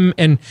think of him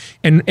and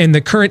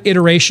the current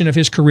iteration of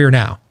his career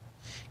now,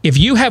 if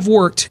you have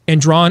worked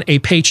and drawn a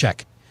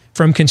paycheck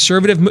from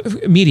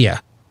conservative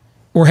media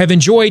or have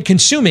enjoyed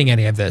consuming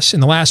any of this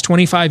in the last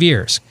 25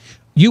 years,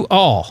 you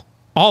all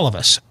of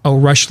us owe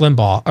Rush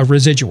Limbaugh a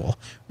residual.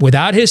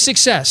 Without his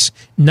success,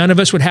 none of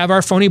us would have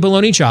our phony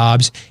baloney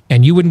jobs,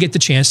 and you wouldn't get the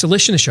chance to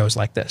listen to shows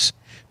like this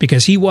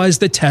because he was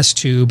the test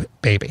tube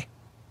baby.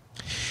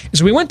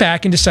 So we went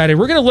back and decided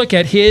we're going to look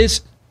at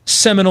his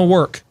seminal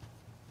work.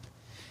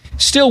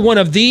 Still one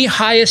of the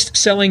highest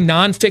selling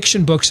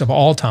nonfiction books of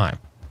all time.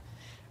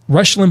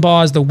 Rush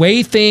Limbaugh's The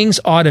Way Things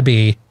Ought to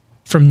Be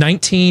from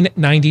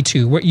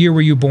 1992. What year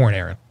were you born,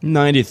 Aaron?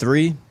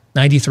 93.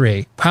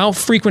 93. How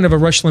frequent of a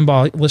Rush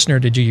Limbaugh listener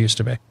did you used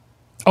to be?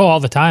 Oh, all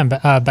the time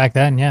back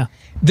then, yeah.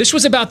 This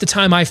was about the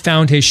time I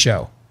found his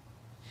show.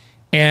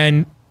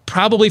 And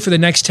probably for the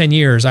next 10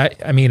 years, I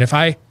mean, if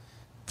I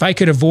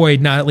could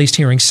avoid not at least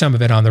hearing some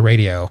of it on the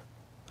radio,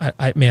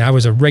 I mean, I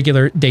was a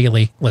regular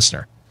daily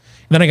listener.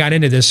 And then I got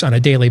into this on a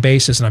daily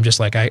basis, and I'm just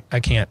like, I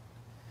can't.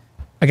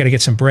 I got to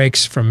get some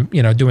breaks from,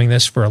 doing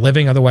this for a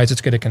living. Otherwise,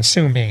 it's going to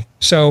consume me.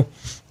 So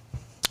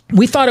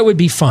we thought it would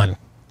be fun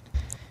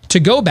to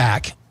go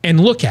back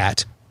and look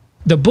at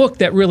the book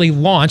that really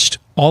launched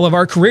all of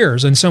our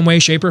careers in some way,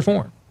 shape, or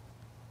form.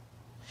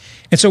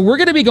 And so we're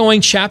going to be going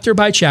chapter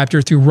by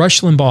chapter through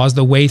Rush Limbaugh's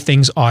The Way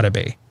Things Ought to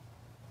Be.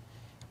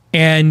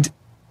 And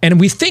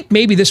we think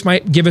maybe this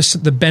might give us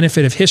the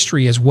benefit of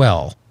history as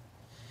well,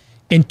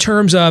 in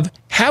terms of,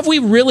 have we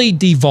really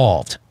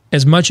devolved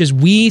as much as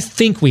we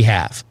think we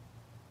have?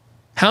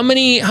 How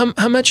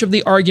much of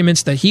the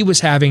arguments that he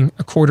was having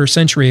a quarter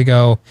century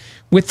ago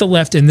with the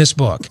left in this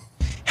book,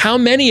 how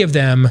many of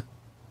them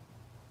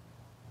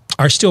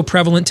are still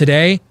prevalent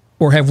today,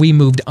 or have we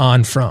moved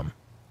on from?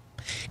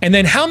 And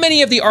then how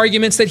many of the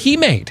arguments that he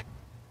made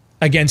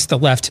against the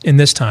left in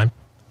this time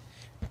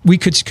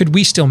could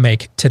we still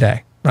make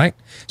today, right?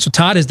 So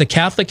Todd is the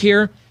Catholic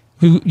here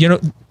who,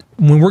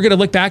 when we're going to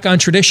look back on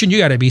tradition, you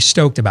got to be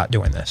stoked about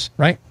doing this,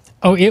 right?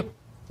 Oh,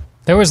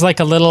 there was like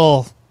a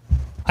little...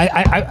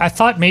 I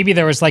thought maybe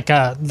there was like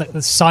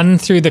the sun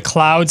through the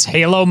clouds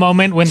halo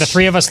moment when the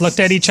three of us looked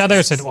at each other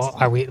and said,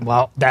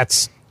 well,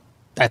 that's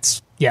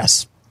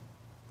yes.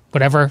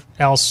 Whatever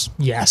else,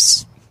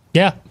 yes.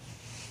 Yeah.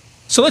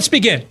 So let's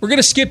begin. We're going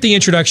to skip the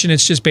introduction.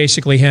 It's just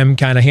basically him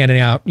kind of handing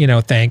out,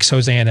 thanks,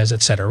 hosannas,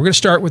 etc. We're going to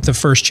start with the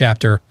first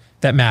chapter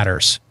that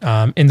matters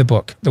in the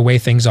book, The Way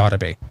Things Ought to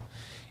Be.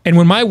 And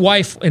when my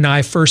wife and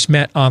I first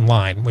met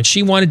online, when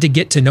she wanted to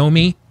get to know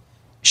me,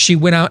 she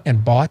went out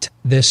and bought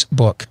this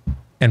book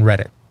and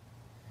read it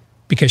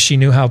because she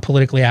knew how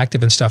politically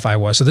active and stuff I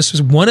was. So this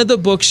was one of the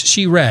books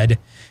she read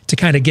to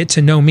kind of get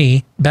to know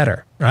me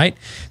better, right?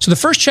 So the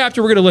first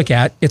chapter we're going to look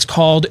at, it's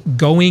called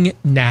Going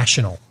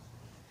National.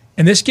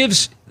 And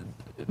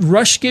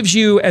Rush gives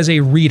you as a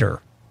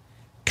reader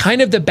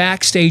kind of the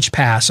backstage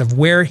pass of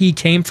where he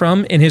came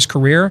from in his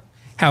career,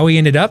 how he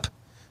ended up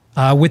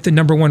with the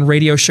 #1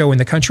 radio show in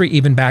the country,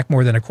 even back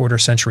more than a quarter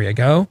century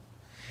ago.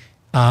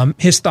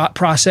 His thought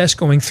process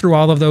going through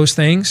all of those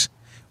things,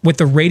 what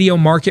the radio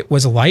market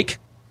was like.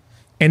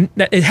 And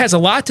it has a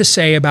lot to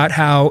say about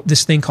how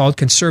this thing called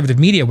conservative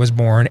media was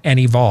born and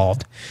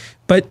evolved.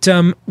 But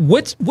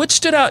what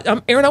stood out?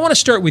 Aaron, I want to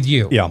start with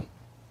you. Yeah.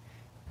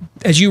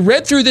 As you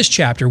read through this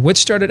chapter, what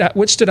stood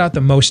out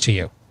the most to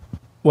you?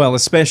 Well,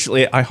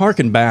 especially, I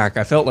hearkened back.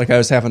 I felt like I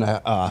was having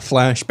a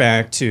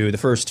flashback to the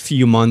first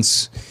few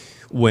months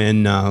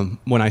when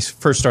I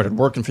first started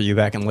working for you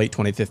back in late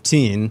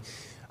 2015,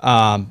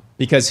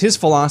 because his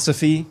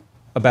philosophy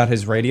about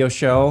his radio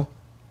show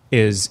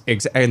is,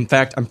 in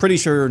fact, I'm pretty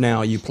sure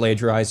now you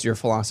plagiarized your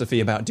philosophy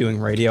about doing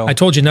radio. I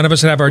told you none of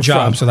us would have our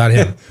jobs without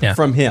him. Yeah.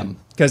 From him,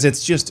 because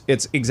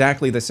it's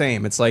exactly the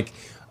same. It's like,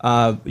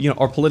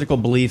 our political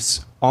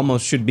beliefs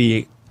almost should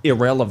be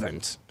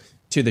irrelevant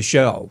to the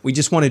show. We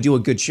just want to do a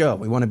good show.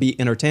 We want to be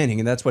entertaining,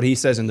 and that's what he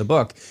says in the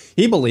book.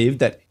 He believed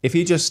that if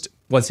he just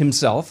was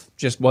himself,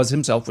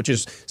 which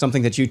is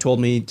something that you told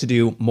me to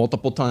do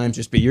multiple times,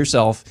 just be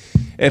yourself.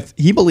 If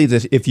he believed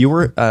that if you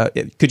were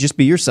could just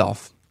be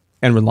yourself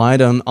and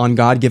relied on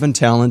God-given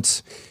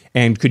talents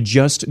and could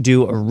just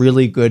do a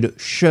really good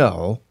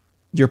show,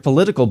 your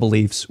political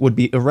beliefs would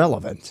be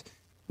irrelevant.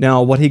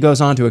 Now, what he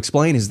goes on to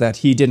explain is that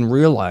he didn't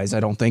realize,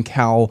 I don't think,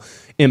 how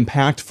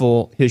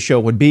impactful his show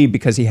would be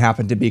because he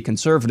happened to be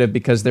conservative,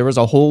 because there was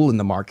a hole in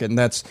the market, and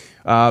that's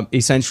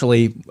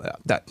essentially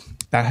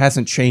that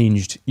hasn't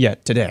changed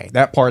yet today.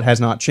 That part has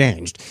not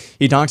changed.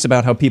 He talks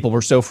about how people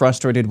were so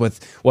frustrated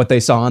with what they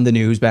saw on the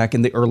news back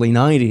in the early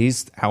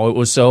 90s, how it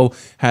was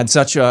had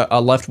such a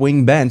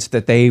left-wing bent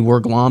that they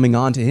were glomming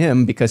onto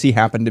him because he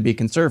happened to be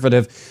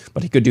conservative,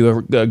 but he could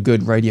do a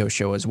good radio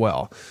show as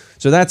well.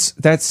 So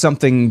that's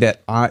something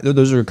that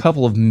those are a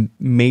couple of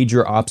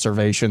major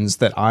observations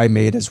that I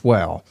made as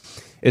well,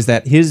 is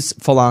that his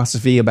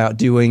philosophy about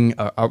doing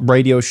a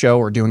radio show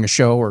or doing a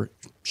show or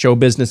show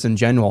business in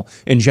general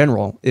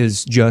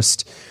is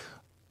just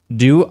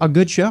do a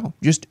good show.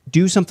 Just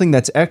do something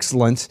that's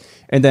excellent,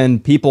 and then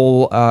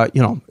people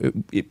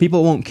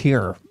won't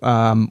care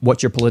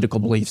what your political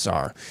beliefs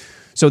are.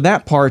 So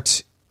that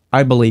part,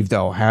 I believe,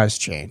 though, has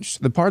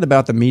changed. The part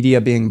about the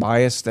media being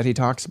biased that he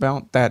talks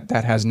about, that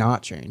has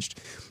not changed.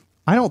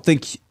 I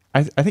think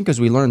as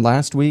we learned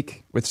last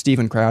week with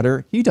Steven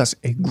Crowder, he does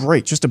a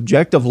great, just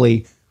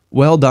objectively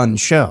well done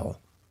show.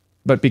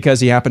 But because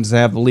he happens to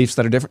have beliefs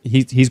that are different,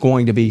 he's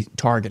going to be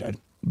targeted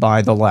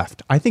by the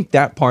left. I think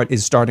that part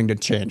is starting to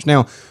change.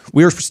 Now,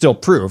 we're still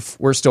proof,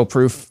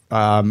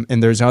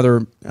 and there's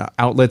other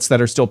outlets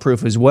that are still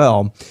proof as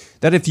well,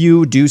 that if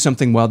you do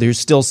something well, there's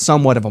still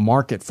somewhat of a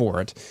market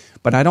for it.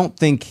 But I don't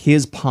think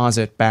his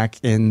posit back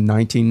in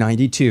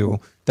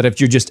 1992, that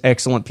if you're just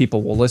excellent,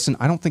 people will listen,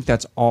 I don't think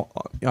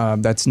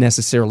that's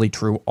necessarily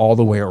true all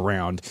the way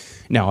around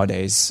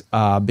nowadays,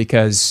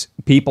 because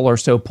people are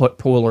so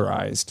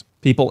polarized.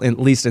 People, at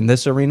least in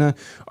this arena,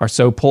 are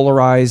so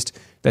polarized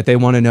that they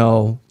want to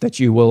know that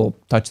you will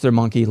touch their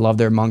monkey, love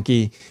their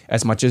monkey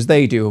as much as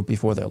they do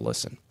before they'll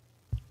listen.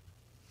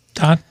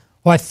 Todd?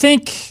 Well, I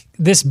think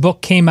this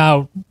book came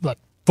out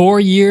 4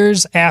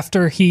 years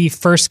after he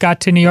first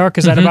got to New York.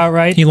 Is that about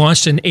right? He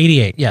launched in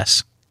 88,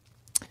 yes.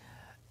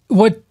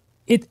 What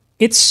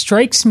it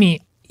strikes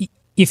me,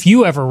 if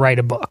you ever write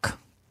a book,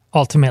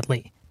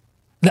 ultimately,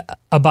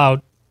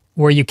 about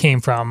where you came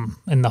from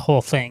and the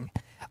whole thing,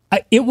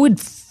 it would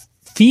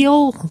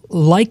feel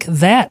like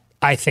that,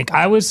 I think.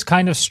 I was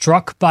kind of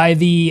struck by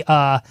the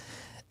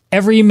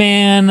every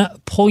man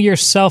pull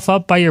yourself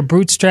up by your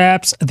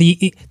bootstraps,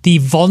 the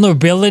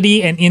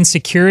vulnerability and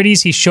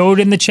insecurities he showed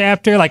in the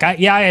chapter. Like, I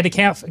had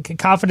a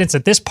confidence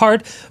at this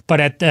part, but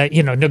at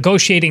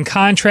negotiating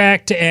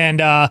contract and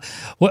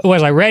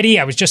was I ready?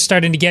 I was just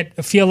starting to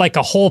feel like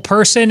a whole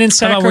person in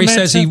Sacramento. How about where he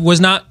says he was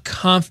not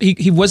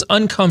he was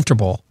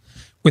uncomfortable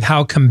with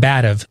how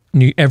combative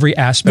every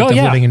aspect of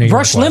living in New York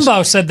Rush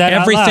Limbaugh said that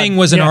everything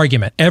was an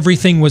argument.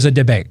 Everything was a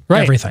debate.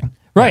 Right. Everything.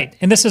 Right.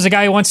 And this is a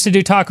guy who wants to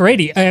do talk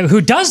radio,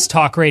 who does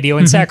talk radio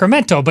in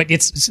Sacramento, but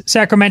it's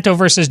Sacramento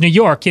versus New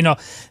York.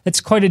 It's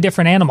quite a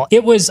different animal.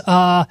 It was,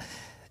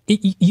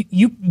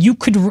 you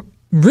could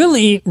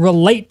really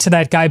relate to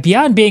that guy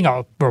beyond being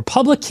a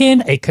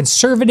Republican, a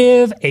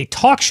conservative, a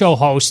talk show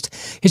host.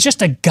 He's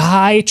just a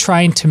guy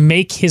trying to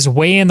make his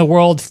way in the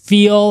world,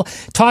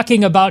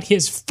 talking about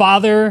his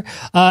father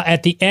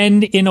at the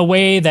end in a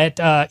way that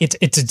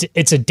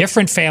it's a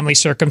different family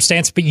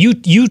circumstance. But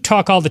you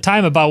talk all the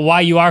time about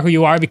why you are who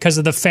you are because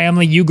of the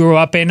family you grew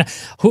up in.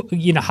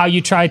 How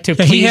you tried to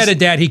please. He had a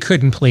dad he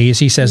couldn't please.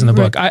 He says in the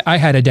book, I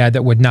had a dad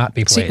that would not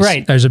be pleased.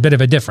 Right. There's a bit of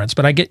a difference,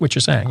 but I get what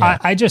you're saying.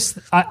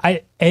 Yeah.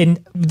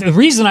 And the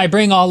reason I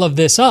bring all of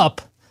this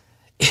up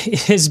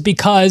is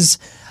because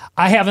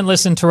I haven't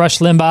listened to Rush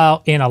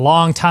Limbaugh in a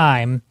long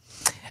time.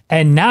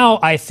 And now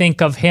I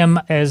think of him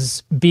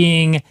as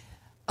being,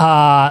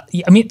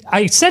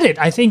 I said it,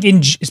 I think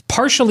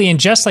partially in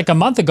just like a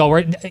month ago,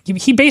 where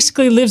he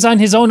basically lives on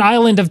his own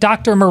island of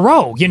Dr.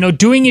 Moreau,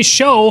 doing his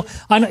show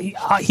on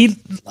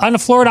a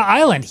Florida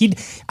island.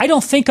 I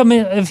don't think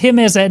of him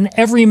as an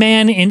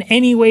everyman in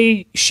any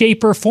way,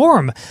 shape, or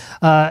form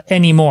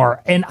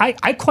anymore. And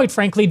I quite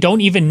frankly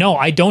don't even know.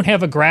 I don't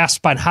have a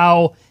grasp on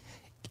how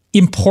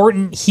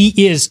important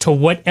he is to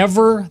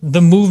whatever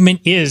the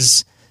movement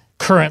is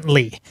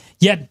currently.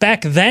 Yet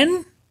back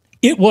then,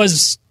 it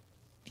was...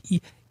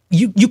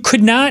 You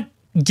could not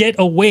get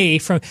away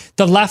from...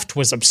 The left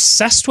was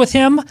obsessed with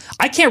him.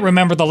 I can't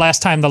remember the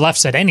last time the left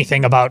said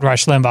anything about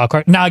Rush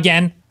Limbaugh. Now,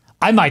 again,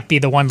 I might be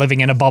the one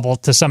living in a bubble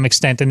to some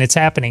extent, and it's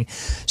happening.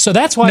 So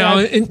that's why...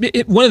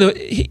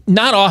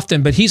 not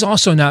often, but he's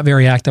also not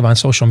very active on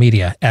social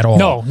media at all.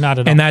 No, not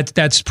at all. And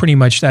that's pretty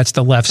much, that's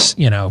the left's,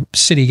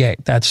 city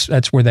gate. That's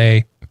where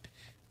they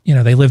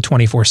live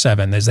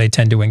 24/7, as they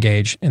tend to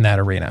engage in that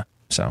arena.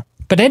 So,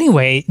 but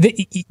anyway,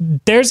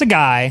 there's a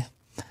guy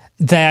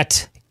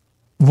that...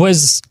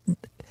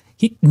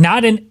 he's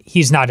not an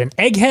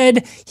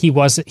egghead.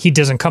 He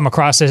doesn't come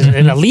across as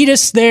an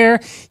elitist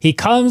there. He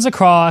comes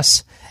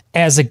across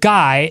as a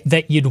guy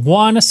that you'd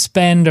want to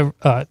spend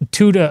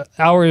 2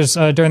 hours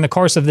during the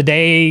course of the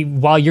day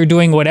while you're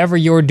doing whatever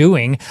you're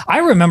doing. I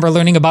remember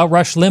learning about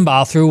Rush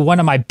Limbaugh through one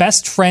of my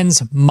best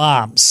friend's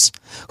moms,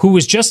 who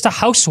was just a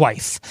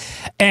housewife.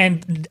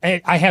 And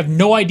I have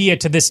no idea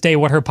to this day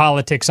what her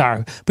politics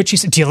are. But she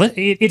said,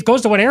 it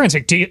goes to what Aaron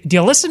said. Do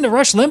you listen to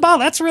Rush Limbaugh?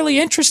 That's really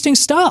interesting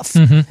stuff.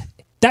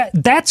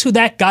 That's who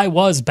that guy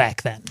was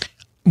back then.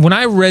 When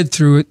I read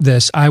through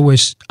this, I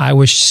was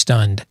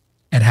stunned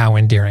at how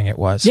endearing it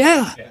was.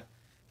 Yeah.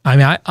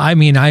 I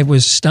mean, I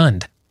was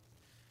stunned.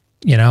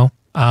 You're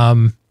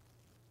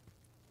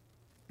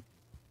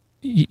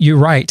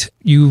right.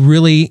 You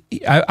really,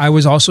 I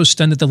was also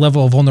stunned at the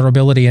level of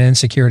vulnerability and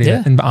insecurity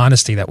and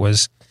honesty that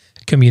was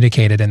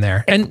communicated in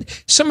there. And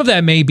some of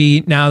that may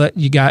be now that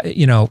you got,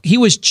 he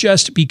was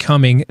just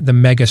becoming the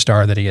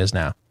megastar that he is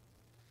now.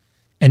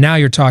 And now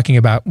you're talking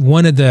about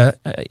one of the,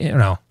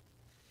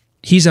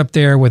 he's up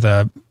there with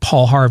a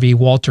Paul Harvey,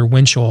 Walter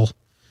Winchell.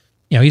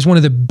 He's one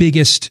of the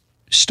biggest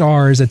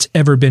stars that's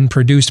ever been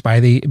produced by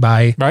the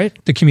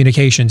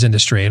communications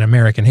industry in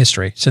American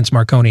history since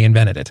Marconi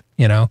invented it,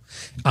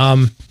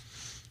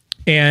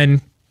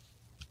 and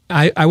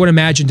I would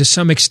imagine to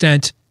some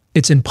extent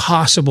it's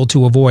impossible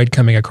to avoid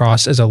coming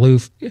across as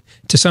aloof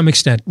to some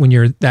extent when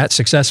you're that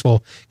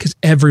successful, because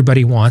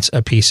everybody wants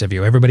a piece of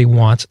you. Everybody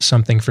wants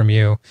something from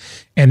you.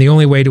 And the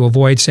only way to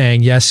avoid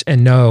saying yes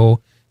and no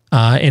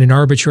in an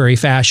arbitrary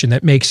fashion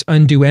that makes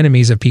undue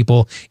enemies of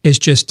people is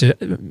just to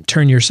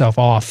turn yourself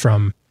off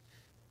from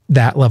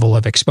that level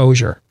of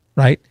exposure,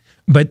 right?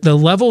 But the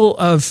level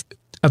of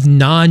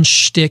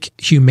non-shtick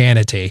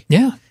humanity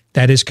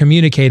that is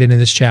communicated in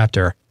this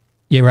chapter,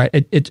 yeah, right.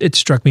 It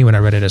struck me when I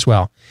read it as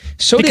well.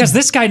 Because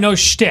this guy knows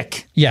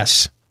shtick.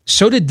 Yes.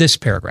 So did this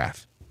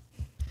paragraph.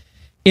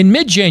 In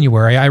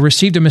mid-January, I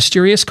received a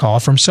mysterious call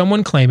from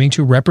someone claiming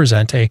to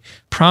represent a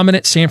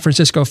prominent San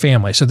Francisco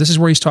family. So this is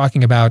where he's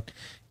talking about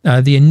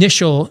the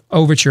initial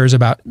overtures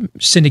about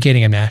syndicating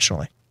him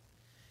nationally.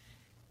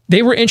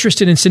 They were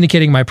interested in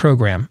syndicating my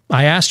program.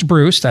 I asked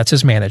Bruce, that's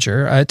his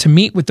manager, to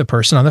meet with the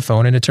person on the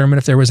phone and determine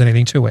if there was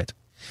anything to it.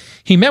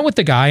 He met with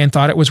the guy and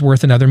thought it was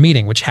worth another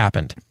meeting, which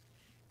happened.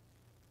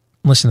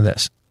 Listen to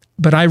this.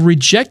 But I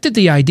rejected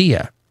the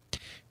idea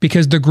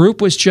because the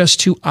group was just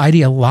too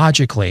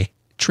ideologically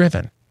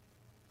driven.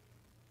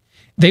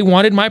 They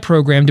wanted my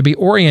program to be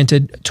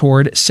oriented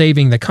toward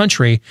saving the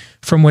country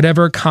from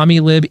whatever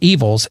commie-lib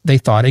evils they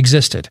thought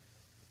existed.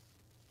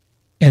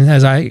 And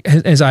as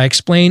I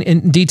explain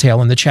in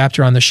detail in the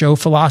chapter on the show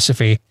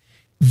Philosophy,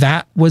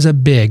 that was a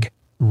big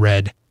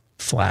red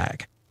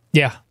flag.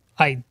 Yeah,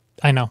 I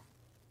know.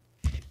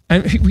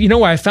 And you know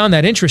why I found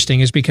that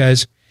interesting is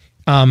because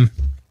he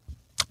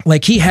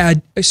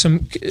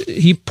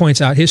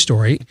points out his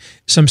story.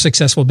 Some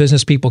successful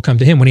business people come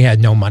to him when he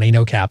had no money,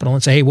 no capital,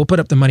 and say, hey, we'll put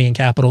up the money and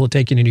capital to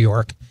take you to New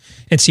York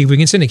and see if we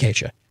can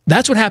syndicate you.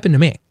 That's what happened to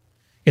me.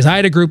 Is I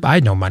had a group, I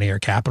had no money or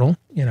capital.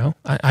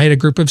 I had a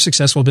group of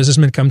successful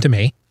businessmen come to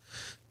me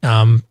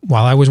while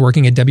I was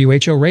working at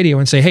WHO Radio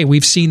and say, hey,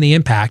 we've seen the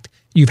impact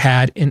you've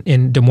had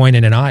in Des Moines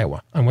and in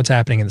Iowa on what's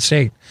happening in the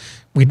state.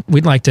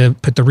 We'd like to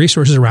put the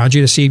resources around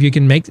you to see if you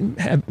can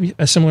have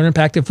a similar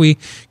impact if we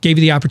gave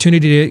you the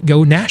opportunity to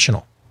go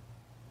national.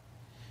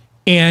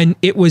 And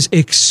it was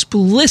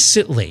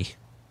explicitly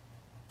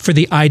for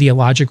the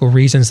ideological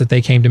reasons that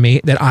they came to me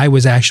that I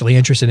was actually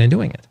interested in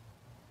doing it.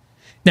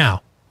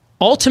 Now,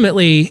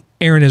 ultimately,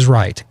 Aaron is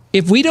right.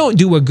 If we don't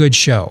do a good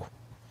show,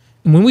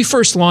 and when we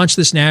first launched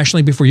this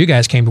nationally before you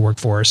guys came to work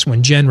for us,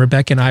 when Jen,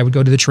 Rebecca, and I would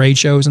go to the trade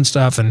shows and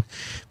stuff, and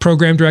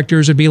program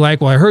directors would be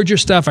like, well, I heard your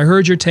stuff, I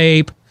heard your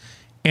tape,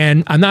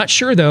 and I'm not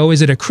sure, though,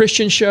 is it a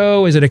Christian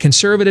show? Is it a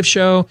conservative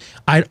show?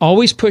 I'd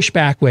always push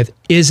back with,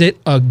 is it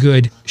a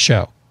good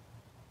show?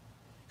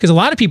 Because a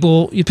lot of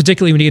people,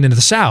 particularly when you get into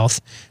the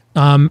South,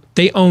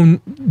 they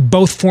own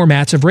both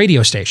formats of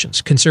radio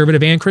stations,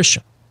 conservative and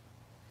Christian.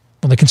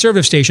 Well, the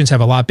conservative stations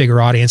have a lot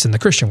bigger audience than the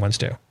Christian ones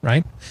do,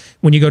 right?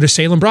 When you go to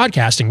Salem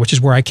Broadcasting, which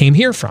is where I came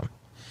here from,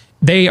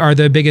 they are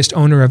the biggest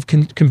owner of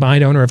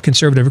combined owner of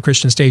conservative and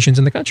Christian stations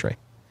in the country.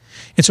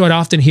 And so I'd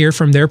often hear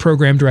from their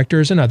program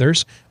directors and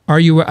others, so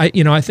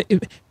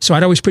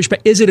I'd always push back,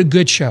 is it a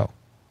good show?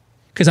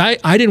 Because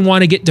I didn't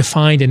want to get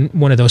defined in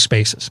one of those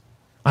spaces.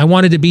 I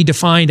wanted to be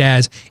defined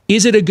as,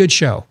 is it a good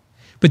show?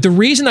 But the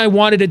reason I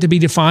wanted it to be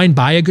defined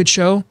by a good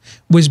show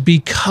was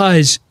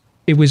because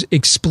it was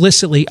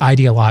explicitly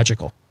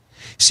ideological.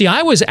 See,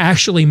 I was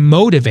actually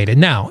motivated.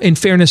 Now, in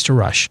fairness to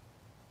Rush,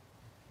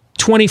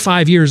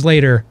 25 years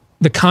later,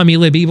 the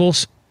commie-lib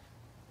evils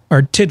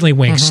are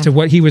tiddlywinks to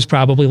what he was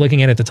probably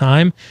looking at the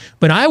time.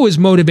 But I was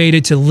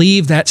motivated to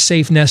leave that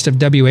safe nest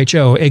of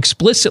WHO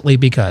explicitly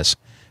because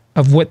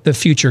of what the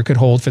future could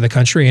hold for the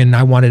country. And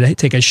I wanted to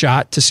take a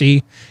shot to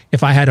see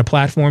if I had a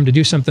platform to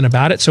do something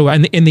about it. So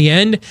in the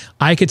end,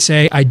 I could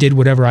say I did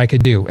whatever I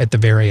could do at the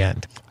very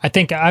end. I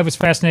think I was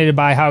fascinated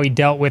by how he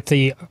dealt with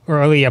the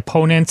early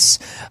opponents.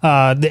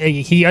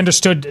 He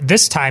understood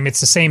this time it's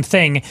the same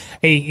thing,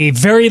 a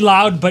very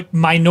loud but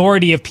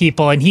minority of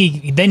people, and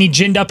he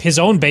ginned up his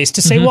own base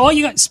to say, well,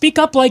 you got speak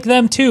up like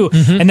them too.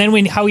 And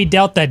then how he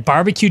dealt that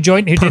barbecue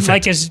joint who didn't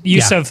like his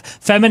use of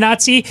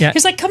feminazi,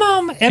 he's like, come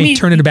on. I mean, he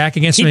turned it back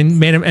against him and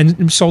made him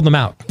and sold them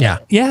out.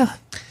 Yeah.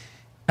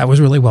 That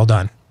was really well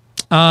done.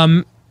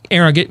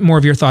 Aaron, I'll get more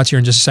of your thoughts here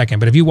in just a second,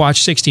 but if you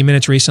watched 60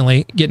 Minutes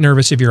recently, get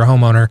nervous if you're a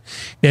homeowner.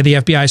 They had the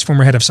FBI's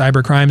former head of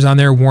cyber crimes on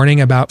there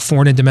warning about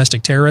foreign and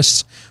domestic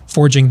terrorists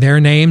forging their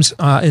names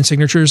and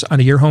signatures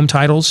onto your home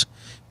titles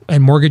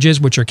and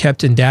mortgages, which are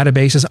kept in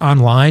databases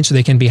online so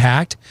they can be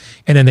hacked.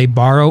 And then they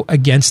borrow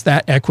against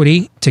that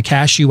equity to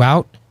cash you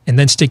out and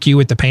then stick you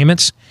with the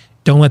payments.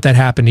 Don't let that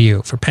happen to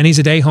you. For pennies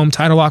a day, Home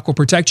Title Lock will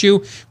protect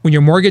you when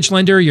your mortgage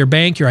lender, your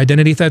bank, your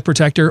identity theft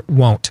protector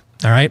won't.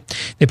 All right?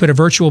 They put a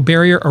virtual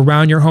barrier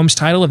around your home's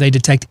title. If they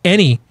detect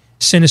any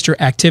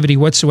sinister activity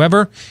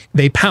whatsoever,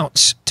 they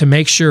pounce to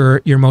make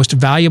sure your most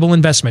valuable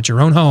investment, your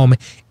own home,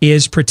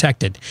 is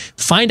protected.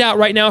 Find out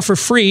right now for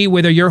free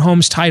whether your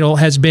home's title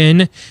has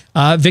been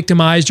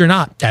victimized or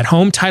not at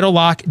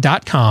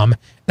HomeTitleLock.com.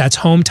 That's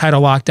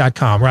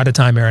HomeTitleLock.com. We're out of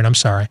time, Aaron. I'm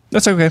sorry.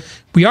 That's okay.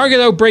 We are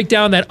going to break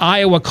down that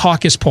Iowa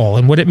caucus poll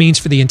and what it means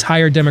for the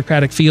entire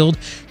Democratic field.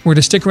 We're going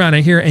to stick around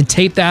in here and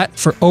tape that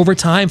for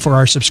overtime for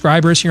our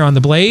subscribers here on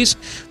The Blaze.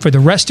 For the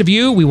rest of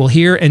you, we will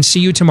hear and see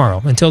you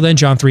tomorrow. Until then,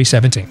 John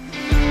 3:17.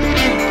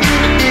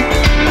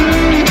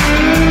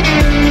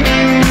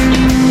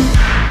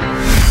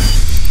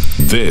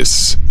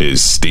 This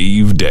is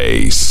Steve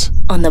Deace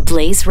on the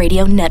Blaze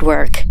Radio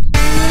Network.